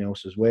been at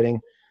Nelson's wedding,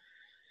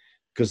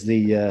 because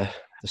the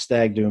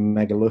stag doing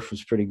Magaluf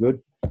was pretty good.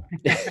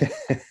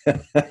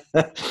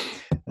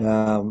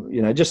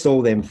 Just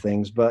all them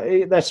things.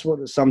 But that's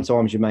what,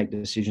 sometimes you make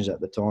decisions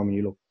at the time and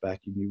you look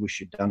back and you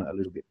wish you'd done it a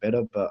little bit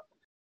better. But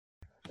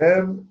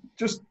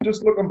just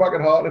looking back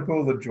at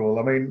Hartlepool, then, Joel,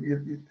 I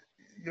mean,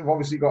 you've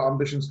obviously got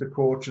ambitions to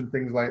coach and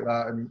things like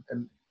that, and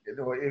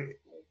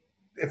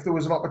if there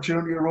was an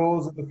opportunity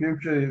arose in the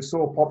future, you're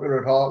so popular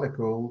at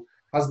Hartlepool,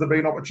 has there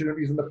been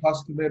opportunities in the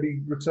past to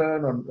maybe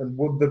return, and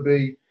would there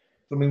be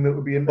something that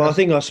would be interesting? Well, I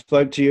think I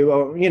spoke to you.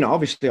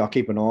 Obviously I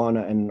keep an eye on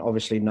it, and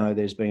obviously know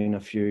there's been a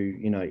few,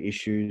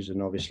 issues,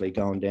 and obviously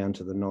going down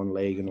to the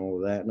non-league and all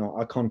of that. And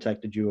I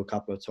contacted you a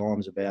couple of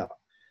times about,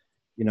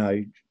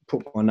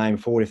 put my name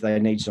forward if they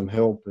need some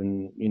help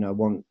and,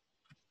 want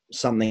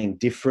something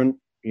different,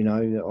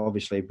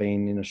 obviously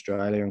being in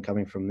Australia and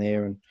coming from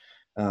there. And,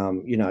 I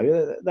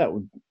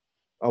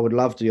would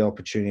love the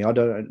opportunity. I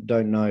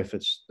don't know if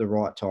it's the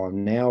right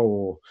time now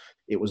or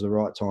it was the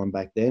right time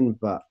back then,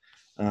 but,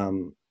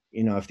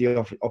 if the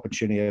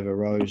opportunity ever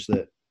arose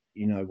that,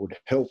 would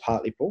help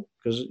Hartlepool,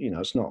 because,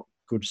 it's not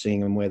good seeing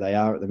them where they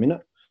are at the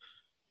minute,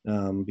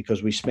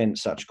 because we spent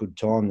such good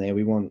time there.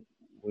 We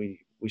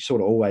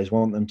sort of always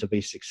want them to be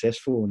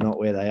successful and not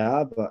where they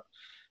are, but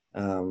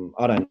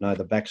I don't know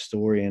the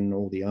backstory and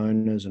all the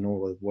owners and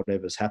all of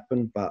whatever's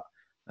happened, but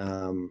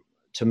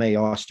to me,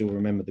 I still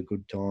remember the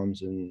good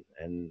times and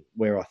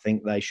where I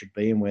think they should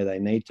be and where they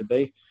need to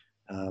be,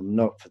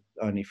 not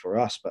only for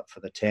us, but for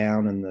the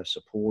town and the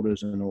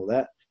supporters and all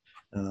that.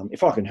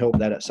 If I can help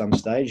that at some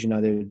stage,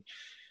 I'd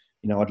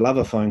love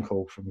a phone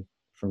call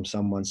from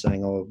someone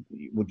saying, "Oh,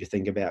 would you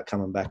think about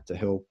coming back to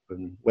help?"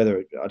 And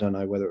I don't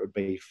know whether it would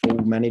be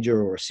full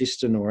manager or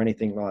assistant or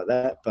anything like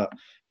that, but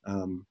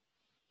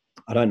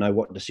I don't know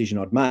what decision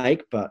I'd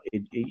make, but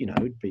it'd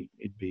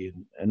be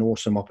an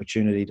awesome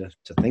opportunity to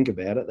think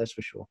about it. That's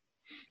for sure.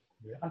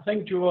 Yeah, I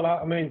think, Joel,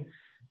 I mean,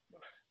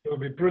 it would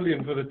be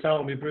brilliant for the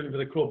town, be brilliant for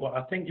the club, but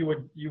I think you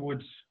would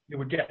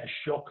get a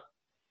shock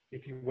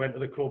if you went to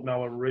the club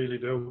now. I really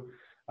do.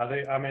 I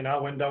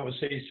went down to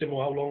see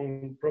Simo, how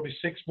long? Probably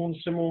 6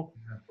 months, Simo.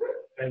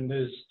 Yeah. And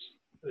there's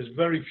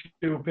very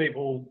few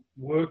people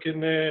working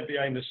there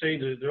behind the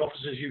scenes. The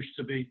offices used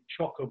to be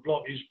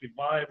chock-a-block, used to be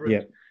vibrant.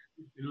 Yeah.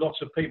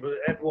 Lots of people,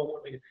 everyone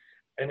wanting,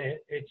 and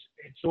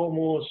it's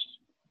almost,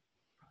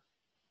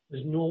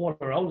 there's no one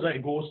around. It's like a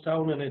ghost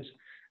town, and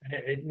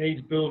it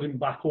needs building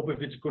back up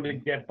if it's going to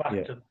get back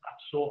to that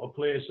sort of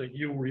place that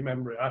you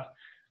remember it at.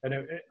 And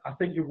I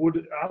think you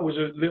would. I was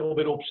a little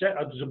bit upset,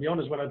 to be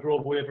honest, when I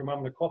drove away from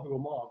having a coffee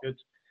with Mark.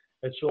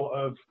 It's sort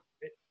of,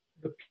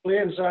 the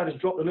playing side has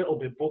dropped a little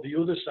bit, but the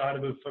other side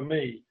of it, for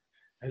me,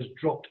 has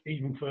dropped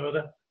even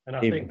further. And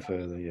I think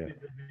further, yeah, it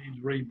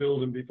needs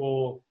rebuilding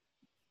before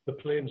the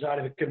playing side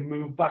of it can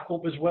move back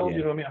up as well. Yeah.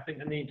 You know what I mean? I think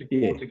they need to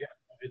go together.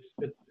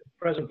 It's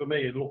present for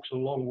me. It looks a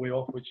long way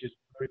off, which is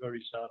very,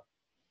 very sad.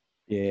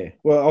 Yeah.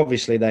 Well,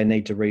 obviously they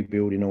need to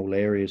rebuild in all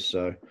areas.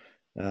 So,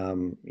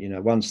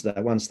 once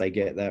they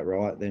get that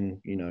right,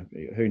 then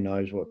who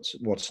knows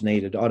what's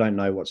needed. I don't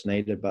know what's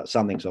needed, but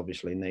something's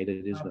obviously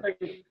needed, isn't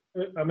it?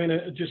 I mean,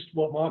 just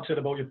what Mark said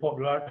about your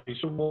popularity.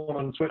 Someone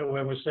on Twitter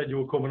when we said you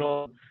were coming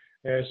on,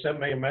 sent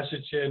me a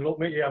message saying, "Look,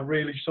 Mickey, I'm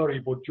really sorry,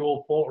 but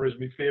Joel Porter is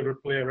my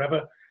favourite player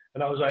ever."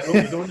 And I was like, "Look,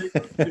 you don't need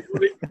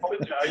to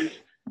apologise."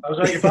 I was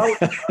like, "If I would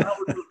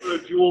prefer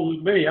Joel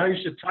than me, I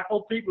used to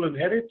tackle people and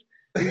head it.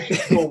 I used to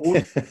score one."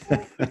 You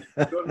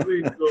know what I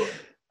mean? So,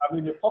 I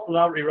mean, the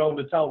popularity around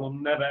the town will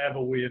never ever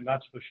wane,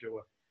 that's for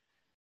sure.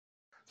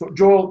 So,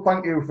 Joel,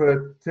 thank you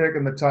for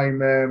taking the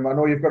time. I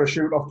know you've got to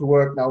shoot off to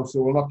work now,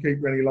 so we'll not keep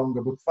you any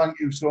longer. But thank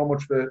you so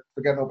much for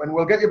getting up, and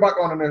we'll get you back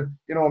on in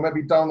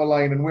maybe down the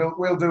line, and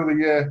we'll do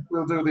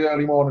the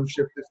early morning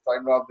shift this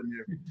time rather than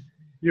you.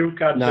 You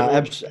can. No,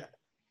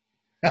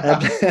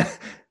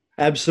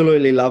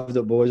 absolutely loved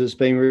it, boys. It's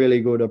been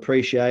really good.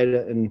 Appreciate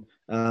it, and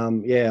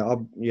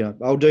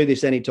I'll do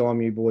this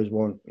anytime you boys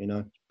want.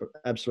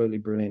 Absolutely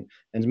brilliant.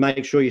 And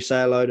make sure you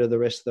say hello to the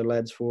rest of the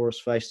lads for us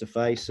face to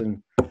face.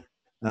 And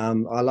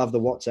I love the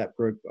WhatsApp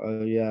group.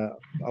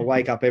 I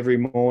wake up every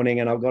morning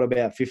and I've got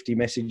about 50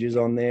 messages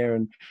on there,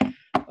 and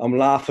I'm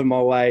laughing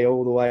my way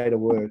all the way to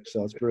work.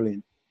 So it's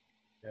brilliant.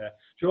 Yeah.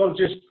 Joel,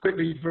 just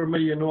quickly for me,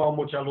 you know how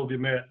much I love you,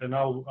 mate, and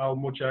how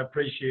much I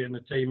appreciate in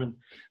the team. And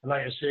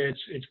like I say,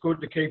 it's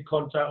good to keep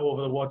contact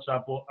over the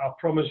WhatsApp, but I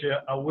promise you,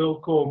 I will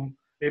come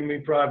in my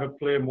private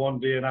plane one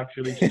day and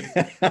actually see.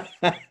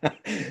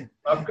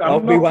 I'll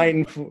be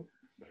waiting for.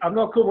 I'm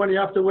not coming when you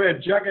have to wear a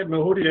jacket and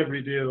a hoodie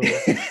every day,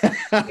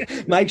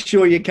 though. Make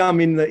sure you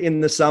come in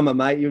the summer,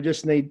 mate. You'll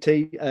just need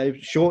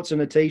shorts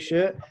and a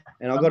t-shirt,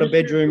 and I've got a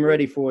bedroom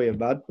ready for you,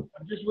 bud.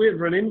 I'm just waiting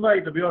for an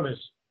invite, to be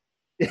honest.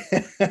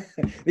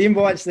 The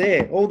invite's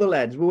there. All the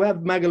lads. We'll have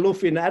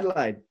Magaluf in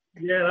Adelaide.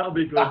 Yeah, that'll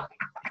be good.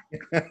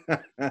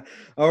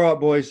 All right,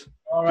 boys.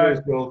 All right.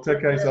 Cheers, Bill. Take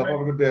care of yourself.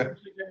 Have a good day.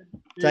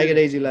 Take it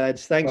easy,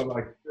 lads. Thanks.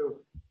 Bye-bye.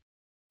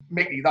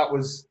 Mickey, that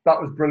was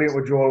brilliant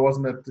with Joel,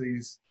 wasn't it?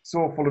 He's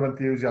so full of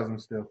enthusiasm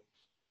still.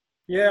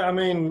 Yeah, I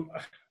mean,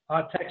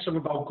 I texted him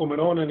about coming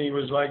on, and he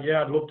was like,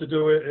 "Yeah, I'd love to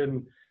do it."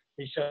 And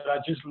he said, "I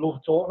just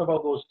love talking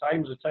about those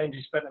times, the times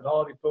he spent at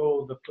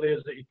Hartlepool, the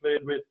players that he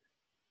played with,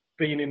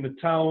 being in the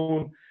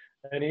town."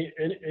 And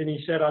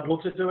he said, "I'd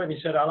love to do it." And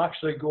he said, "I'll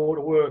actually go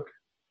to work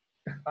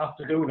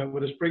after doing it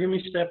with a spring in my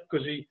step,"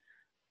 because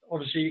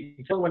obviously, you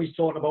can tell when he's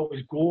talking about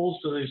his goals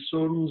to his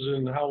sons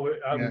and how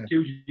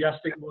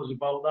enthusiastic he was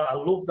about that. I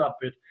love that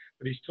bit.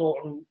 But he's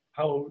talking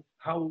how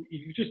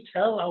you just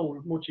tell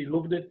how much he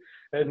loved it.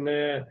 And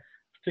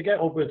to get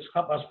up at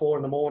 4:30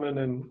 in the morning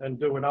and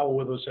do an hour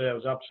with us there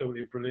was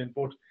absolutely brilliant.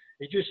 But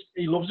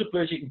he loves the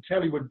place. You can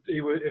tell he would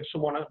if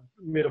someone had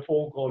made a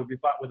phone call, he'd be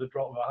back with a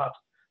drop of a hat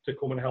to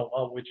come and help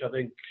out, which I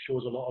think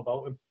shows a lot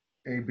about him.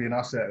 He'd be an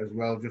asset as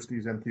well. Just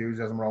his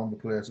enthusiasm around the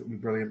place. It'd be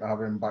brilliant to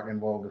have him back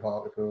involved at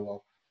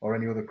Hartlepool or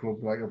any other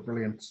club. Like,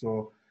 brilliant.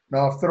 So, no,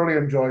 I've thoroughly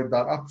enjoyed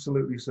that.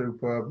 Absolutely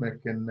superb,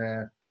 Mick. And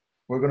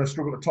we're going to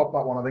struggle to top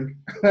that one, I think.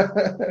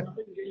 I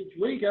think each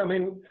week, I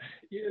mean,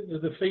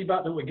 the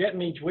feedback that we're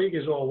getting each week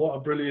is, "Oh, what a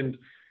brilliant."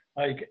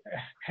 Like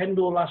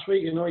Hendo last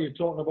week, you're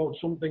talking about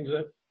some things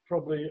that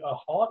probably are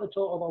hard to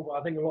talk about, but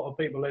I think a lot of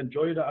people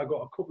enjoyed it. I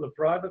got a couple of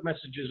private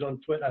messages on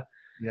Twitter.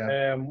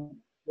 Yeah.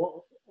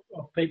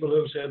 Of people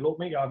who said, "Look,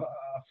 Mick, I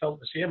felt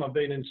the same. I've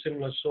been in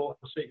similar sort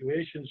of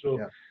situations." So.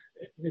 Yeah.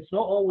 It's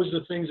not always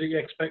the things that you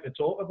expect to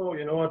talk about,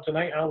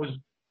 Tonight I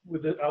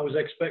was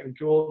expecting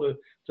Joel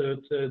to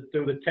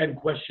do the 10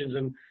 questions,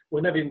 and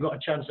we never even got a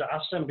chance to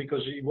ask them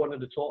because he wanted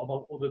to talk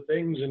about other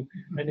things. And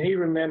he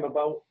remembered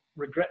about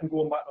regretting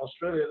going back to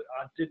Australia.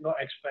 I did not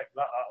expect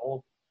that at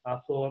all. I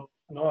thought,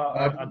 no,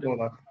 I didn't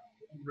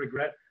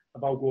regret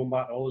about going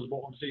back to Oz,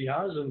 but obviously he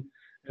has. And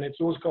it's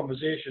those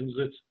conversations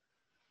that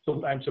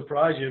sometimes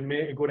surprise you and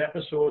make a good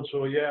episode.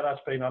 So yeah,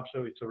 that's been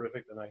absolutely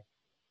terrific tonight.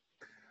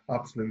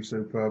 Absolutely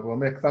superb. Well,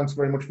 Mick, thanks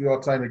very much for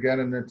your time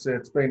again, and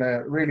it's been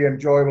a really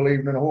enjoyable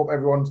evening. I hope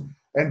everyone's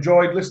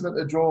enjoyed listening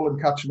to Joel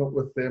and catching up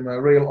with him. A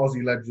real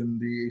Aussie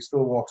legend. He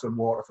still walks on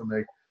water for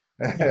me.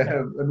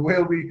 And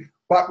we'll be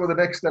back with the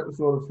next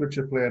episode of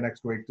Switcher Player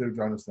next week. Do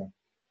join us then.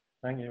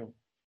 Thank you.